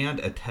car and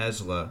a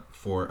Tesla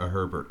for a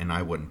Herbert, and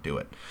I wouldn't do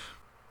it.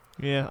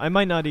 Yeah, I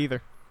might not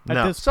either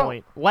at this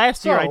point.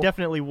 Last year, I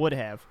definitely would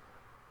have.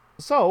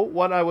 So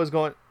what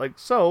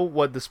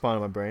this spawned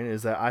in my brain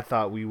is that I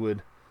thought we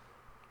would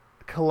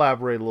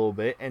collaborate a little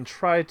bit and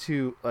try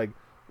to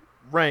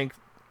rank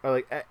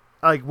or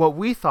what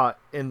we thought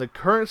in the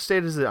current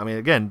status.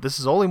 Again, this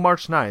is only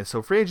March 9th,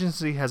 so free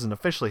agency hasn't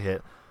officially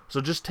hit. So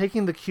just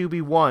taking the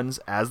QB1s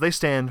as they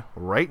stand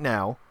right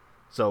now.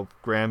 So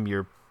Graham,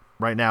 you're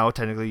right now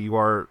technically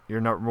your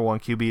number 1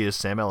 QB is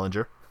Sam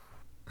Ehlinger.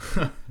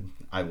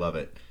 I love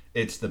it.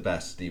 It's the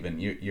best, Steven.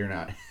 You're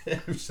not.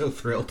 I'm so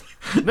thrilled.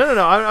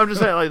 No. I'm just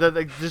saying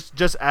that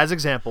just as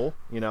example,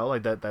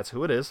 that's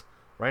who it is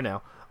right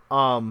now.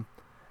 And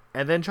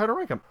then try to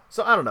rank them.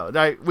 So I don't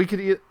know. We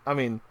could.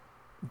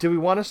 Do we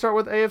want to start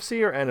with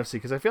AFC or NFC?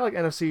 Because I feel like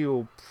NFC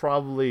will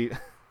probably.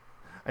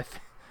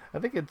 I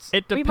think It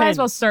depends. We might as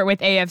well start with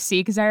AFC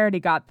because I already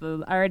got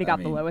the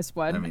lowest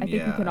one. I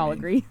think we can all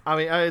agree.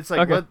 It's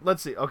Okay.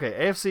 let's see. Okay,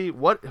 AFC.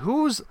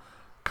 Who's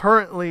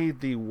currently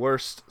the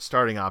worst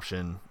starting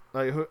option?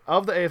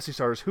 Of the AFC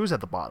starters, who's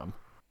at the bottom?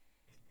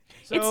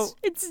 So,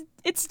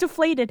 It's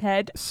deflated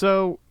head.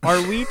 So,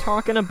 are we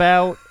talking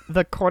about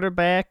the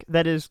quarterback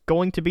that is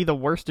going to be the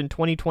worst in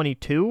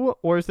 2022,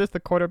 or is this the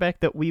quarterback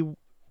that we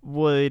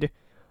would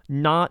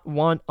not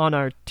want on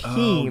our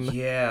team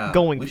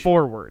going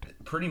forward?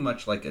 Pretty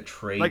much like a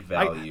trade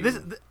value.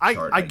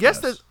 I guess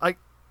that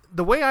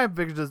the way I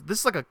figured this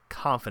is a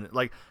confident,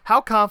 how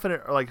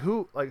confident or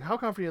how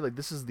confident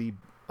this is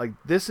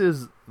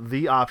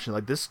the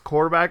option. This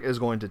quarterback is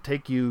going to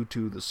take you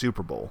to the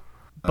Super Bowl.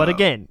 But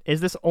again,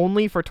 is this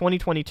only for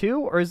 2022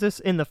 or is this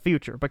in the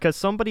future? Because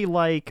somebody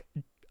like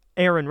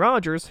Aaron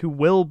Rodgers, who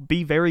will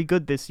be very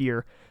good this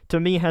year, to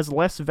me has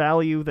less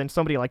value than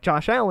somebody like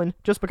Josh Allen,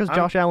 just because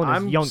Josh Allen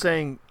is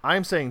younger.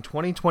 I'm saying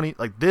 2020,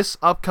 this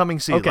upcoming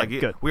season. Okay,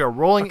 good. We are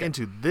rolling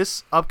into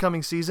this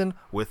upcoming season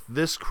with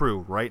this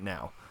crew right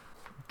now.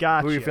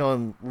 Gotcha. Who are you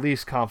feeling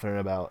least confident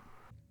about?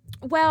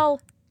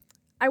 Well,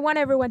 I want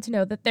everyone to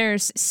know that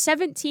there's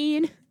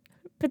 16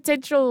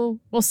 potential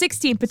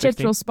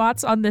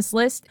spots on this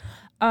list.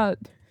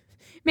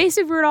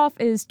 Mason Rudolph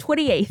is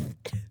 28th.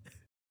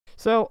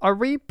 So are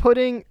we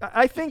putting...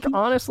 I think,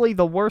 honestly,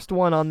 the worst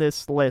one on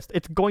this list,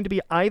 it's going to be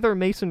either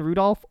Mason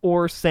Rudolph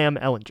or Sam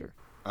Ehlinger.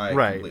 I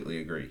completely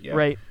agree, yeah.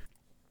 Right.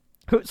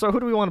 So who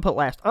do we want to put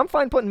last? I'm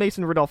fine putting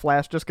Mason Rudolph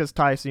last just because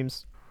Ty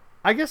seems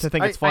I guess to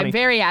think it's funny. I'm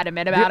very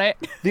adamant about it.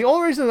 The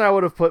only reason that I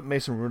would have put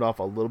Mason Rudolph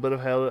a little bit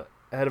ahead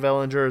of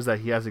Ellinger is that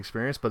he has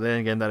experience, but then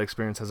again, that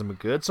experience hasn't been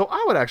good. So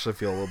I would actually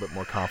feel a little bit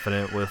more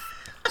confident with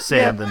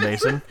Sam than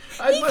Mason.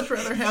 I'd much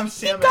rather have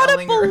Sam He got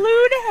Ellinger. a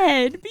balloon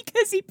head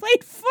because he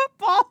played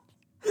football.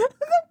 Of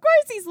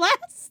course he's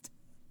last.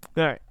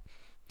 All right.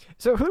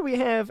 So who do we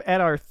have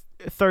at our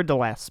third to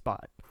last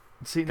spot?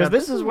 See, Because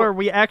this is where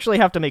we actually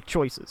have to make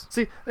choices.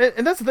 See,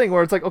 and that's the thing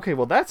where it's like, okay,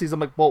 well, that's easy. I'm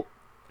like, well,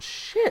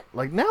 shit.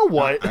 Like, now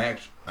what? I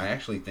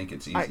actually think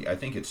it's easy. I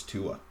think it's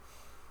Tua.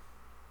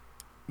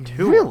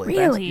 Really?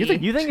 Really? You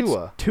think Tua?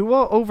 Tua? It's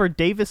Tua over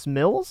Davis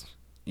Mills?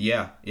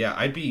 Yeah.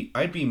 I'd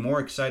be more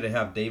excited to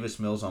have Davis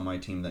Mills on my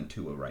team than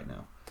Tua right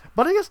now.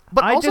 But I guess,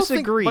 but I also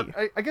disagree.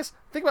 I guess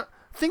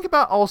think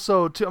about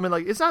also too. I mean,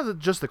 like, it's not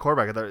just the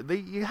quarterback.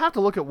 You have to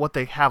look at what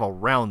they have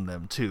around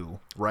them too,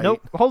 right?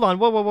 Nope. Hold on.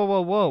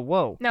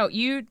 Whoa. No,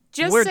 you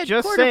just We're said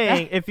just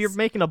saying quarterbacks. if you're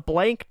making a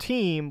blank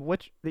team,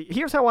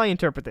 here's how I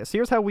interpret this.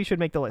 Here's how we should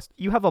make the list.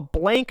 You have a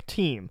blank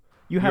team.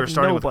 You have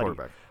starting with nobody.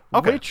 quarterback.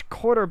 Okay. Which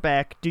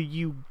quarterback do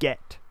you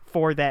get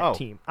for that Oh.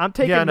 team? I'm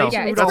taking Yeah, no. Mason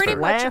Yeah, it's Rudolph pretty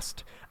much-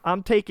 last.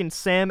 I'm taking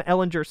Sam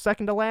Ellinger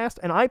second to last,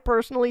 and I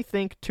personally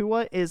think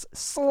Tua is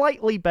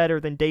slightly better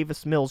than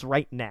Davis Mills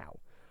right now.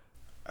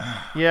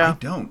 Yeah, I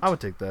don't. I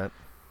would take that.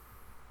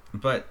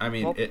 But I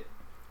mean, Well,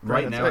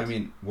 right that's now, it. I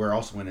mean, we're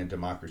also in a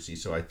democracy,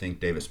 so I think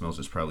Davis Mills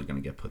is probably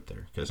going to get put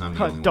there because I'm the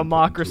only one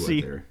Democracy.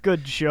 putting Tua there.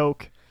 Good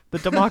joke. The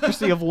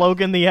democracy of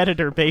Logan the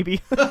editor,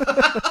 baby.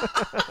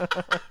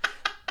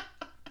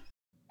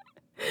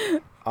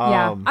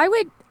 Yeah,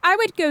 I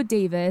would go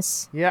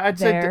Davis. Yeah, I'd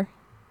say. There.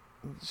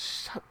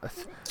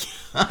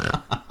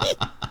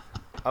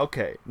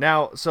 Okay,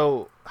 now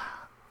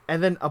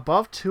and then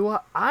above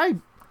Tua,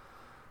 I'm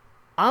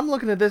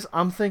looking at this.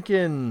 I'm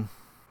thinking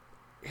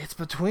it's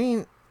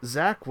between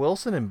Zach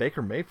Wilson and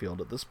Baker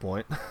Mayfield at this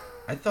point.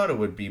 I thought it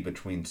would be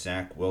between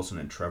Zach Wilson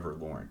and Trevor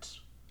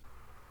Lawrence.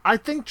 I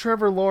think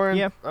Trevor Lawrence.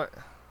 Yeah.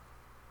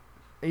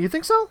 You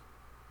think so?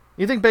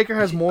 You think Baker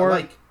has more?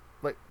 Like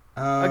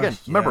Again,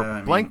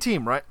 remember, blank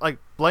team, right? Like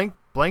blank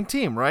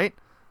team, right?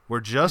 We're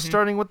just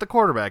starting with the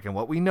quarterback and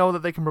what we know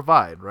that they can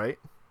provide, right?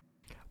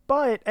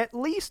 But at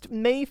least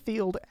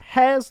Mayfield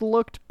has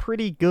looked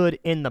pretty good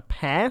in the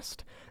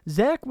past.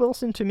 Zach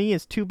Wilson to me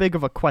is too big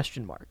of a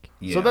question mark.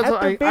 Yeah. So that's At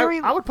what the very-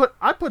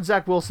 I'd put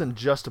Zach Wilson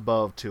just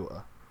above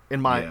Tua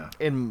in my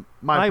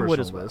I would personal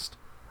as well. list.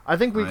 I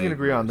think we I can agree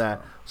agree on as that.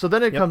 well. So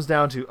then it Yep. comes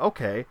down to,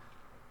 okay,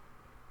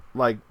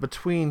 like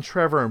between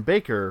Trevor and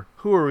Baker,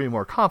 who are we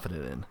more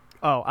confident in?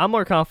 Oh, I'm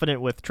more confident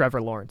with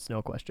Trevor Lawrence,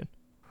 no question.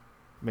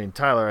 I mean,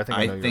 Tyler, I think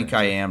I know I your think answer.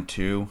 I am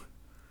too.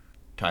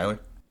 Tyler?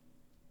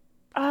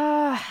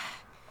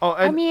 Oh,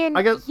 and I mean,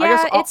 I guess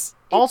yeah, I'll it's-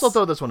 also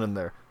throw this one in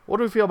there. What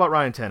do we feel about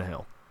Ryan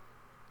Tannehill?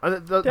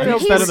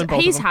 Tannehill's better than both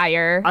of He's them.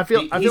 higher. I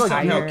feel He's like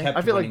somehow higher. kept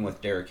I feel like winning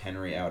with Derrick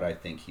Henry out. I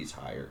think he's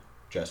higher,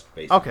 just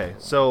based on okay.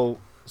 the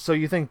So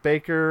you think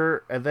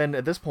Baker, and then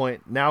at this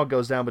point now it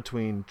goes down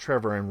between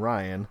Trevor and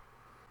Ryan.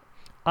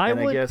 I And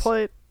I would guess-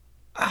 put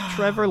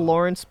Trevor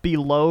Lawrence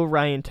below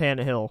Ryan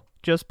Tannehill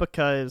just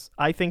because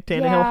I think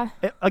Tannehill,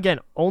 again,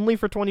 only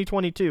for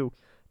 2022,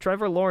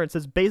 Trevor Lawrence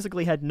has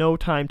basically had no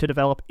time to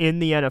develop in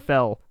the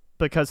NFL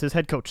because his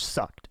head coach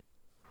sucked.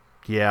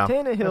 Yeah,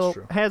 that's true.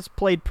 Tannehill has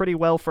played pretty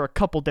well for a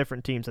couple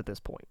different teams at this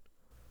point.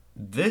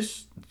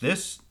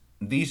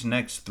 These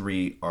next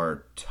three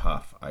are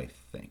tough, I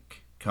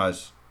think,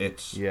 because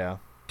it's Yeah.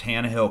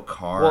 Tannehill,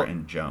 Carr, Well-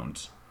 and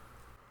Jones.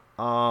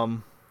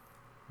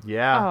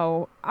 Yeah.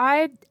 Oh,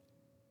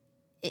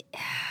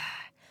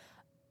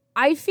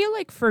 I feel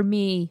like for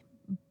me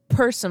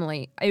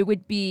personally,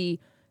 it'd be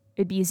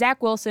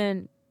Zach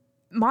Wilson.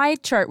 My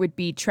chart would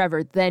be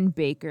Trevor, then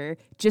Baker,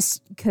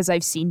 just because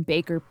I've seen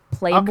Baker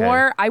play Okay.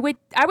 more. I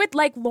would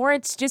like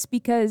Lawrence just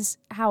because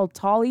how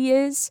tall he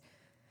is.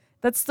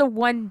 That's the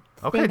one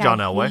Okay, thing John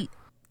I Elway. hate,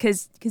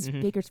 because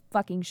Baker's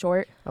fucking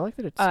short. I like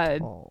that it's Uh,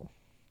 tall.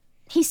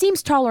 He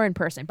seems taller in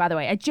person, by the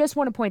way. I just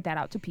want to point that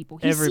out to people.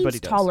 He Everybody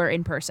seems does. taller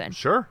in person.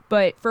 Sure.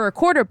 But for a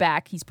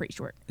quarterback, he's pretty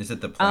short. Is it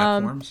the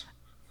platforms?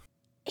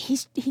 He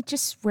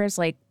just wears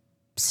like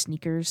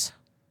sneakers.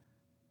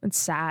 It's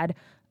sad.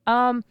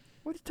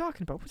 What are you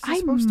talking about? What's he I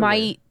supposed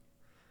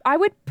I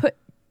would put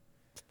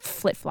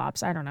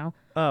flip-flops. I don't know.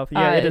 to wear? Oh,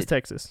 yeah, it uh, is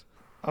Texas.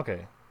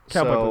 Okay.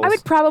 Cowboy so boots. I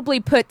would probably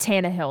put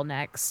Tannehill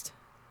next.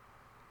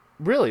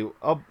 really,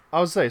 I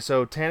would say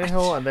so.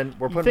 Tannehill, and then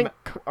we're You putting.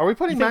 think- Are we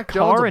putting You Mac think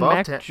Jones Carr and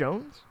above? Mac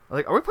Jones?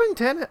 Like, are we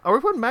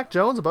putting Mac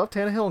Jones above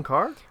Tannehill and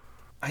Carr?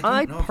 I I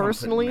don't know if I'm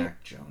personally- putting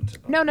Mac Jones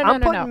above No, no, him. no, I'm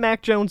no, putting no.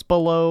 Mac Jones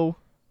below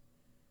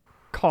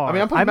Carr. I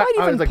mean, I'm putting might I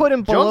was even like, put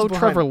him Jones below behind-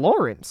 Trevor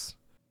Lawrence.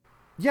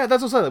 Yeah,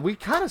 that's what I'm saying. We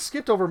kind of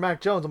skipped over Mac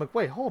Jones. I'm like,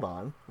 wait, hold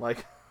on.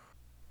 Like,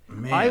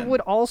 Man, I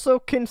would also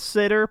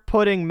consider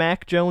putting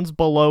Mac Jones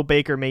below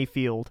Baker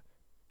Mayfield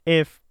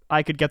if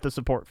I could get the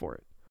support for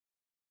it.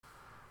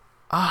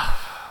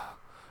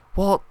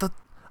 well,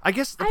 I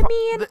guess I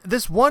mean,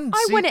 this one.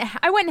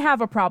 I wouldn't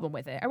have a problem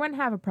with it. I wouldn't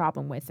have a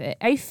problem with it.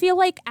 I feel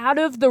like out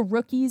of the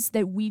rookies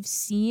that we've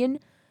seen,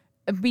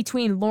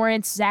 between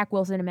Lawrence, Zach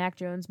Wilson, and Mac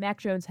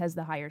Jones has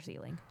the higher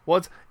ceiling.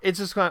 Well, it's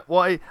just kind of,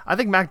 well, I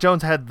think Mac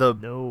Jones had the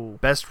No.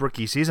 best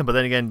rookie season, but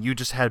then again, you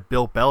just had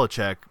Bill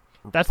Belichick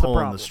That's the pulling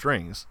problem. the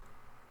strings.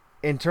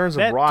 In terms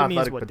That, of raw to me,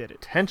 is athletic what did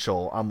it.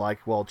 potential, I'm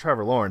like, well,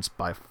 Trevor Lawrence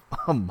by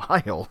a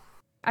mile.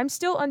 I'm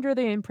still under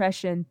the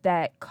impression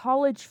that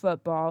college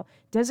football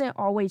doesn't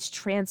always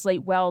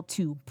translate well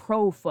to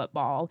pro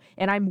football,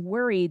 and I'm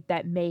worried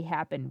that may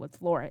happen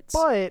with Lawrence.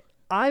 But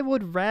I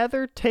would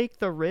rather take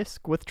the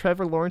risk with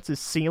Trevor Lawrence's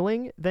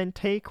ceiling than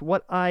take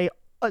what I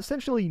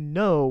essentially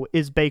know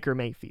is Baker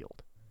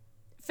Mayfield.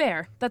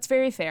 Fair. That's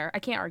very fair. I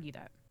can't argue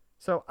that.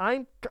 So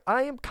I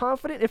am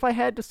confident if I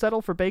had to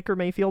settle for Baker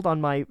Mayfield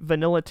on my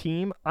vanilla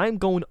team, I'm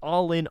going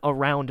all in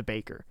around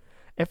Baker.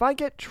 If I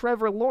get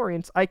Trevor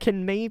Lawrence, I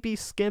can maybe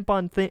skimp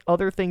on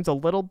other things a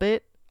little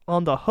bit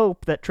on the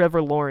hope that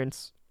Trevor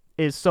Lawrence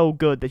is so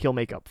good that he'll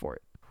make up for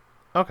it.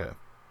 Okay.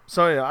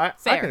 So, yeah,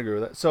 I can agree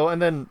with that. So,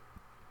 and then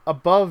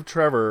above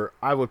Trevor,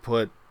 I would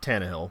put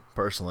Tannehill,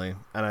 personally.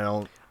 And I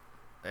don't...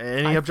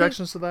 Any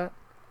objections to that?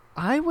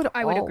 I would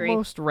agree.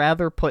 almost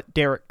rather put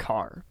Derek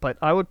Carr, but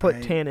I would put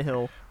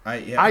Tannehill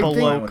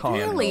below think, Carr.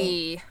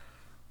 Really?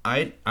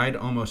 I'd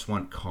almost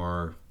want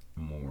Carr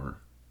more.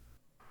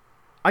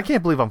 I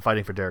can't believe I'm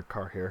fighting for Derek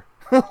Carr here.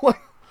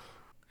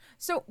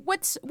 So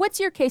what's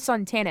your case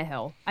on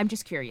Tannehill? I'm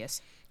just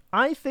curious.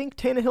 I think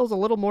Tannehill's a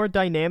little more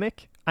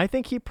dynamic. I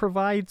think he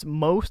provides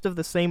most of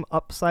the same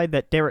upside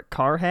that Derek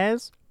Carr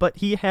has, but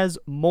he has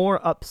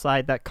more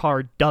upside that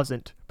Carr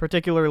doesn't,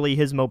 particularly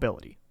his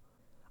mobility.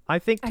 I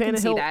think I can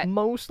see Tannehill that.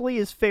 mostly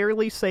is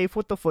fairly safe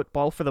with the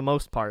football for the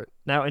most part.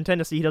 Now, in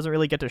Tennessee, he doesn't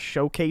really get to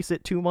showcase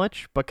it too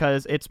much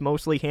because it's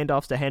mostly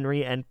handoffs to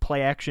Henry and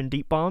play-action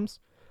deep bombs.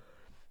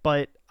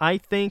 But I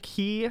think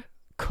he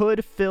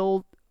could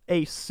fill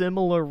a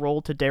similar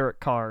role to Derek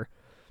Carr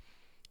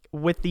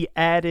with the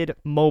added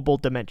mobile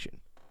dimension,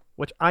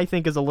 which I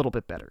think is a little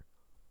bit better.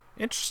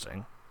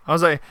 Interesting. I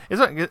was like,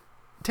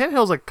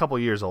 Tannehill's like a couple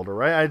years older,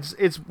 right?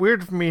 It's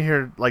weird for me to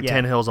hear like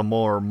Tannehill's a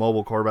more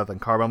mobile quarterback than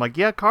Carr, but I'm like,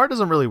 yeah, Carr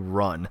doesn't really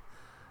run,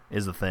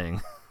 is the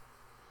thing.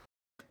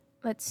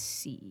 Let's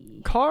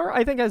see. Carr,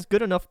 I think, has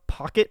good enough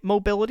pocket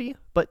mobility,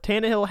 but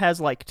Tannehill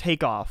has like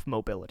takeoff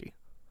mobility.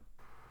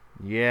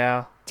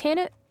 Yeah.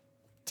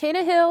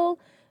 Tannehill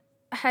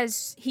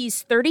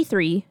he's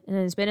 33 and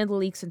has been in the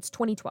league since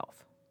 2012.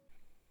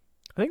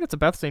 I think that's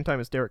about the same time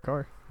as Derek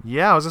Carr.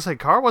 Yeah, I was gonna say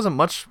Carr wasn't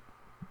much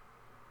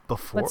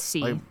before. Let's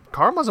see. Like,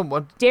 Carr wasn't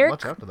much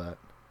after that.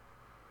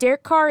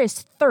 Derek Carr is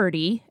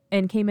 30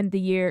 and came into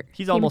the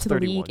almost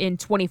league 31. in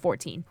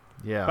 2014.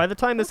 Yeah. By the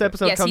time this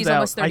episode Yes, comes he's out,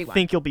 almost I 31.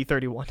 think he'll be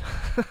 31.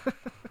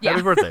 Yeah.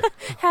 Happy birthday.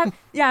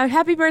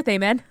 Happy birthday,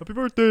 man. Happy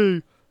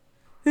birthday!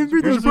 Here's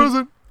your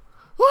present.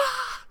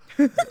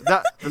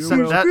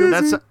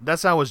 That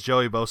sound was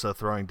Joey Bosa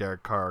throwing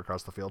Derek Carr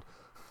across the field.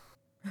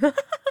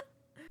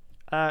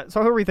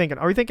 So who are we thinking?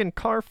 Are we thinking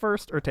Carr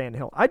first or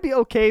Tannehill? I'd be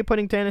okay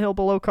putting Tannehill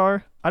below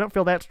Carr. I don't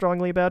feel that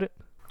strongly about it.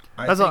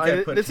 I put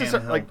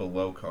Tannehill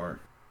below Carr.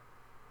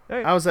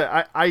 Right. I was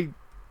I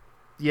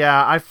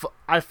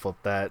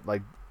flipped that.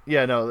 Like,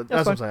 yeah, no,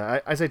 that's what I'm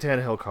saying. I say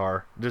Tannehill,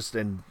 Carr, just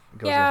in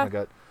goes with my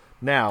gut.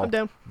 Now, I'm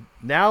down.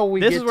 Now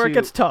this is where it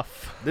gets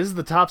tough. This is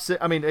the top 6.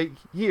 I mean,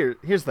 here's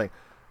the thing.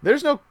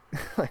 There's no.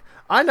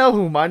 I know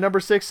who my number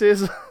 6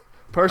 is.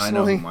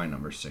 Personally, I know who my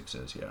number 6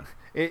 is. Yeah.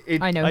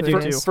 I know I who do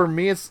it too. is. For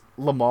me, it's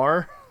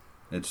Lamar.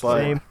 It's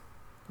Same.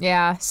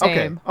 Yeah,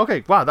 same.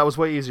 Okay. Wow, that was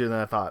way easier than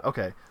I thought.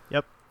 Okay.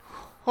 Yep.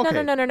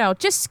 Okay. No.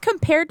 Just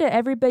compared to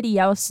everybody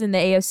else in the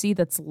AFC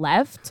that's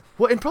left,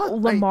 Well, and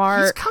probably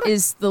Lamar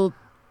is the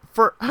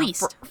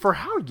least. For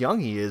how young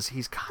he is,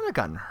 he's kind of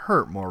gotten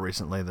hurt more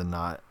recently than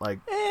not. Like,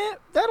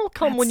 That'll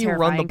come That's when you run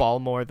the terrifying. ball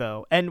more,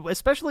 though. And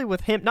especially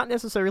with him, not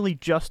necessarily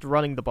just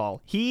running the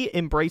ball. He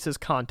embraces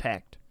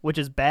contact, which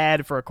is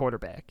bad for a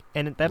quarterback.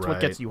 And that's what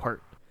gets Right. you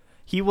hurt.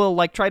 He will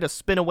try to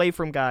spin away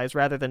from guys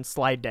rather than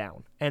slide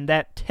down. And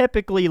that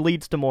typically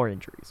leads to more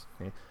injuries.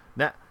 okay.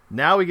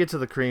 Now we get to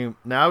the cream.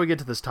 Now we get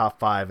to this top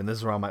 5, and this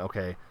is where I'm like,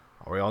 okay,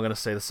 are we all gonna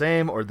say the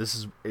same, or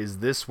is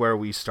this where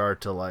we start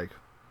to like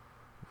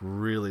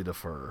really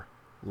defer?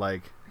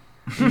 Like,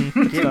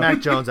 get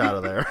Mac Jones out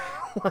of there.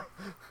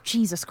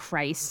 Jesus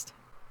Christ.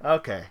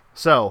 Okay,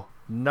 so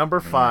number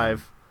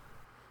 5.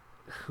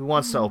 Who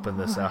wants to open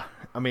this out?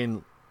 I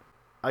mean,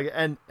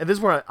 and this is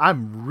where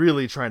I'm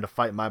really trying to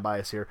fight my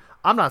bias here.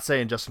 I'm not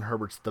saying Justin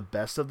Herbert's the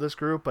best of this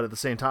group, but at the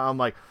same time, I'm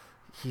like,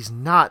 he's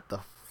not the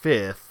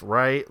 5th,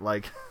 right?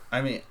 Like,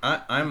 I mean,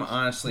 I'm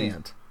honestly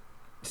can't.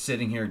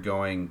 sitting here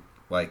going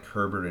like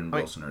Herbert and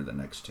Wilson are the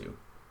next 2.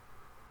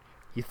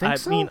 You think I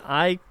so? mean,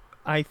 I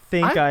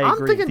think I I'm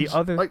agree. thinking, The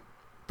other... like,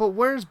 but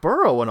where's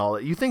Burrow and all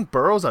that? You think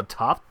Burrow's a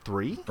top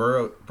 3?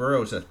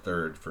 Burrow's a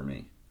 3rd for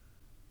me,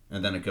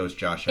 and then it goes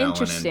Josh Allen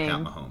and Interesting.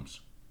 Pat Mahomes.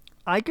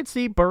 I could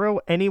see Burrow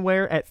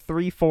anywhere at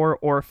 3, 4,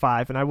 or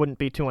 5, and I wouldn't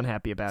be too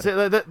unhappy about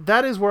it. See,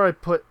 that is where I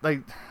put,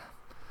 like,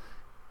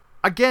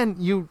 again,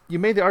 you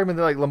made the argument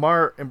that like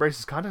Lamar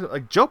embraces contact.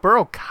 Like, Joe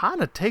Burrow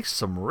kind of takes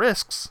some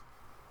risks,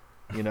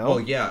 you know. Well,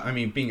 yeah, I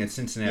mean, being a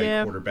Cincinnati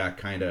Yeah. quarterback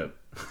kind of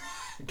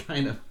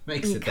kind of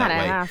makes You it that kind of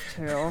way. have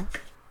to.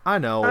 I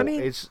know. I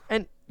mean, it's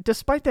and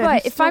despite that,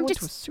 But he if still I'm went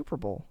to a just- Super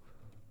Bowl.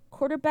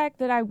 Quarterback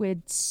that I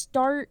would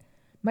start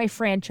my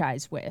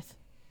franchise with,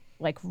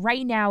 like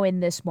right now in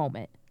this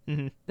moment.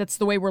 Mm-hmm. That's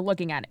the way we're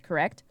looking at it,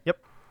 correct?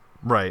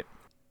 right.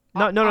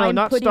 No, I'm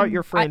not start putting-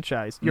 your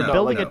franchise. You're No,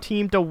 building no. a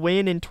team to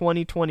win in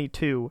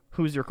 2022.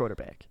 Who's your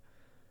quarterback?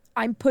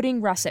 I'm putting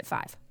Russ at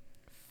 5.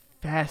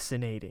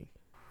 Fascinating.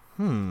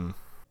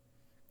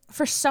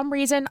 For some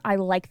reason, I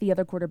like the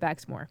other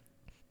quarterbacks more.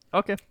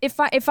 Okay.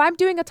 If I'm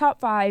doing a top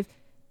 5,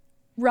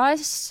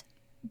 Russ,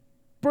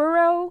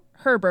 Burrow,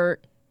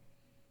 Herbert,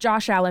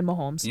 Josh Allen,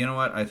 Mahomes. You know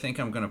what? I think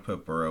I'm going to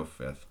put Burrow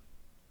 5th.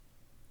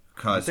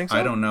 Because think so?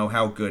 I don't know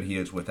how good he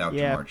is without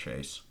Yeah. Jamar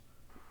Chase.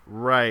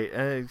 Right.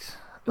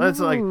 That's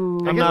like Ooh.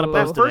 I I'm guess not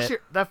opposed to that.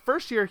 That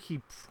first year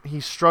he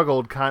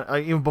struggled kind of,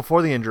 even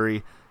before the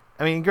injury.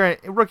 I mean,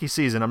 granted, rookie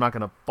season, I'm not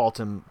going to fault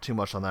him too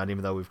much on that,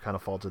 even though we've kind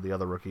of faulted the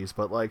other rookies.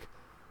 But like,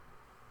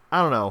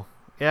 I don't know.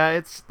 Yeah,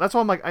 that's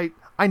why I'm like,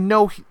 I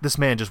know this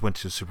man just went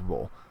to the Super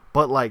Bowl,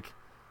 but like,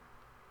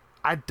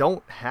 I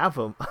don't have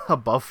him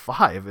above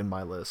 5 in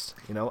my list.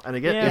 You know, and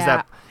again,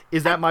 Yeah.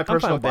 is that my fine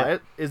personal with that.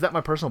 bias? Is that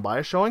my personal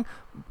bias showing?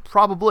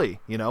 Probably.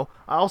 You know,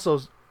 I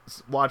also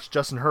watched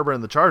Justin Herbert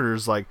and the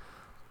Chargers like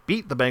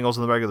beat the Bengals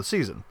in the regular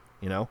season.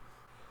 You know,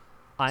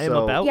 I am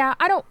So- about. Yeah,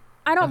 I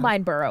don't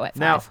mind Burrow at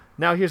 5.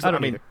 now here's I the, I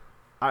don't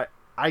mean,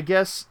 I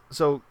guess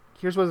so.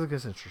 Here's what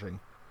gets interesting.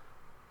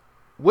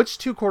 Which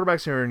 2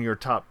 quarterbacks are in your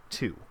top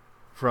 2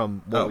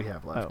 from what we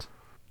have left?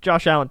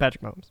 Josh Allen,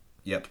 Patrick Mahomes.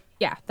 Yep.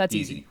 Yeah, that's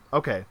easy.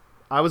 Okay,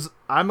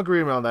 I'm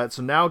agreeing on that.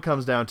 So now it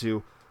comes down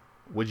to,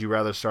 would you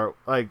rather start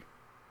like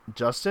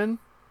Justin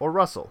or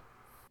Russell?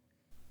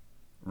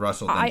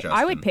 Russell than Justin.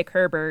 I would pick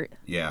Herbert.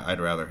 Yeah, I'd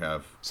rather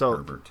have So-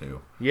 Herbert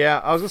too. Yeah,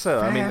 I was gonna say.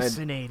 I mean,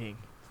 Fascinating.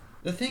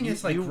 The thing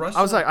is, like, Russell...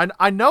 I was like,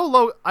 I know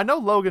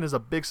Logan is a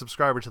big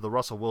subscriber to the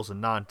Russell Wilson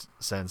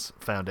Nonsense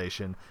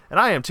Foundation, and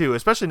I am too.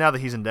 Especially now that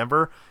he's in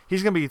Denver,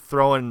 he's gonna be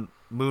throwing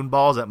moon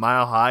balls at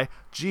Mile High.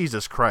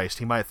 Jesus Christ,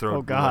 he might throw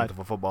Oh, God. the length of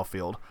a football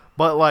field.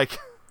 But like,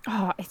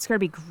 Oh, it's going to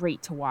be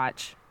great to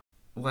watch.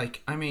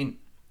 Like, I mean,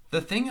 the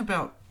thing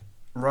about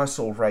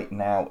Russell right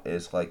now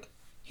is, like,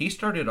 he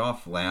started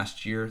off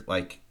last year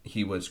like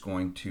he was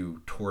going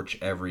to torch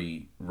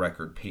every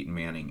record Peyton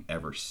Manning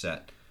ever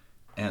set.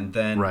 And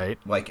then, Right.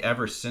 like,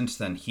 ever since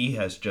then, he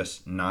has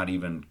just not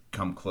even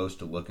come close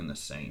to looking the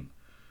same.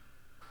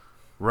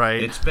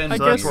 right? It's been I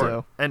weird. guess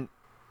so.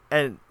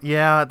 And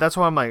yeah, that's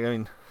why I'm like, I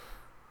mean,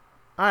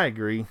 I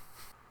agree.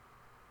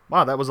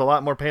 Wow, that was a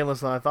lot more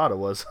painless than I thought it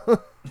was.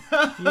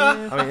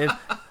 Yeah. I mean,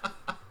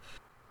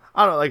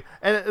 I don't know, like,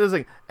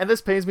 and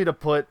this pains me to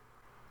put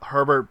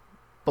Herbert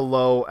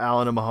below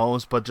Allen and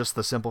Mahomes, but just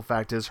the simple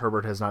fact is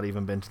Herbert has not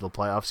even been to the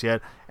playoffs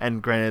yet.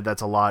 And granted,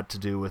 that's a lot to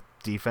do with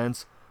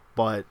defense,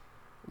 but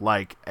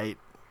like,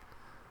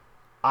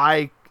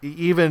 I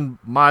even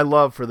my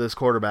love for this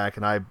quarterback,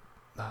 and I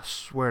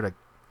swear to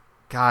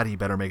God, he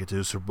better make it to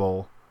the Super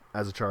Bowl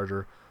as a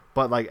Charger.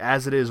 But like,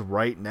 as it is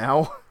right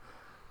now,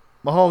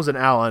 Mahomes and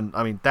Allen,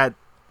 I mean, that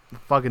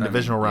fucking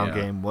divisional round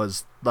yeah. game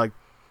was like,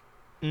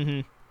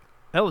 Mm-hmm.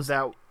 That was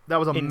that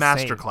was a insane.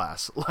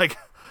 masterclass. Like,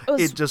 It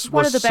was it just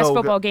one was of the best so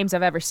football good. games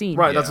I've ever seen.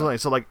 Right, that's Yeah. the thing.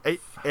 So like,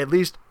 at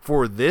least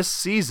for this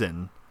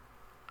season,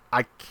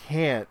 I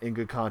can't, in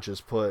good conscience,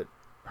 put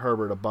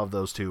Herbert above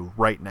those 2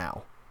 right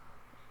now,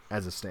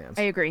 as it stands.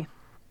 I agree.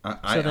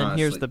 I So then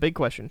honestly, here's the big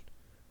question.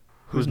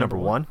 Who's number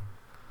one?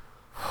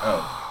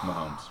 Oh,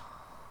 Mahomes.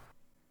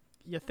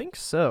 You think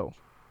so?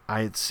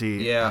 I'd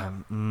see. Yeah.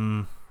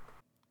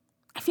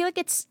 I feel like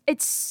it's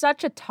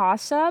such a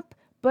toss up,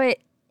 but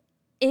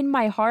in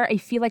my heart, I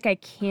feel like I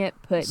can't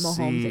put Mahomes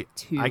See, at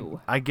 2.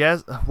 I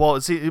guess.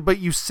 Well, see, but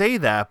you say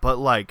that, but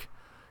like,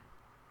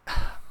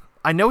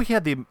 I know he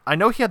had the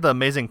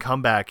amazing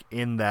comeback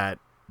in that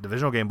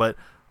divisional game, but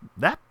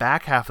that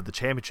back half of the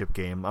championship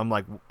game, I'm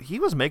like, he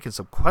was making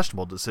some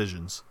questionable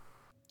decisions.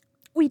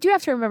 We do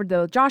have to remember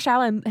though, Josh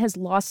Allen has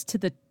lost to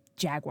the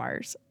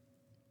Jaguars.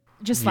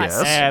 Just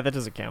last. Yes. Ah, that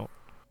doesn't count.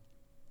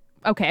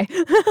 Okay.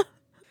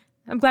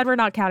 I'm glad we're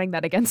not counting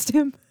that against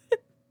him.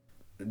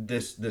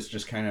 This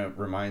just kind of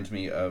reminds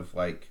me of,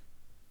 like,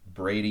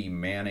 Brady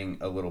Manning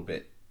a little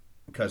bit.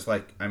 Because,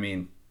 like, I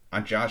mean,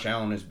 Josh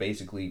Allen is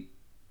basically,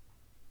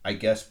 I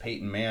guess,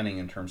 Peyton Manning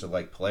in terms of,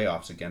 like,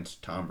 playoffs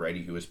against Tom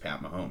Brady, who is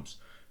Pat Mahomes.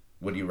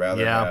 Would you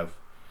rather have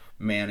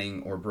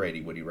Manning or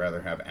Brady? Would you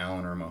rather have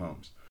Allen or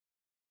Mahomes?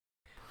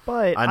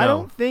 But I I know.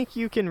 don't think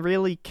you can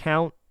really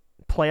count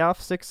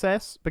playoff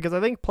success, because I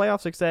think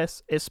playoff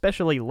success,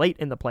 especially late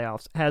in the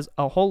playoffs, has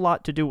a whole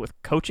lot to do with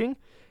coaching.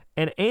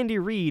 And Andy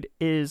Reid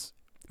is,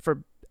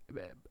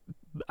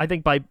 I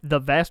think by the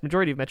vast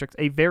majority of metrics,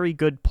 a very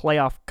good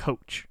playoff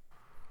coach.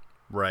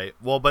 Right.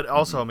 Well, but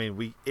also, I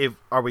mean,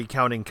 are we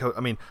counting? I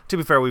mean, to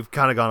be fair, we've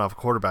kind of gone off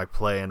quarterback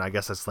play, and I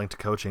guess that's linked to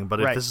coaching. But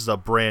if Right. this is a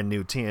brand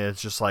new team,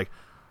 it's just like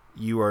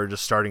you are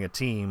just starting a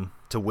team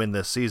to win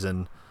this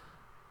season.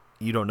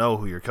 You don't know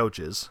who your coach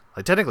is.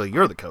 Like, technically,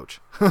 you're the coach.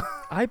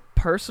 I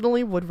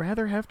personally would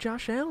rather have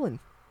Josh Allen.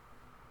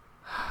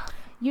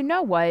 You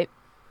know what?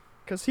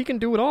 Because he can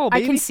do it all, I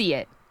baby. can see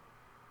it.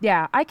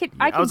 Yeah, I can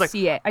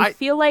see it. I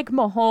feel like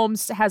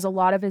Mahomes has a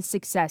lot of his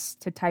success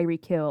to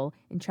Tyreek Hill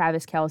and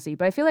Travis Kelce,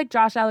 but I feel like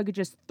Josh Allen could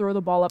just throw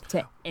the ball up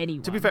to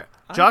anyone. To be fair,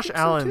 Josh think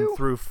so, Allen too.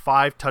 threw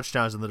 5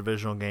 touchdowns in the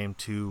divisional game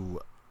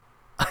to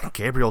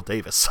Gabriel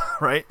Davis,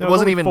 right? No, It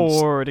wasn't only even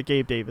 4 to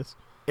Gabe Davis.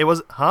 It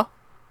was, huh?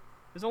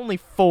 There's only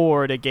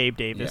 4 to Gabe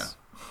Davis.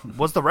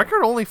 Was the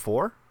record only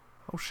 4?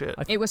 Oh shit!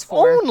 It was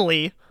 4.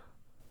 Only?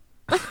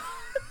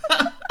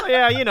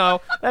 Yeah, you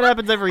know, that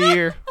happens every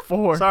year.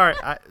 4. Sorry,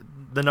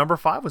 the number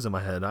 5 was in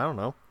my head. I don't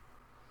know.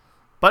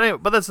 But anyway,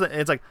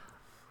 it's like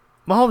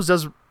Mahomes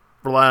does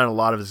rely on a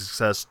lot of his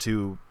success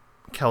to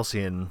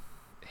Kelce and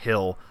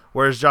Hill,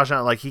 whereas Josh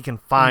Allen, like, he can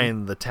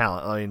find the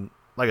talent. I mean,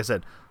 like I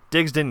said,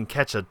 Diggs didn't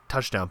catch a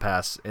touchdown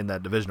pass in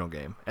that divisional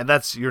game, and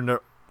that's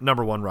your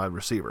number 1 wide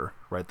receiver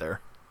right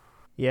there.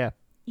 Yeah.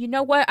 You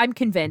know what? I'm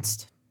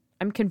convinced.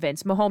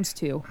 Mahomes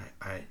too.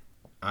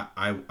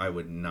 I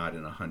would not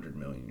in 100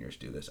 million years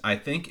do this. I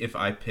think if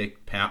I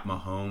picked Pat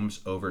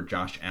Mahomes over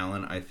Josh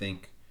Allen, I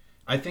think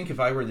if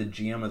I were the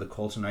GM of the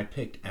Colts and I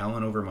picked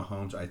Allen over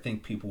Mahomes, I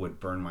think people would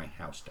burn my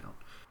house down.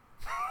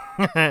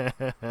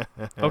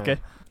 Okay.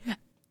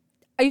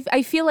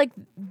 I feel like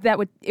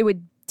it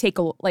would take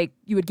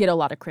you would get a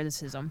lot of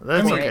criticism.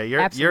 That's for okay. it. Your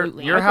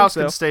Absolutely. your I house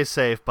think can so. stay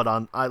safe, but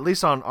at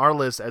least on our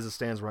list as it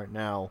stands right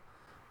now,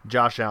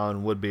 Josh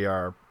Allen would be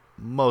our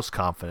most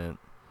confident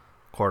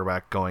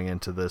quarterback going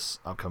into this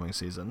upcoming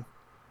season.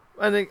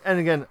 And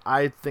again,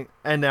 I think,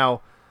 and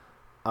now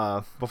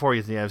before we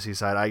get to the NFC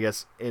side, I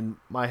guess in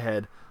my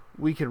head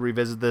we could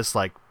revisit this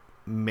like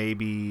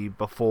maybe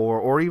before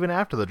or even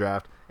after the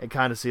draft and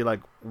kind of see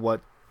like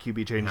what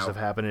QB changes have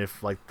happened,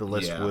 if like the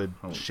list would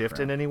shift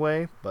in any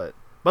way. But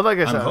like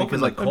I said, I'm hoping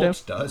like the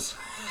Colts does.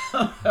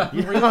 that's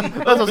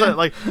what I'm saying.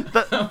 Like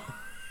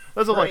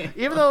that's what like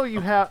even though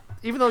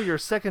you're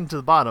second to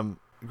the bottom,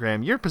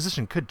 Graham, your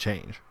position could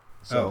change.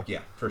 So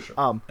yeah, for sure.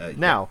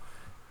 Now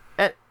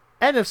at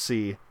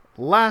NFC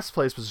last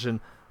place position,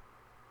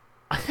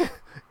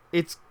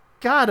 it's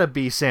gotta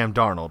be Sam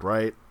Darnold,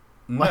 right?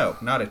 No,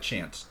 not a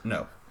chance.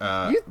 No,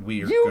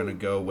 we are going to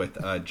go with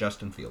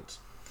Justin Fields.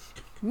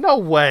 No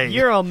way.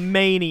 You're a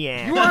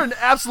maniac. You are an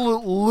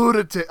absolute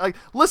lunatic. Like,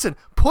 listen,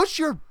 push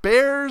your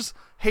Bears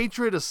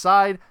hatred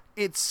aside.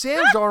 It's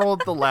Sam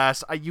Darnold the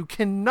last. You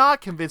cannot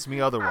convince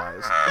me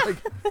otherwise. Like,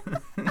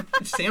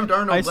 Sam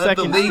Darnold I led the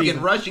second league Steven.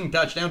 in rushing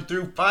touchdowns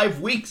through 5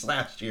 weeks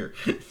last year.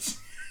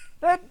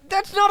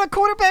 That's not a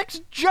quarterback's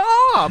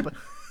job.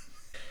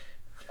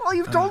 All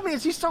you've told me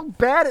is he's so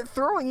bad at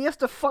throwing, he has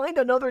to find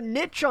another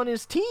niche on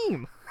his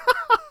team.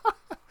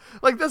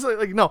 like that's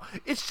like no.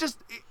 It's just.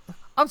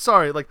 I'm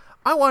sorry. Like,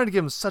 I wanted to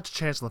give him such a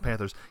chance on the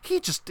Panthers. He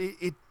just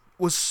it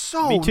was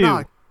so Me too.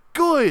 not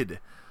good.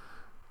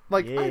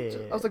 Like Yeah.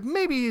 I was like,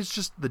 maybe it's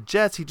just the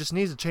Jets. He just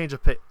needs a change of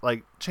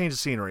change of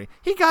scenery.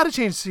 He got to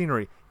change the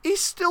scenery. He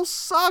still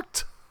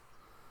sucked.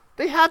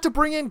 They had to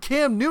bring in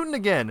Cam Newton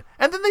again,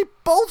 and then they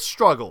both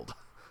struggled.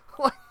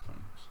 Like,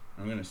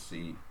 I'm going to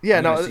see. yeah,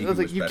 I'm no, gonna see it who was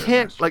like was you better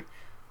can't last year. like.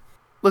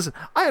 Listen,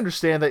 I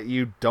understand that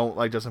you don't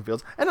like Justin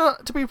Fields, and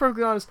to be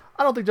perfectly honest,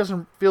 I don't think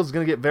Justin Fields is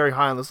going to get very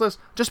high on this list,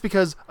 just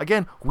because,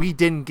 again, we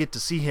didn't get to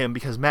see him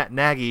because Matt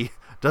Nagy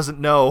doesn't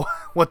know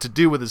what to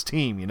do with his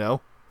team, you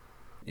know?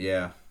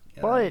 Yeah,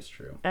 But that's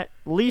true. at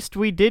least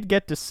we did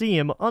get to see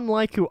him,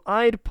 unlike who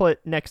I'd put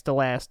next to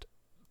last,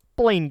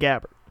 Blaine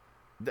Gabbert.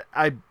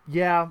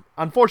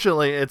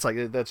 Unfortunately, it's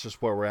like that's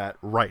just where we're at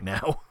right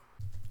now.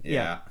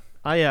 Yeah.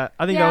 I think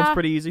that Yeah. one's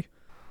pretty easy.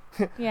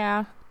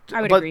 Yeah,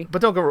 I would but agree.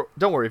 but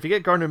don't worry. If you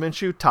get Gardner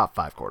Minshew, top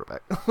 5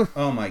 quarterback.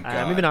 Oh my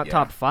god. Maybe not yeah.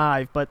 top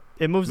 5, but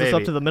it moves us up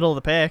Maybe. to the middle of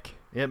the pack.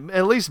 Yeah,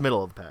 at least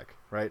middle of the pack,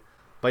 right?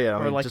 But yeah, I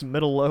Or mean, like just,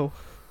 middle low.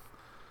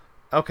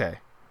 okay.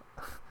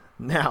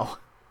 Now,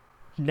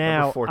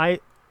 Now, number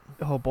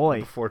oh boy.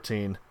 number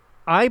 14.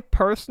 I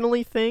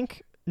personally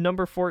think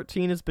number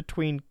 14 is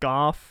between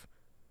Goff,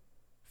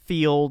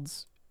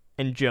 Fields,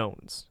 and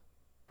Jones.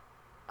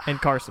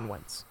 And Carson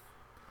Wentz.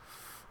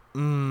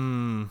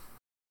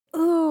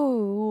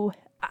 Ooh.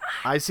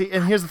 I see,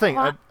 and here's the thing.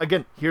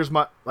 Here's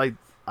my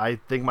I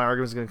think my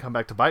argument is going to come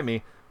back to bite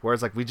me.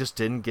 Whereas we just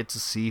didn't get to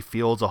see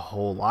Fields a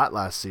whole lot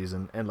last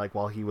season, and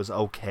while he was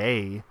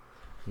okay,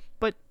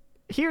 But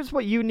here's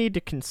what you need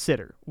to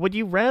consider. Would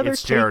you rather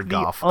It's take Jared the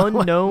Goff.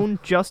 unknown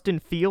Justin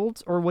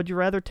Fields, or would you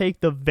rather take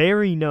the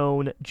very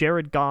known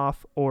Jared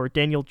Goff or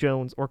Daniel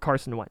Jones or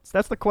Carson Wentz?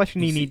 That's the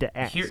question you see, need to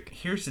ask.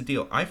 Here's the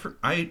deal.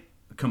 I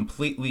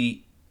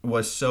completely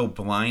was so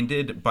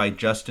blinded by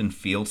Justin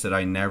Fields that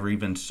I never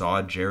even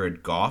saw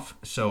Jared Goff.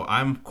 So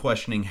I'm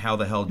questioning how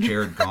the hell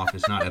Jared Goff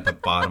is not at the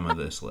bottom of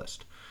this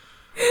list.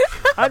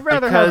 I'd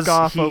rather Because have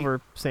Goff he-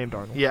 over Sam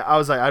Darnold. yeah, I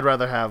was like, I'd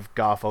rather have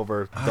Goff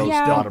over those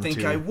Yeah. I don't bottom think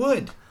two. I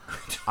would.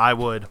 I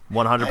would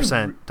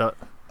 100%.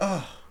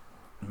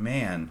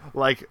 Man.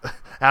 Like,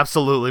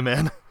 absolutely,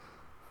 man.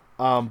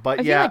 But I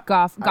feel yeah, like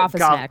Goff is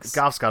next.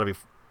 Goff's got to be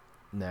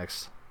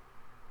next.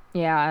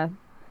 Yeah.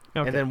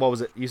 Okay. And then what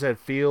was it? You said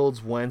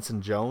Fields, Wentz,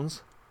 and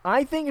Jones.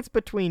 I think it's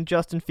between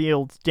Justin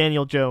Fields,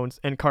 Daniel Jones,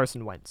 and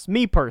Carson Wentz.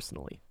 Me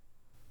personally.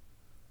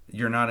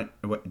 You're not.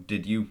 What,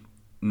 did you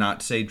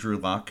not say Drew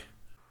Lock?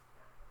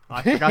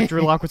 I forgot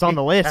Drew Lock was on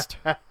the list.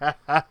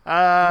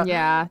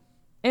 Yeah.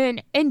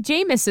 And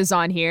Jameis is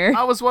on here.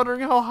 I was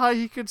wondering how high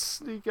he could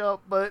sneak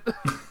up, but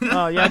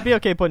Oh, yeah, I'd be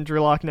okay putting Drew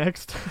Lock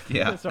next.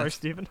 Yeah. Sorry,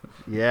 Steven.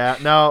 yeah,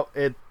 no,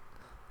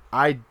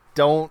 I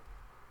don't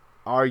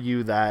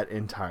argue that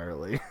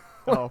entirely.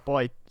 Oh,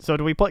 boy. So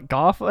do we put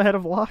Goff ahead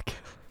of Lock?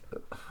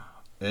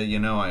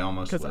 I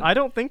almost Because would. I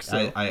don't think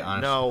so. I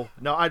honestly. No,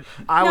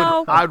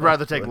 No. I'd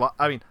rather take Lock.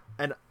 I mean,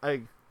 and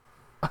I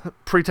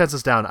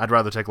pretenses down. I'd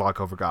rather take Lock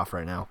over Goff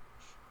right now.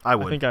 I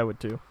would. I think I would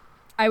too.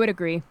 I would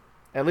agree.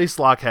 At least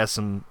Lock has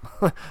some.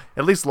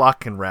 At least Lock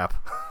can rap.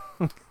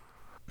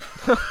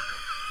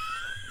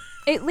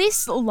 At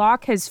least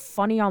Locke has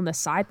funny on the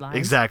sidelines.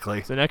 Exactly.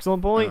 It's an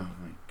excellent point. Oh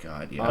my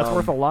god, yeah. That's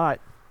worth a lot.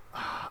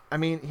 I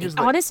mean, here's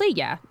the. Honestly,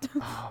 yeah.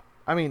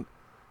 I mean,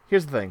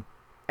 here's the thing.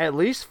 At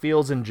least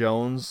Fields and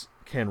Jones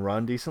can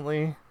run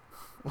decently.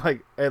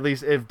 Like, at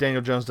least if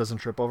Daniel Jones doesn't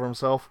trip over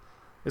himself.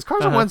 Is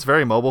Carson Wentz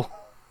very mobile?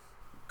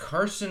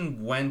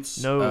 Carson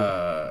Wentz.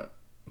 No.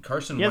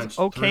 Carson He has Wentz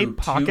okay threw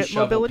pocket 2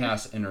 shovel mobility?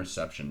 pass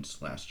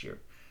interceptions last year.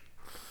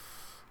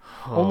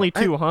 Only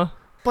 2, huh?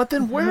 But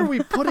then where are we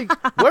putting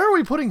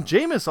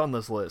Jameis on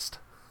this list?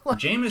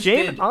 Jameis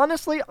did.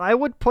 Honestly, I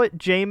would put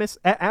Jameis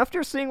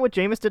after seeing what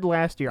Jameis did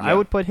last year. I Yeah.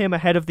 would put him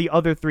ahead of the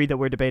other 3 that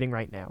we're debating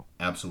right now.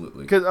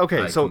 Absolutely.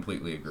 Okay, I so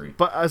completely agree.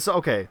 But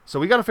so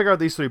we got to figure out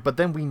these 3. But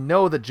then we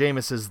know that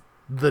Jameis is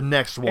the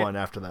next one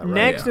after that, right?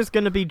 Next Yeah. is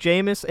going to be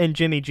Jameis and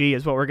Jimmy G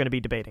is what we're going to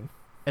be debating,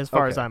 as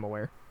far as Okay. I'm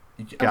aware.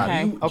 Got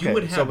Okay. it. You Okay,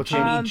 would so have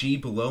between- Jimmy G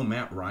below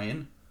Matt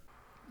Ryan?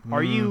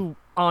 Are you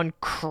on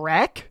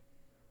crack?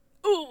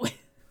 Ooh.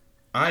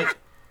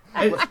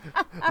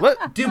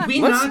 Did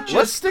we let's- not let's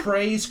just stick-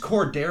 praise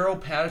Cordero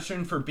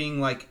Patterson for being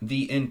like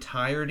the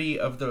entirety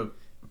of the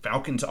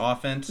Falcons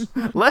offense?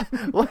 They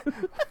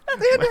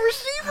had the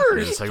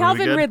receivers.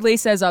 Calvin Ridley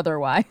says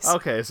otherwise.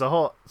 Okay,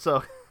 so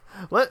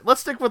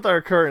let's stick with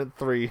our current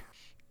 3.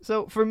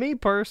 So, for me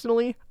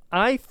personally,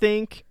 I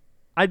think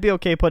I'd be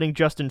okay putting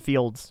Justin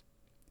Fields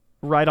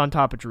right on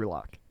top of Drew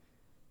Lock.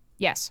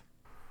 Yes.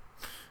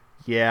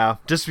 Yeah,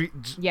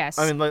 Yes.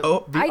 I mean, like,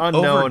 Oh, the I-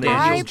 unknown Over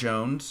Daniel is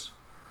Jones?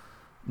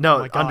 no Oh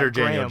my God, under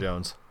Daniel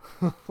Graham. Jones.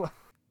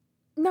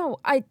 No,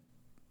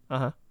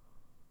 Uh-huh.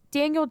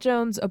 Daniel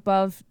Jones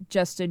above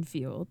Justin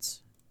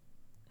Fields.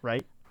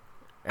 Right?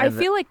 I And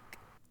feel like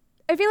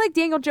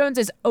Daniel Jones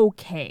is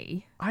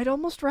okay. I'd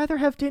almost rather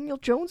have Daniel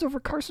Jones over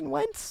Carson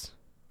Wentz.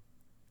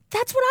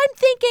 That's what I'm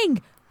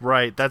thinking.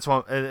 right. That's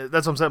what I'm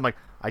saying. I'm like,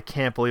 I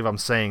can't believe I'm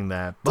saying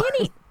that. But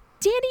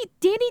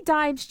Danny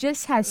Dimes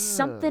just has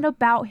something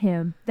about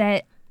him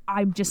that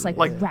I'm just like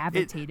like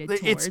gravitated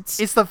towards.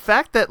 it's the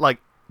fact that like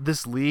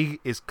this league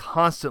is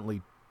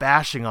constantly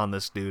bashing on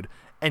this dude,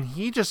 and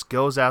he just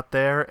goes out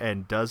there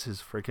and does his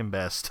freaking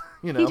best.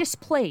 You know, He just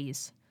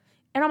plays.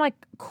 And I'm like,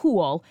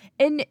 cool.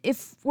 And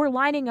if we're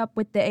lining up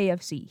with the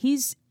AFC,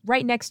 he's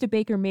right next to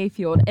Baker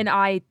Mayfield, and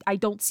I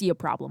don't see a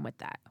problem with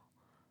that.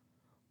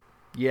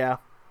 yeah,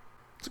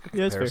 it's a good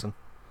Yeah, it's fair. comparison.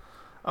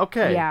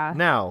 Okay, Yeah.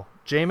 now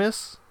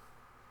Jameis,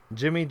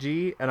 Jimmy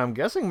G, and I'm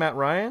guessing Matt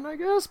Ryan, I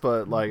guess,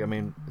 but like, I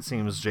mean, it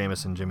seems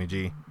Jameis and Jimmy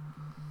G.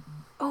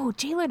 Oh,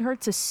 Jalen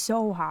Hurts is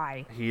so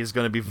high. He's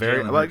going to be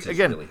very Jalen like Hurts is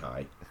again. really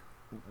high.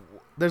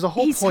 There's a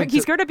whole He's point.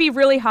 going to be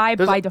really high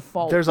there's by a-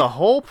 default. There's a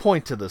whole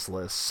point to this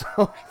list.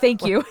 So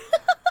Thank you.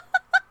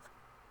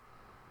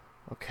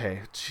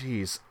 okay,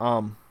 jeez.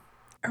 Are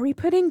we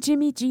putting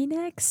Jimmy G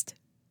next?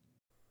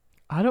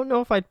 I don't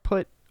know if I'd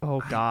put...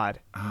 Oh, God.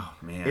 Oh,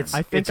 man. It's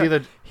I think it's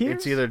either here's-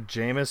 it's either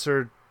Jameis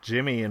or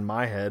Jimmy in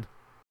my head.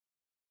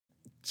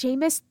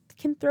 Jameis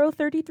can throw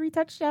 33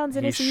 touchdowns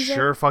in He a season.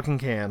 sure fucking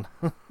can.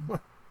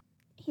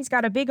 He's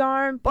got a big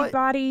arm, big But-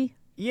 body.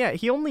 Yeah,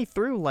 he only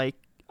threw, I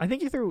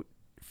think he threw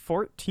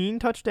 14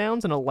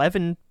 touchdowns and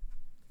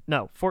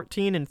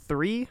 14 and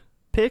 3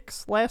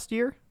 picks last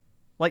year.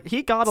 Like,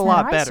 he got It's a that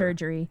lot eye better.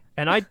 surgery.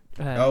 And I...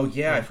 Oh,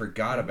 yeah, I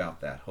forgot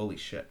about that. Holy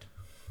shit.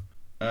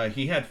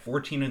 He had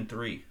 14 and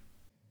 3.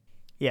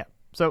 Yeah.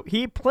 So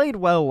he played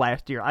well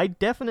last year. I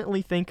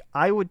definitely think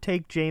I would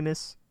take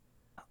Jameis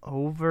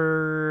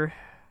over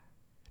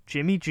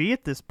Jimmy G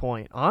at this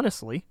point,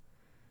 honestly.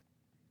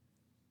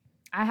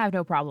 I have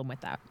no problem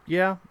with that.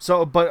 Yeah.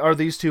 So, but are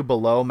these two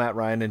below Matt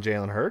Ryan and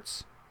Jalen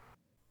Hurts?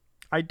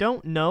 I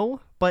don't know,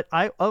 but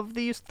of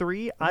these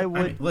 3, I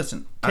would mean,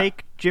 listen,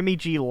 take Jimmy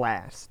G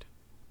last.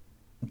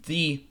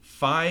 the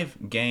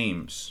 5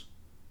 games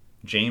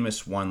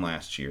Jameis won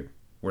last year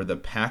were the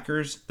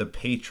Packers, the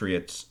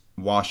Patriots,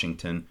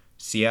 Washington,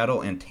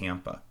 Seattle, and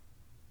Tampa.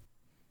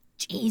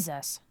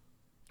 Jesus.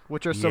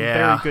 Which are some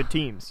Yeah. very good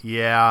teams.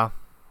 Yeah.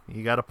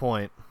 You got a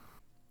point.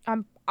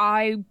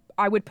 I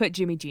would put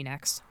Jimmy G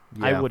next.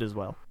 Yeah. I would as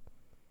well.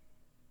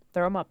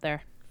 Throw him up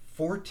there.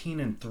 14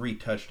 and 3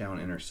 touchdown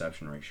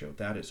interception ratio.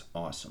 That is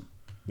awesome.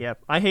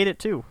 Yep, I hate it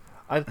too.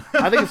 I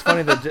think it's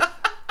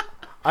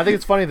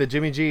funny that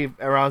Jimmy G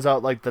rounds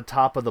out like the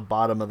top of the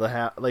bottom of the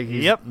hat. Like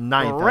he's Yep,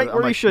 ninth, right I'm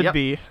where he like, should yep.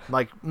 be.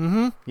 Like,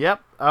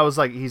 yep. I was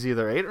like, he's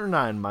either 8 or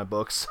 9 in my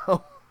book.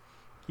 So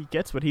He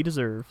gets what he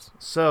deserves.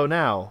 So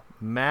now,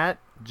 Matt,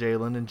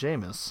 Jalen, and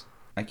Jameis.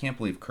 I can't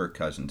believe Kirk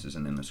Cousins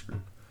isn't in this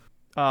group.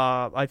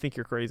 I think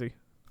you're crazy.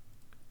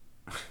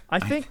 I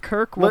think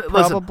Kirk will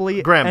Listen,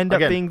 probably Graham, end up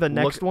again, being the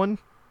next one.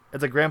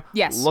 It's a Graham.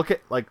 Yes. Look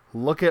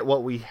at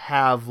what we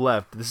have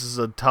left. This is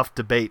a tough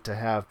debate to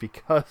have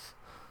because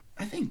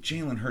I think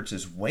Jalen Hurts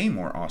is way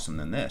more awesome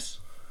than this.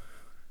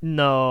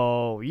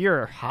 No,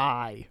 you're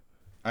high.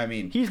 I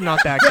mean, He's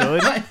not that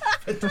good.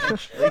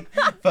 potentially,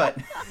 but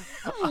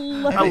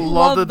I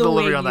love the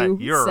delivery way on that. you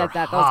You're said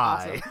that.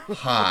 high. That was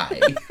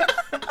awesome.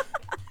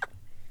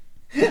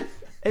 hi.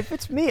 If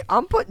it's me,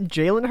 I'm putting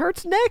Jalen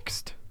Hurts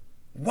next.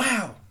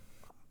 Wow.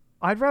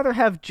 I'd rather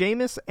have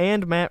Jameis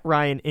and Matt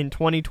Ryan in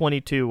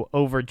 2022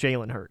 over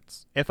Jalen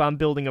Hurts if I'm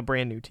building a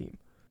brand new team.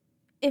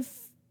 If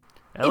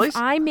At least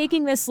I'm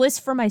making this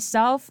list for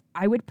myself,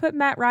 I would put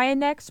Matt Ryan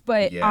next,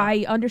 but Yeah.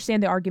 I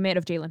understand the argument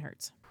of Jalen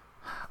Hurts.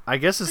 I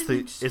guess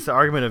it's the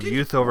argument of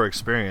youth over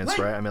experience,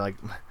 right? I mean, like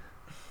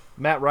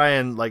Matt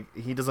Ryan, like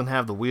he doesn't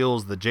have the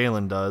wheels that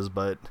Jalen does,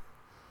 but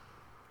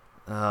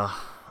I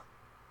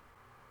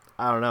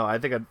don't know. I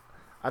think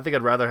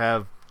I'd rather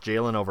have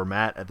Jalen over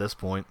Matt at this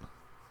point,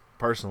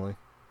 personally.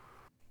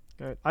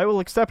 All right. I will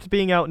accept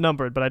being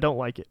outnumbered, but I don't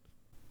like it.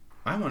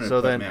 I want to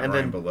So put then- Matt and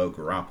Ryan then- below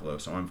Garoppolo,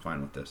 so I'm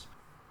fine with this.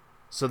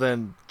 So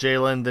then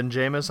Jalen, then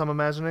Jameis, I'm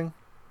imagining.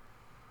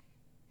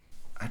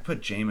 I'd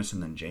put Jameis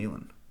and then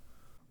Jalen.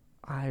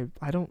 I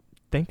don't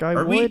think I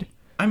Are would. we?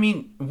 I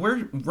mean,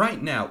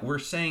 we're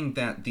saying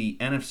that the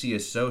NFC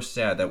is so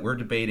sad that we're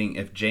debating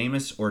if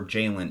Jameis or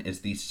Jalen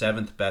is the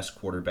 7th best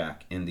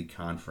quarterback in the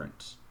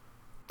conference.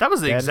 That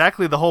was That is-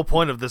 exactly the whole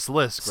point of this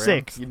list, Graham.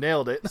 Sixth. You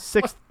nailed it.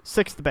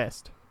 Sixth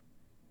best.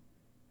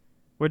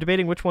 We're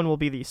debating which one will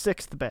be the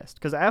 6th best,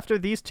 because after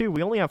these two,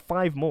 we only have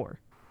 5 more.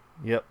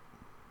 Yep.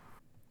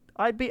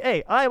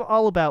 I'm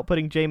all about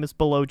putting Jameis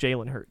below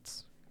Jalen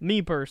Hurts.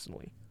 Me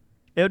personally.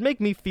 It would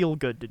make me feel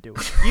good to do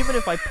it. Even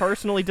if I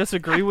personally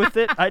disagree with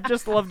it, I'd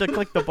just love to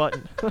click the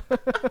button.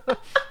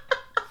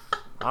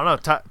 I don't know,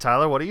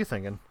 Tyler. What are you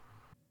thinking?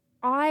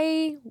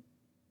 I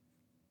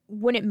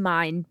wouldn't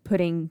mind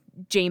putting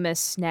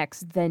Jameis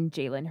next, then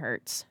Jalen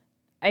Hurts.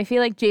 I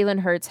feel like Jalen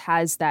Hurts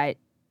has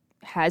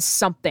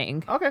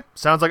something. Okay,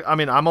 sounds like. I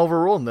mean, I'm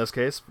overruled in this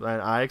case,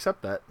 and I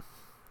accept that.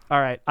 All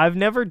right, I've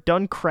never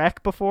done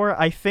crack before.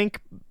 I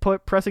think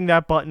pressing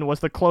that button was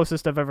the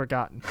closest I've ever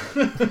gotten.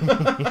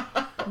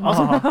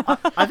 I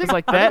think It's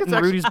like I that think and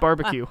it's Rudy's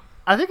barbecue.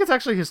 I think it's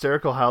actually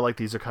hysterical how like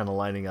these are kind of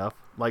lining up.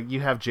 Like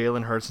you have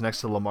Jalen Hurts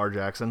next to Lamar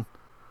Jackson.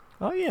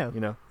 Oh yeah, You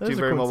know, that is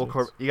two a very mobile.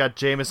 coincidence. You got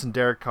Jameis and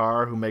Derek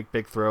Carr who make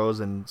big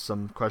throws and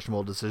some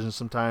questionable decisions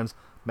sometimes.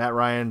 Matt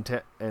Ryan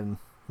and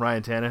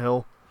Ryan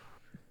Tannehill.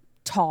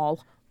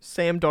 Tall.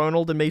 Sam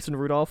Darnold and Mason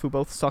Rudolph, who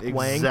both suck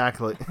wang.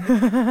 Exactly.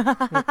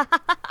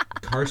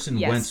 Carson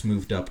Yes. Wentz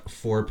moved up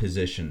 4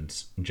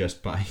 positions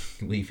just by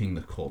leaving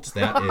the Colts.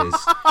 That is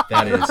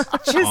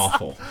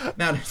awful.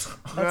 That is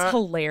That's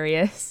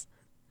hilarious.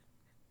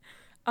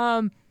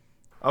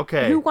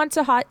 Okay. Who wants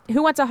a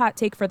hot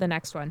take for the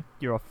next one?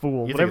 You're a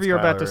fool. You think Whatever it's you're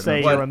about Kyler, to isn't say,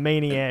 it? you're What? a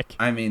maniac.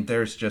 I mean,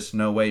 there's just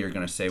no way you're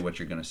going to say what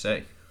you're going to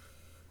say.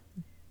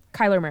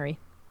 Kyler Murray.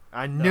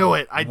 I knew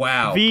it.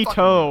 Wow.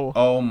 Veto.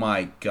 Oh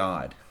my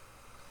God.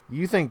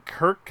 You think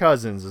Kirk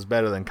Cousins is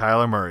better than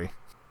Kyler Murray?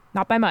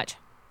 Not by much.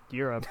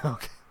 You're a.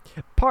 Okay.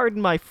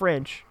 Pardon my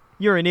French.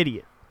 You're an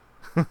idiot.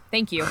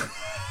 Thank you.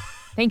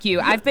 Thank you.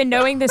 I've been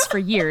knowing this for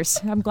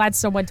years. I'm glad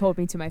someone told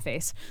me to my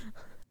face.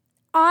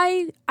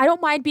 I don't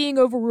mind being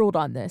overruled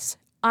on this.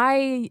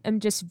 I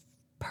am just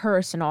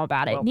personal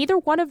about it. Well, Neither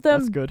one of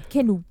that's them good.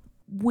 can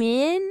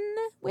win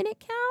when it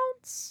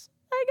counts,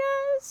 I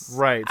guess.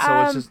 Right.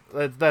 So it's just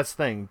that's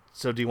the thing.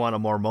 So do you want a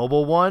more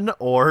mobile one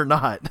or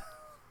not?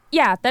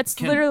 Yeah, that's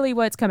Can- literally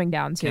what it's coming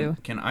down to.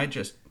 Can I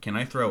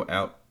throw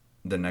out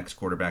the next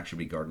quarterback should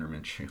be Gardner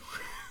Minshew?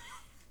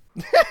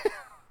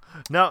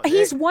 No.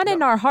 He's one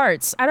in our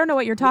hearts. I don't know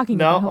what you're talking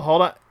No, about.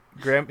 hold on.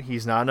 Graham,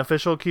 he's not an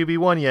official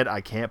QB1 yet.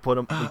 I can't put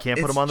him. We can't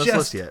put it's him on this just-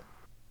 list yet.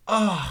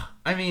 Oh,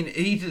 I mean,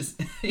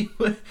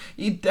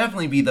 he'd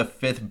definitely be the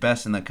 5th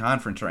best in the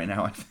conference right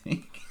now, I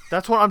think.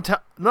 That's what I'm.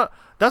 No,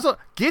 that's what.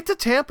 Get to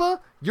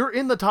Tampa. You're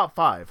in the top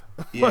 5.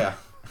 Yeah.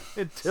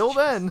 Until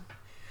then.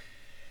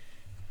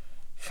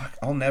 Fuck,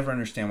 I'll never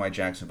understand why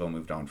Jacksonville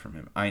moved on from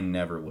him. I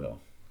never will.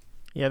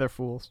 Yeah, they're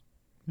fools.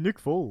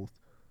 Nick Foles.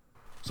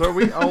 So are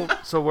we?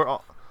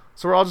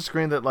 We're all just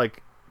agreeing that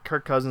like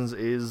Kirk Cousins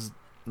is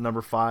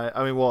number 5.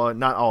 I mean, well,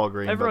 not all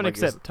agreeing. Everyone but,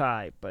 like, except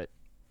Ty, but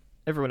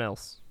everyone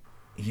else.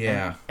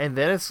 Yeah. And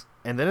then it's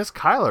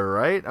Kyler,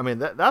 right? I mean,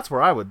 that's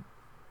where I would.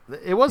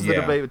 It was the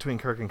Yeah. debate between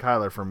Kirk and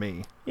Kyler for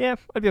me. Yeah,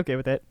 I'd be okay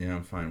with that. Yeah,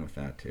 I'm fine with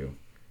that, too.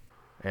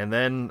 And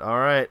then, all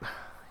right,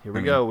 here we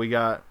I mean- go. We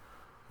got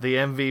the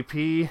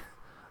MVP,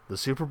 the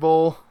Super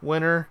Bowl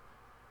winner,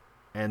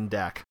 and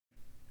Dak.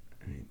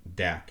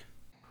 Dak.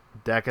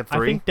 Dak at I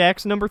 3. think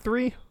Dak's number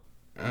 3.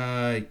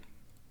 Oh.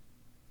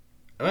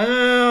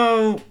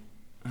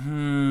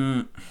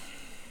 I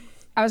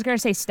was going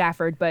to say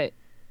Stafford, but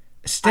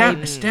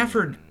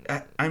Stafford,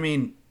 I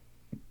mean,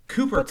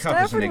 Cooper But Kupp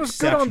is an Stafford was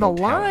good exceptional on the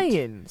talent.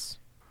 Lions.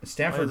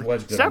 Stafford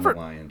was good Stafford-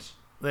 on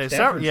the Lions.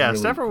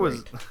 Stafford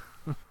was.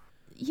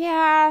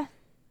 Yeah.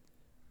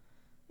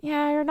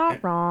 Yeah, you're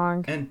not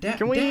wrong. And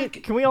Can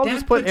we all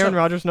just put Aaron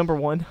Rodgers number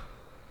 1?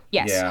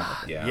 Yes.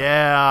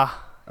 Yeah.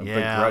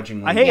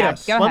 Begrudgingly, I hate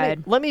yes. Go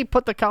ahead. Let me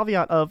put the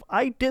caveat of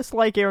I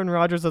dislike Aaron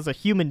Rodgers as a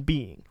human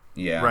being.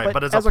 Yeah. Right,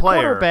 but as as a a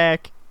player,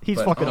 quarterback, he's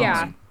But, fucking oh Yeah.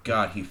 awesome. my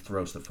God, he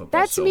throws the football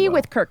That's so me well.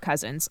 with Kirk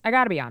Cousins. I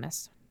gotta be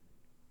honest.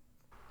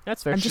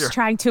 That's fair. I'm just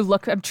trying to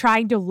look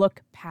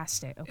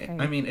past it, okay?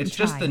 I mean, it's I'm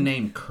just the trying.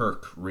 name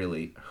Kirk,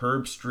 really.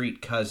 Herb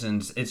Street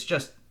Cousins. It's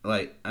just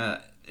like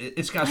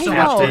it's got I so much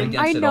know. going against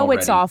I it know already.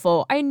 it's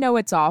awful. I know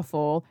it's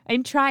awful.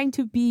 I'm trying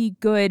to be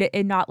good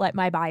and not let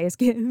my bias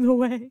get in the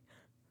way.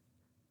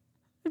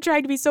 I'm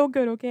trying to be so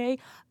good, okay?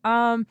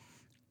 I'd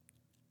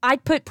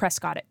put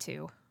Prescott at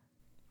 2.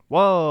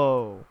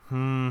 Whoa.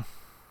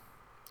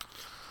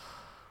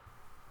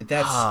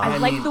 That's. I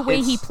like mean, the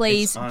way he it's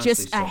plays honestly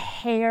just so- a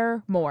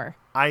hair more.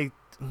 I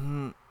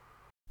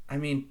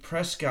mean,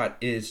 Prescott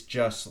is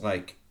just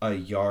like a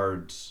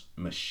yards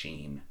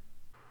machine.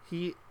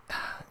 he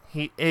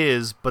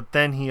is, but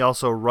then he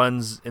also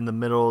runs in the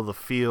middle of the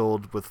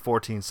field with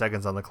 14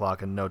 seconds on the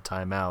clock and no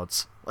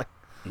timeouts. Like,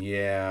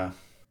 Yeah.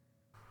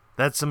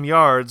 that's some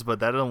yards, but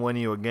that doesn't win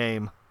you a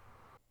game.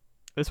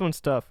 This one's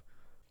tough.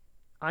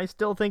 I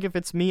still think if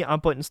it's me,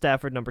 I'm putting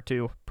Stafford number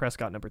 2,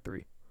 Prescott number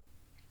 3.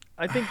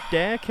 I think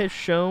Dak has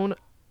shown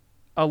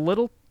a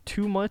little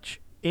too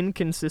much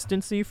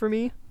inconsistency for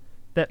me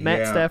that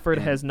Matt Stafford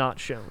has not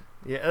shown.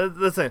 Yeah,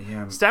 that's it.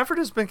 Yeah. Stafford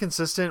has been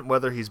consistent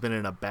whether he's been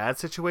in a bad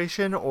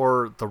situation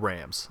or the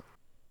Rams.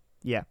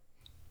 Yeah.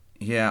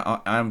 Yeah,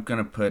 I'm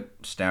gonna put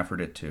Stafford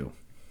at 2.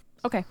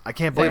 Okay. I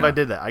can't believe Yeah. I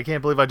did that. I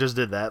can't believe I just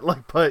did that.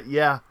 Like, but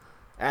yeah,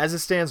 as it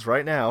stands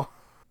right now.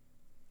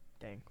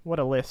 Dang. What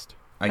a list.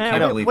 I Hey,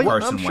 can't wait, believe wait,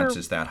 Carson I'm Wentz sure-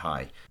 is that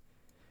high.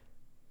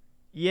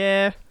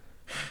 Yeah.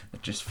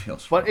 It just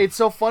feels. But wrong. it's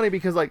so funny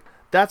because like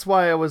that's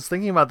why I was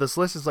thinking about this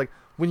list. Is like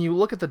when you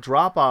look at the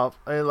drop off,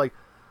 like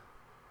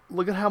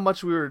look at how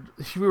much we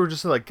were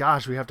just like,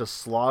 gosh, we have to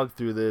slog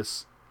through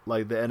this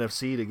like the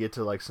NFC to get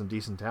to like some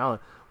decent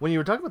talent. When you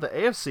were talking about the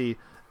AFC,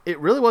 it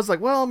really was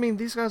like, well, I mean,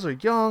 these guys are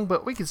young,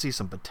 but we can see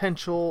some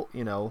potential.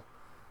 You know,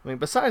 I mean,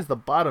 besides the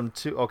bottom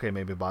 2, okay,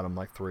 maybe bottom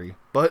like 3,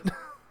 but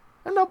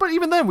no, but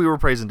even then we were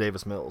praising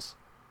Davis Mills.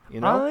 You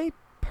know, I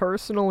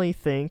personally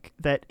think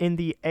that in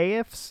the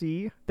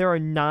AFC, there are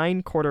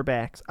 9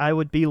 quarterbacks I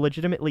would be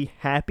legitimately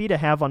happy to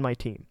have on my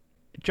team.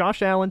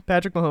 Josh Allen,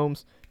 Patrick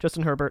Mahomes,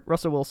 Justin Herbert,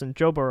 Russell Wilson,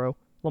 Joe Burrow,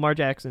 Lamar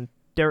Jackson,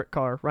 Derek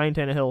Carr, Ryan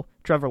Tannehill,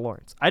 Trevor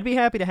Lawrence. I'd be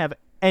happy to have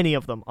any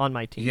of them on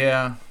my team.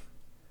 Yeah.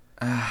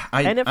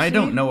 I NFC,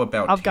 don't know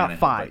about I've got Tannehill,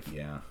 5. but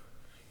yeah.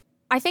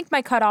 I think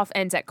my cutoff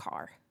ends at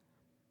Carr.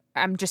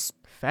 I'm just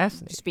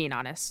Fascinating. being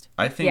honest.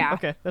 I think. Yeah.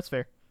 Okay, that's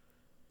fair.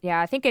 Yeah,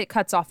 I think it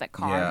cuts off at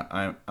Carr.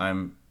 Yeah,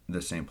 I'm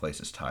the same place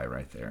as Ty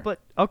right there. But,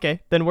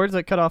 okay, then where does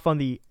it cut off on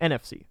the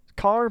NFC?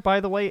 Carr, by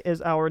the way,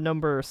 is our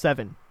number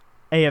 7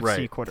 AFC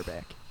Right.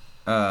 quarterback.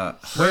 Where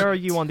Where are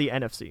you on the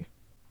NFC?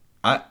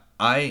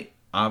 I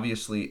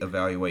obviously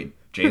evaluate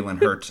Jalen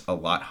Hurts a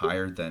lot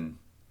higher than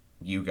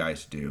you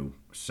guys do.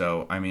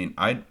 So I mean,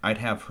 I'd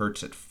have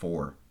Hurts at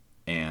 4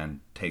 and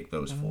take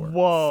those 4.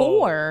 Whoa.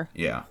 4?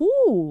 Yeah.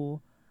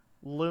 Ooh.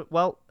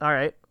 Well, all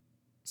right.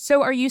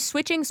 So are you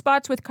switching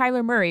spots with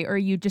Kyler Murray, or are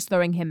you just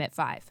throwing him at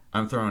 5?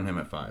 I'm throwing him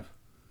at 5.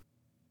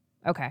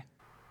 Okay.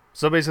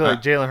 so basically,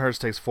 like Jalen Hurts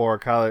takes 4,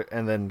 Kyler,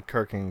 and then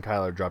Kirk and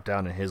Kyler drop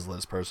down in his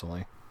list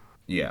personally.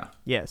 Yeah.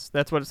 Yes,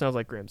 that's what it sounds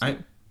like Graham's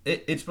saying.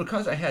 It's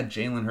because I had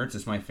Jalen Hurts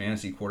as my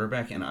fantasy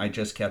quarterback, and I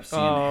just kept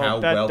seeing Oh, how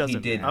that well he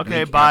doesn't did. matter.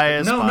 Okay, week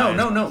bias, after.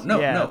 bias.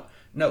 Yeah.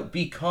 No.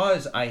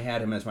 Because I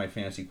had him as my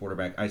fantasy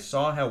quarterback, I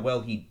saw how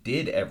well he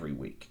did every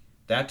week.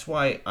 That's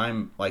why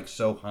I'm like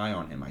so high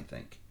on him. I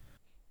think.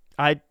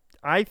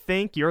 I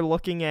think you're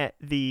looking at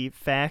the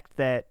fact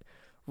that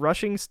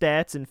rushing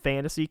stats in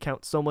fantasy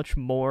count so much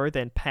more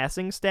than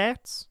passing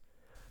stats.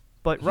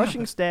 But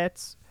rushing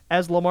stats,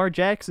 as Lamar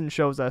Jackson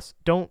shows us,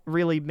 don't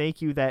really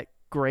make you that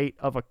great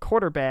of a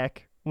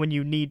quarterback when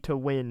you need to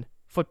win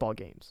football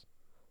games.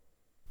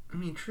 I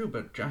mean, true,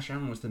 but Josh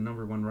Allen was the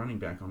number 1 running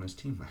back on his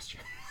team last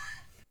year.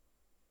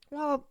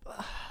 Well,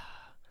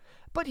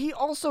 but he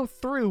also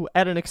threw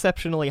at an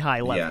exceptionally high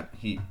level.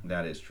 Yeah,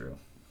 that is true.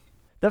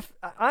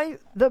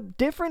 The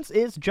difference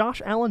is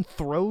Josh Allen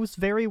throws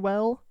very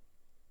well,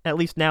 at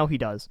least now he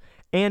does,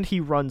 and he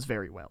runs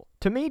very well.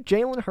 To me,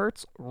 Jalen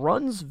Hurts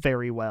runs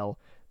very well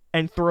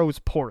and throws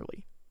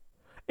poorly.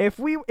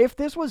 If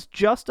this was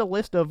just a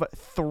list of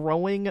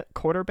throwing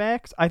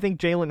quarterbacks, I think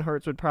Jalen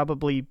Hurts would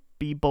probably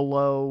be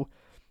below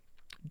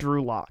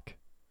Drew Lock.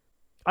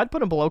 I'd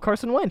put him below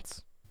Carson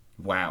Wentz.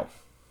 Wow.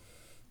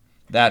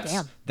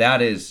 Damn.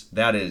 That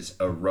is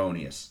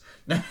erroneous.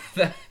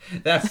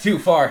 That's too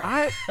far.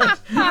 I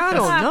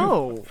don't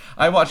know.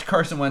 I watched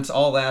Carson Wentz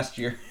all last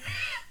year.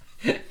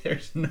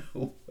 There's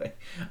no way.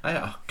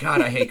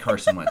 God, I hate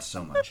Carson Wentz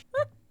so much.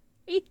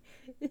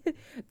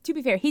 To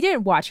be fair, he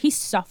didn't watch. He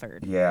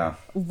suffered Yeah.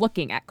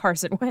 looking at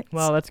Carson Wentz.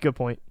 Well, that's a good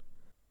point.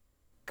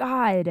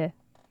 God.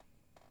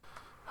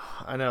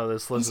 I know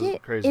this list Is is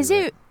it crazy. is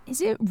right? it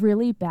Is it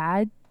really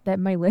bad that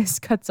my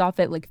list cuts off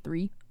at like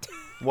 3?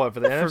 What, for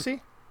the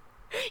NFC?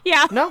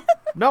 Yeah. No.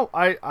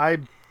 I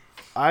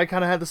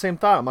kind of had the same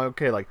thought. I'm like,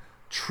 okay, like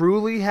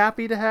truly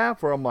happy to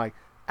have, where I'm like,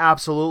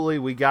 absolutely,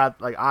 we got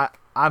like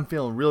I'm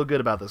feeling real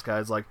good about this,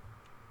 guys. Like,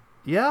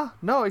 yeah,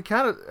 no, it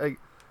kind of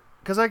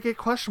because I get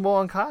questionable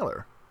on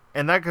Kyler,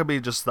 and that could be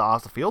just the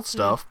off the field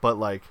stuff, but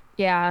like,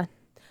 Yeah.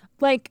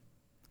 Like,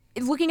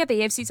 looking at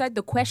the AFC side,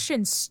 the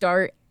questions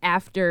start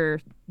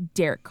after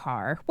Derek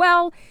Carr.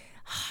 Well,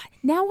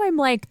 now I'm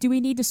like, do we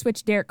need to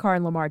switch Derek Carr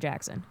and Lamar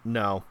Jackson?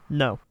 no.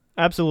 No,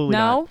 absolutely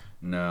not.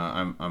 No,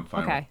 I'm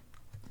fine. Okay.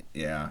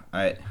 Yeah,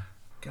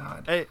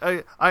 God. Hey,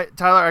 I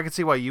Tyler, I can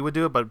see why you would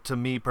do it, but to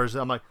me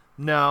personally, I'm like,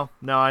 no,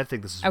 I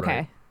think this is Okay.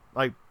 right.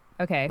 Like,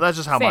 Okay. that's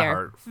just how my Fair.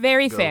 heart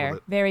Very goes fair. with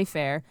it. Very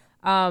fair.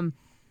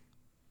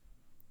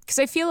 Because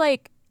I feel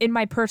like in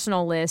my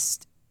personal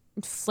list,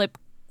 flip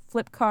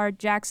card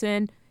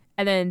Jackson,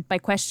 and then my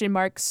question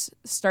marks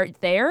start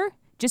there,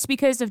 just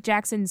because of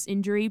Jackson's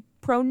injury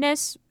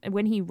proneness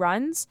when he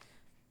runs.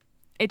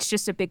 It's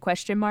just a big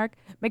question mark.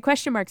 My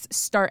question marks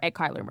start at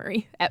Kyler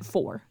Murray at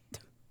 4.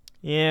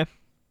 Yeah,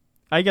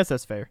 I guess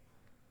that's fair.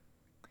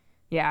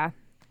 Yeah.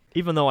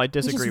 Even though I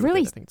disagree with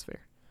really- it, I think it's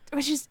fair.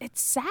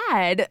 It's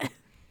sad.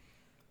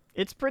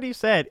 It's pretty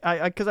sad,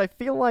 because I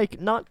feel like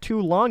not too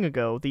long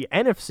ago, the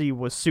NFC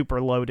was super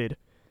loaded,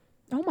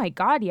 Oh my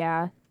God,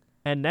 yeah.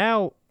 and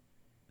now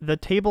the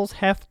tables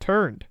have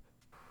turned.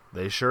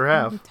 They sure The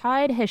have.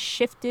 tide has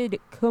shifted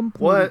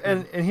completely. Well,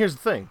 and here's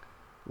the thing,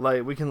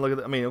 like we can look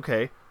at. I mean,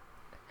 okay,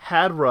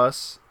 had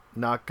Russ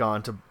not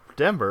gone to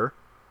Denver,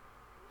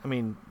 I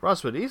mean,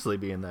 Russ would easily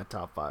be in that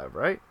top 5,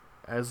 right?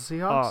 As the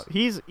Seahawks.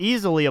 He's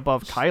easily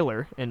above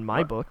Kyler in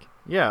my book.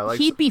 Yeah, like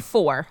He'd be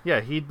 4.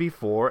 yeah, he'd be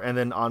 4, and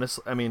then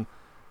honestly, I mean,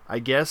 I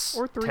guess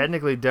Or 3.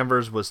 technically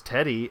Denver's was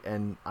Teddy,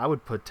 and I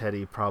would put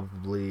Teddy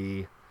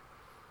probably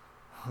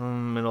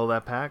middle of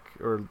that pack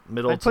or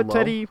middle I'd to put low.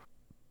 Teddy.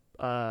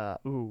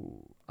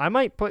 I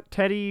might put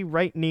Teddy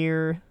right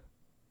near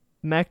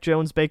Mac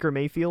Jones, Baker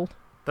Mayfield,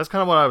 That's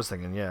kind of what I was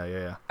thinking.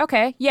 Yeah.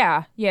 Okay,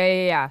 yeah.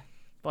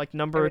 like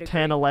number would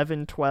 10, agree.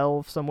 11,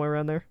 12, somewhere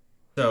around there.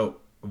 So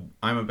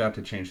I'm about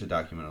to change the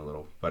document a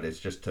little, but it's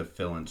just to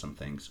fill in some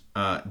things.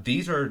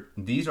 These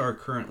are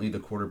currently the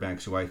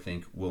quarterbacks who I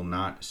think will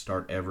not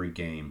start every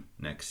game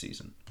next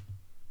season.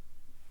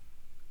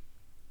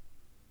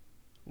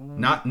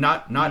 Not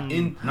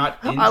injury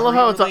I love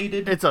how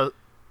related.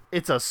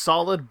 it's a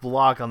solid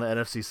block on the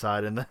NFC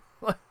side, and then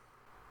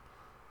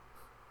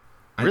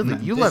really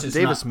you left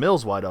Davis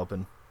Mills wide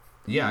open.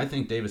 Yeah, I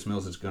think Davis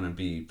Mills is going to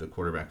be the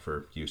quarterback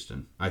for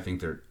Houston. I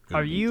think they're going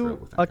Are to be you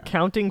thrilled with that guy.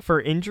 accounting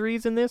for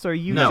injuries in this, or are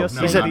you No, just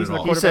no, saying not these at are the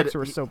all. quarterbacks who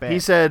are so bad? He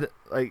said,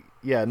 like,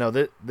 yeah, no,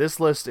 this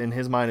list in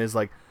his mind is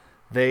like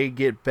they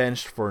get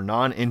benched for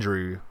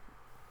non-injury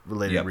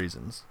related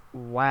reasons.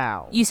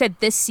 Wow. You said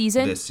this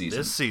season? This season.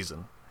 This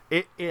season.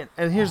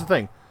 And here's the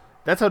thing.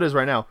 That's how it is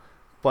right now.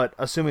 But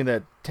assuming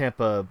that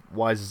Tampa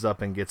wises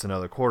up and gets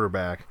another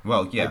quarterback,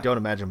 Well, yeah. I don't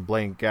imagine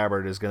Blaine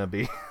Gabbert is going to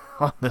be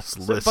on this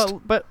list.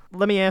 But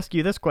let me ask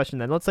you this question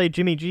then. Let's say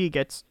Jimmy G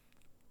gets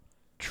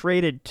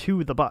traded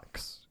to the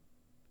Bucks.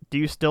 Do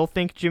you still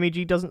think Jimmy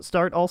G doesn't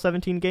start all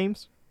 17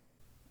 games?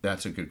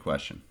 That's a good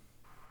question.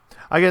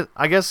 I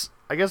guess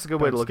a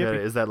good way to look at Skippy.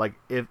 it is that like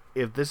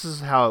if this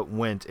is how it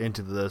went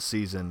into the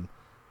season,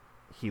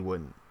 he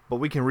wouldn't. But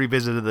we can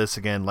revisit this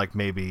again, like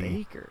maybe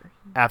Baker.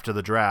 after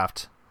the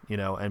draft,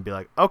 and be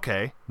like,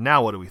 okay,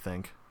 now what do we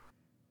think?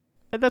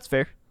 That's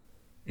fair.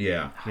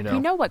 Yeah. You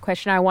know what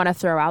question I want to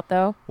throw out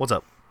though? What's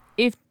up?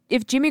 If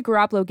Jimmy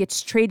Garoppolo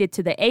gets traded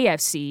to the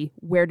AFC,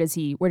 where does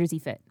he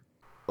fit?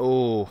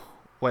 Oh,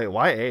 wait,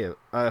 why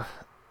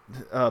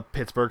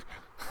Pittsburgh,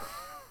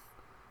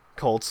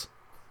 Colts.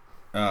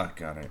 Oh,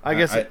 God. I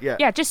guess yeah.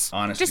 Yeah, just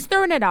Honestly-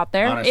 throwing it out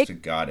there. Honest to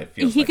God, it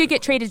feels he like could the get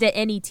Colts. traded to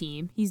any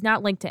team. He's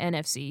not linked to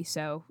NFC,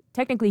 so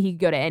technically he could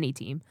go to any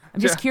team. I'm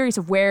just Yeah. curious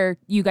of where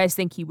you guys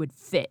think he would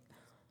fit.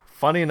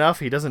 Funny enough,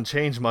 he doesn't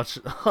change much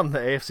on the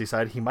AFC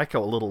side. He might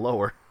go a little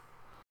lower.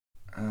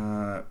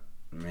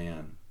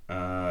 Man.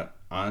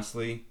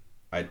 Honestly,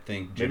 I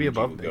think Maybe Jimmy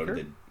above G would go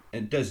to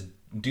Baker?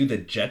 do the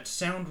Jets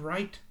sound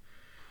right?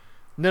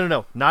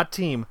 No, not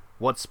team.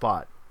 What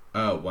spot?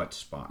 Oh, what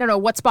spot? No,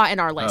 what spot in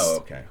our list? Oh,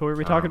 okay. Who are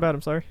we talking about?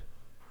 I'm sorry.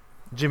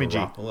 Jimmy G.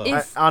 Garoppolo.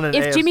 If, on an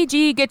if AFC Jimmy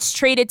G gets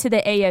traded to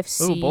the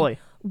AFC, Oh, boy.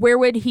 where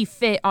would he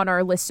fit on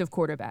our list of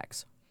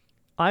quarterbacks?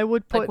 I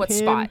would put what him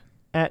spot?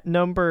 at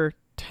number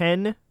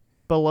 10,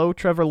 below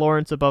Trevor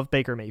Lawrence, above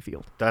Baker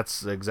Mayfield.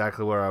 That's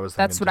exactly where I was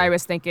thinking. That's what I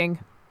was thinking.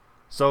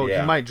 So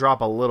Yeah. he might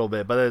drop a little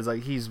bit, but it's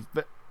like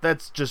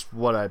that's just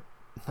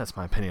that's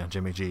my opinion on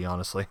Jimmy G,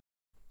 honestly.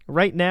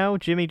 Right now,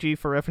 Jimmy G,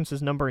 for reference,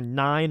 is number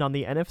 9 on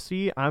the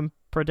NFC. I'm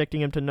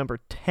predicting him to number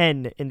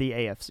 10 in the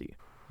AFC.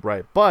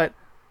 Right. But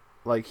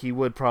like he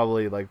would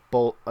probably like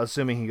both,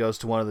 assuming he goes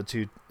to one of the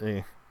two,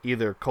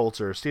 either Colts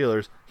or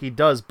Steelers, he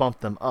does bump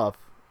them up.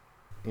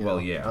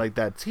 Well, yeah. Like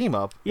that team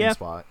up Yeah. in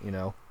spot,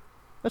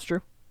 That's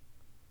true.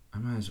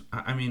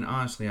 I mean,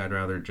 honestly, I'd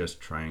rather just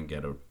try and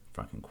get a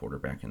fucking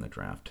quarterback in the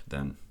draft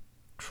than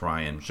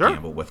try and Sure.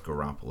 gamble with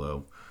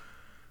Garoppolo.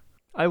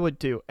 I would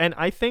too. And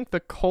I think the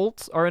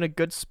Colts are in a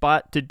good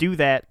spot to do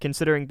that,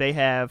 considering they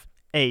have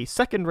a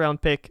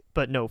second-round pick,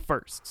 but no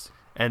firsts.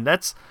 And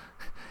that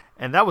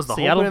was the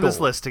whole Seattle point of this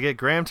gold. list, to get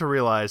Graham to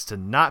realize to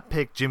not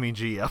pick Jimmy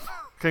G up.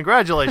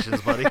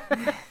 Congratulations, buddy.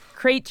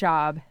 Great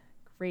job.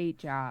 Great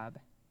job.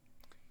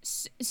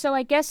 So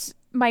I guess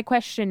my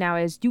question now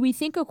is, do we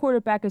think a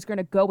quarterback is going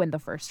to go in the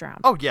first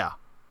round? Oh, yeah.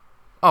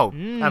 Oh,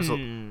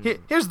 absolutely.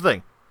 Here's the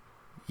thing.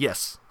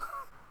 Yes.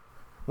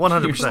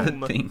 100%. Here's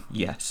the thing.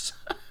 Yes.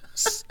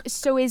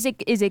 So is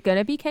it going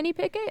to be Kenny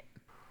Pickett?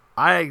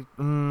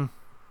 Talking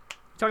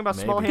about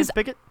small Maybe. hands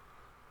Pickett?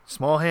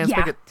 Small hands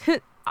Yeah.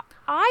 Pickett.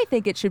 I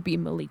think it should be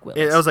Malik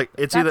Willis. I was like,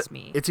 it's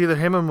That's either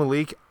him or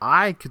Malik.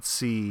 I could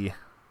see.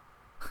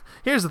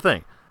 Here's the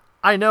thing.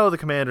 I know the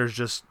Commanders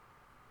just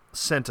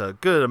sent a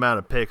good amount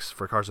of picks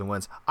for Carson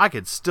Wentz. I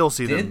could still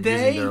see them Did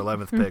they? using their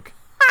 11th pick.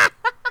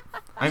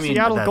 I mean,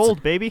 Seattle that's-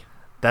 gold, baby.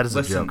 That is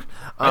listen, a joke.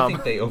 I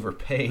think they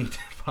overpaid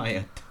by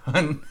a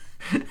ton.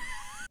 They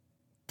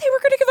were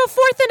going to give a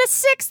fourth and a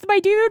sixth, my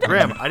dude.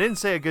 Graham, I didn't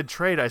say a good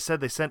trade. I said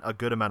they sent a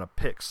good amount of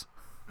picks.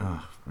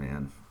 Oh,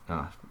 man.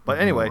 But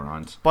anyway,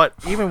 morons. but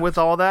even with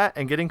all that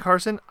and getting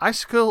Carson, I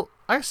still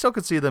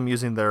could see them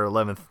using their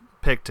 11th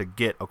pick to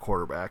get a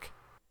quarterback.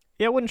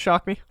 Yeah, it wouldn't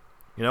shock me.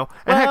 You know?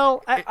 And heck,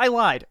 Well, I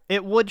lied.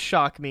 It would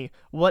shock me.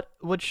 What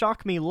would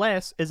shock me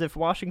less is if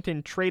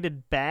Washington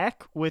traded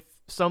back with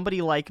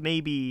somebody like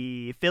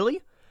maybe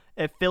Philly.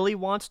 If Philly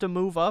wants to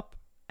move up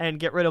and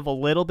get rid of a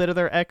little bit of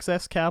their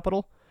excess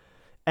capital,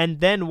 and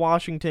then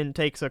Washington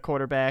takes a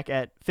quarterback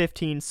at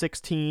 15,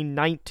 16,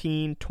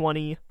 19,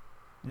 20,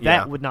 that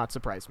Yeah. would not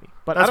surprise me.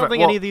 But That's I don't right. think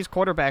Well- any of these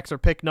quarterbacks are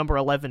pick number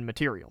 11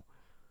 material.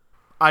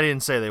 I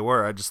didn't say they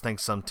were. I just think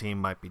some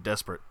team might be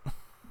desperate.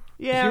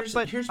 Yeah,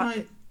 Here's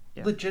my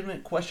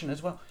legitimate question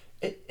as well.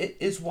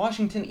 Is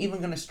Washington even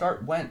going to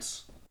start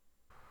Wentz?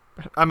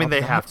 I mean,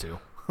 they have to.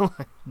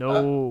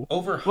 no.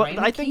 Over Well, Heineke?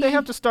 I think they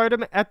have to start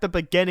him at the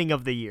beginning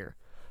of the year.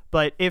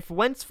 But if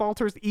Wentz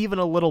falters even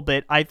a little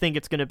bit, I think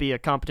it's going to be a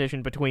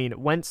competition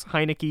between Wentz,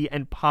 Heineke,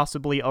 and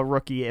possibly a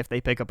rookie if they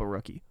pick up a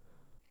rookie.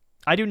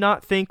 I do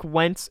not think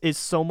Wentz is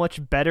so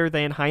much better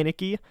than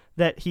Heineke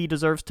that he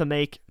deserves to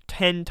make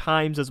 10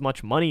 times as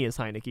much money as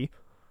Heineke.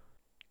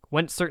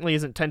 Wentz certainly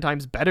isn't 10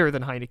 times better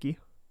than Heineke.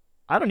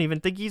 I don't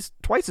even think he's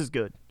twice as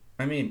good.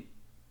 I mean,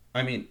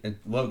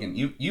 Logan,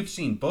 you've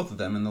seen both of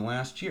them in the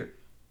last year.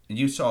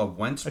 You saw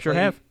Wentz. I sure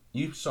have.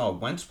 You saw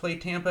Wentz play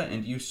Tampa,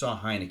 and you saw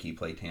Heineke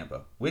play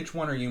Tampa. Which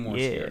one are you more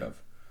scared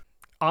of?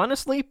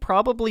 Honestly,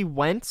 probably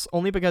Wentz,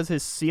 only because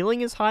his ceiling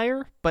is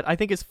higher, but I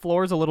think his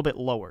floor is a little bit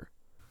lower.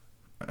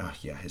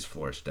 Yeah, his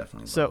floor is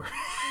definitely So lower.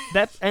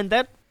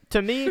 that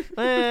to me,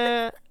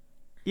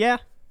 yeah,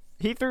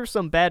 he threw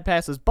some bad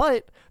passes,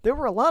 but there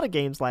were a lot of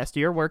games last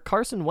year where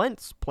Carson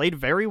Wentz played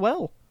very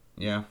well.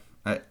 Yeah,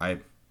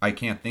 I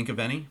can't think of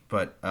any,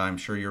 but I'm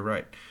sure you're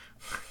right.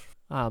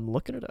 I'm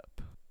looking it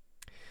up.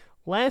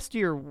 Last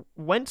year,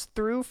 Wentz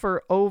threw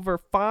for over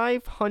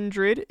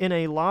 500 in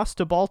a loss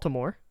to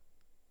Baltimore,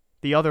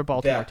 the other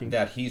Baltimore team.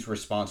 That he's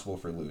responsible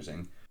for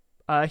losing.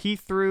 He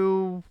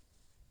threw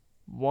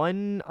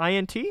one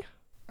INT.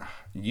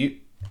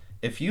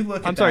 If you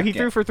look at I'm sorry, that he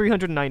threw for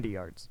 390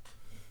 yards.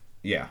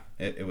 Yeah,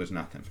 it was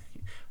nothing.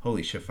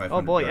 Holy shit, 500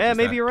 Oh boy, yards, yeah, is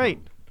maybe that you're right.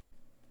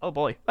 cool? Oh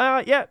boy,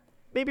 yeah,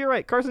 maybe you're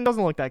right. Carson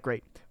doesn't look that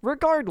great.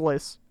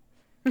 Regardless,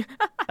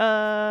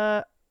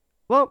 well,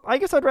 I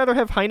guess I'd rather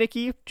have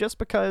Heineke just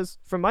because,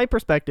 from my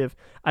perspective,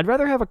 I'd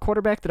rather have a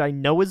quarterback that I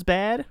know is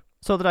bad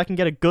so that I can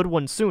get a good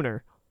one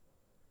sooner,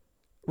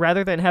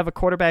 rather than have a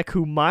quarterback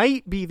who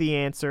might be the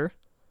answer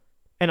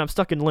and I'm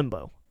stuck in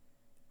limbo,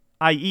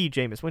 i.e.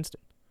 Jameis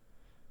Winston.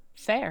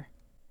 Fair.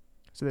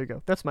 So there you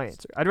go. That's my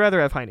answer. I'd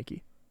rather have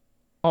Heineke.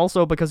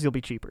 Also because he'll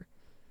be cheaper.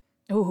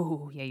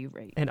 Oh, yeah, you're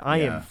right. And I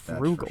am That's for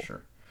frugal.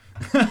 sure.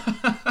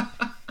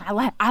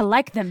 I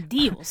like them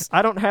deals.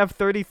 I don't have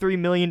 $33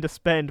 million to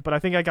spend, but I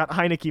think I got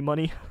Heineke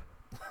money.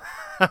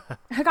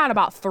 I got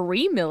about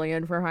 $3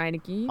 million for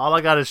Heineke. All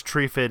I got is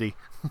Tree Fitty.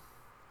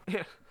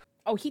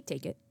 Oh, he'd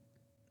take it.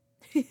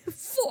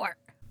 4.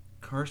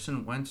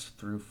 Carson Wentz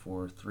threw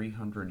for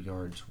 300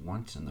 yards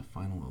once in the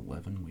final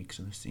 11 weeks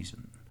of the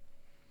season.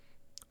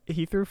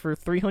 He threw for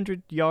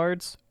 300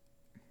 yards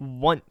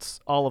once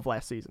all of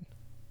last season.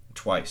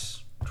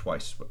 Twice.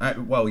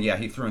 Well, yeah,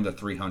 he threw in the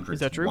 300s Is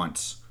that true?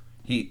 once.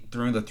 He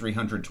threw in the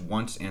 300s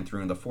once and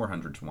threw in the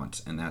 400s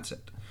once, and that's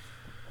it.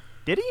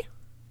 Did he?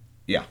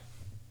 Yeah.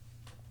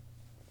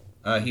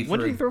 When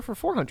did he throw for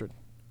 400?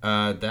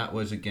 That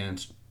was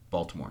against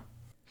Baltimore.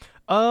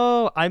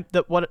 Oh,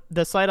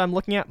 the site I'm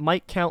looking at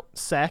might count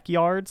sack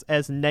yards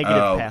as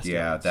negative pass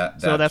yards.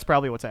 So that's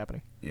probably what's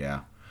happening.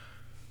 Yeah.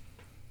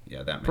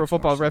 Yeah, that makes Pro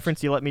Football more sense.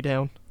 Reference, you let me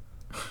down.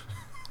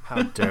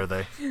 How dare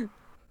they?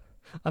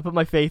 I put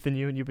my faith in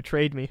you, and you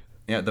betrayed me.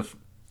 Yeah, the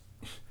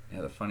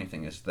funny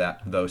thing is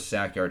that those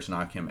sack yards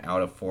knock him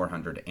out of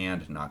 400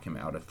 and knock him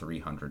out of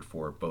 300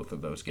 for both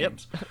of those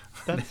games.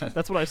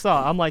 That's what I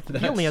saw. I'm like,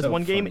 he only has so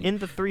one game funny. in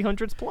the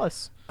 300s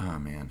plus. Oh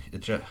man,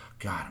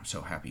 God, I'm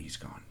so happy he's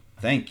gone.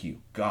 Thank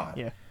you, God.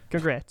 Yeah,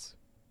 congrats.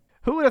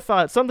 Who would have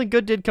thought something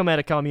good did come out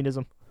of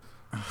communism?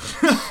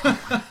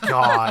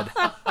 God.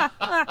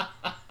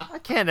 I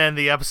can't end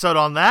the episode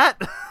on that.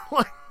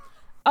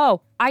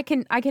 Oh, I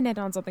can end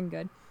on something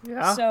good.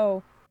 Yeah.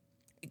 So,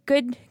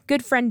 good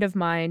friend of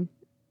mine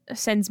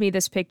sends me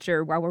this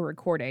picture while we're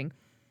recording.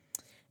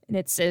 And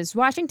it says,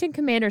 Washington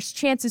Commanders'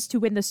 chances to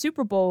win the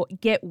Super Bowl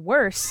get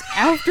worse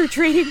after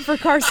trading for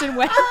Carson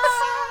Wentz.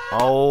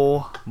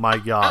 Oh my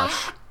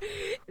gosh.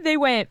 They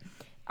went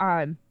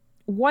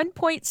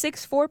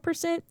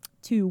 1.64%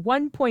 to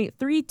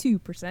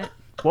 1.32%.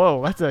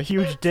 Whoa, that's a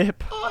huge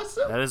dip.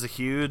 Awesome. That is a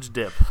huge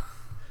dip.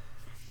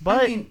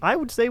 But I mean- I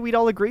would say we'd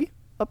all agree,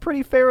 a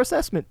pretty fair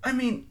assessment. I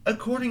mean,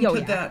 according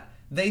to that,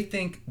 they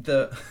think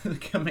the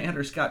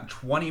Commanders got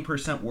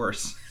 20%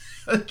 worse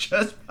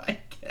just by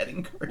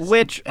getting Carson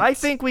Which I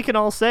Wentz. think we can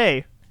all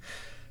say,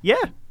 yeah.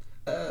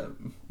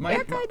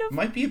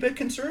 Might be a bit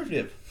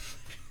conservative,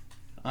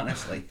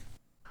 honestly.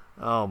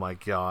 Oh my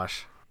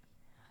gosh.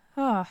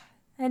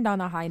 And on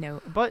a high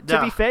note. But to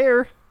Yeah. be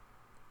fair,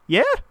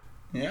 yeah.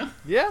 Yeah.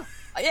 Yeah.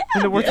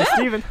 In the words of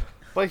Steven.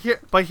 But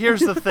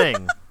here's the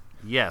thing.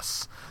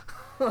 Yes.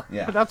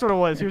 Yeah. That's what it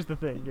was. Here's the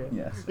thing. Yeah.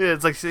 Yes. Yeah,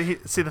 it's like see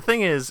the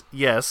thing is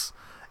yes,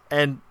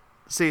 and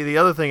see the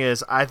other thing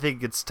is I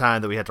think it's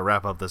time that we had to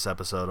wrap up this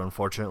episode.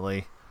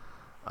 Unfortunately,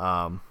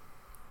 I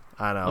know.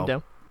 I'm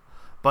down.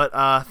 But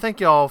thank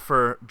y'all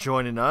for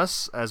joining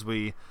us as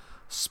we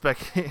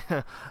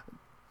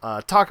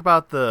talk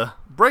about the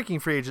breaking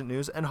free agent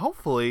news, and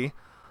hopefully,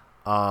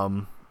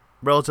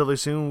 relatively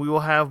soon we will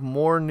have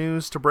more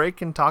news to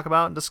break and talk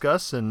about and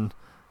discuss, and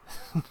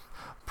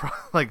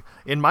like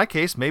in my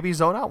case, maybe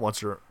zone out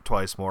once or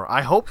twice more.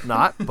 I hope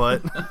not,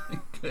 but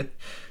Good.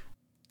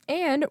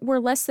 And we're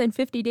less than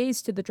 50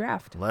 days to the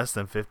draft. less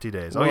than 50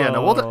 days. Oh yeah,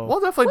 no, we'll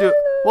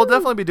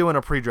definitely be doing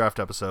a pre-draft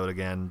episode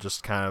again,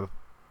 just kind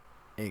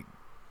of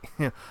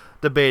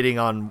debating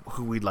on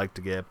who we'd like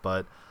to get,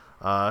 but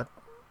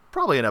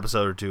probably an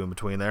episode or two in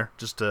between there,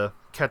 just to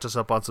catch us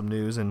up on some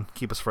news and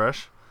keep us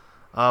fresh.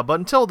 But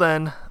until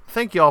then,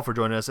 thank you all for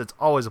joining us. It's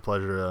always a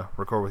pleasure to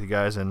record with you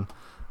guys and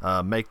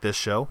make this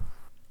show.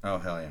 Oh,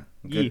 hell yeah.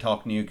 Good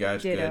talking to you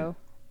guys. Ditto.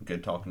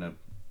 Good talking to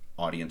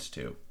audience,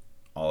 too.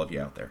 All of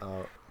you out there.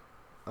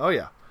 Oh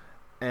yeah,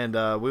 and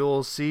we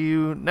will see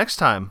you next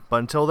time. But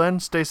until then,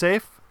 stay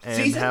safe and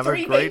Season have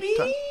 3, a great baby!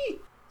 time.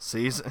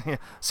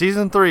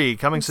 Season 3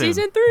 coming soon.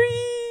 Season 3!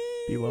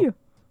 Be well.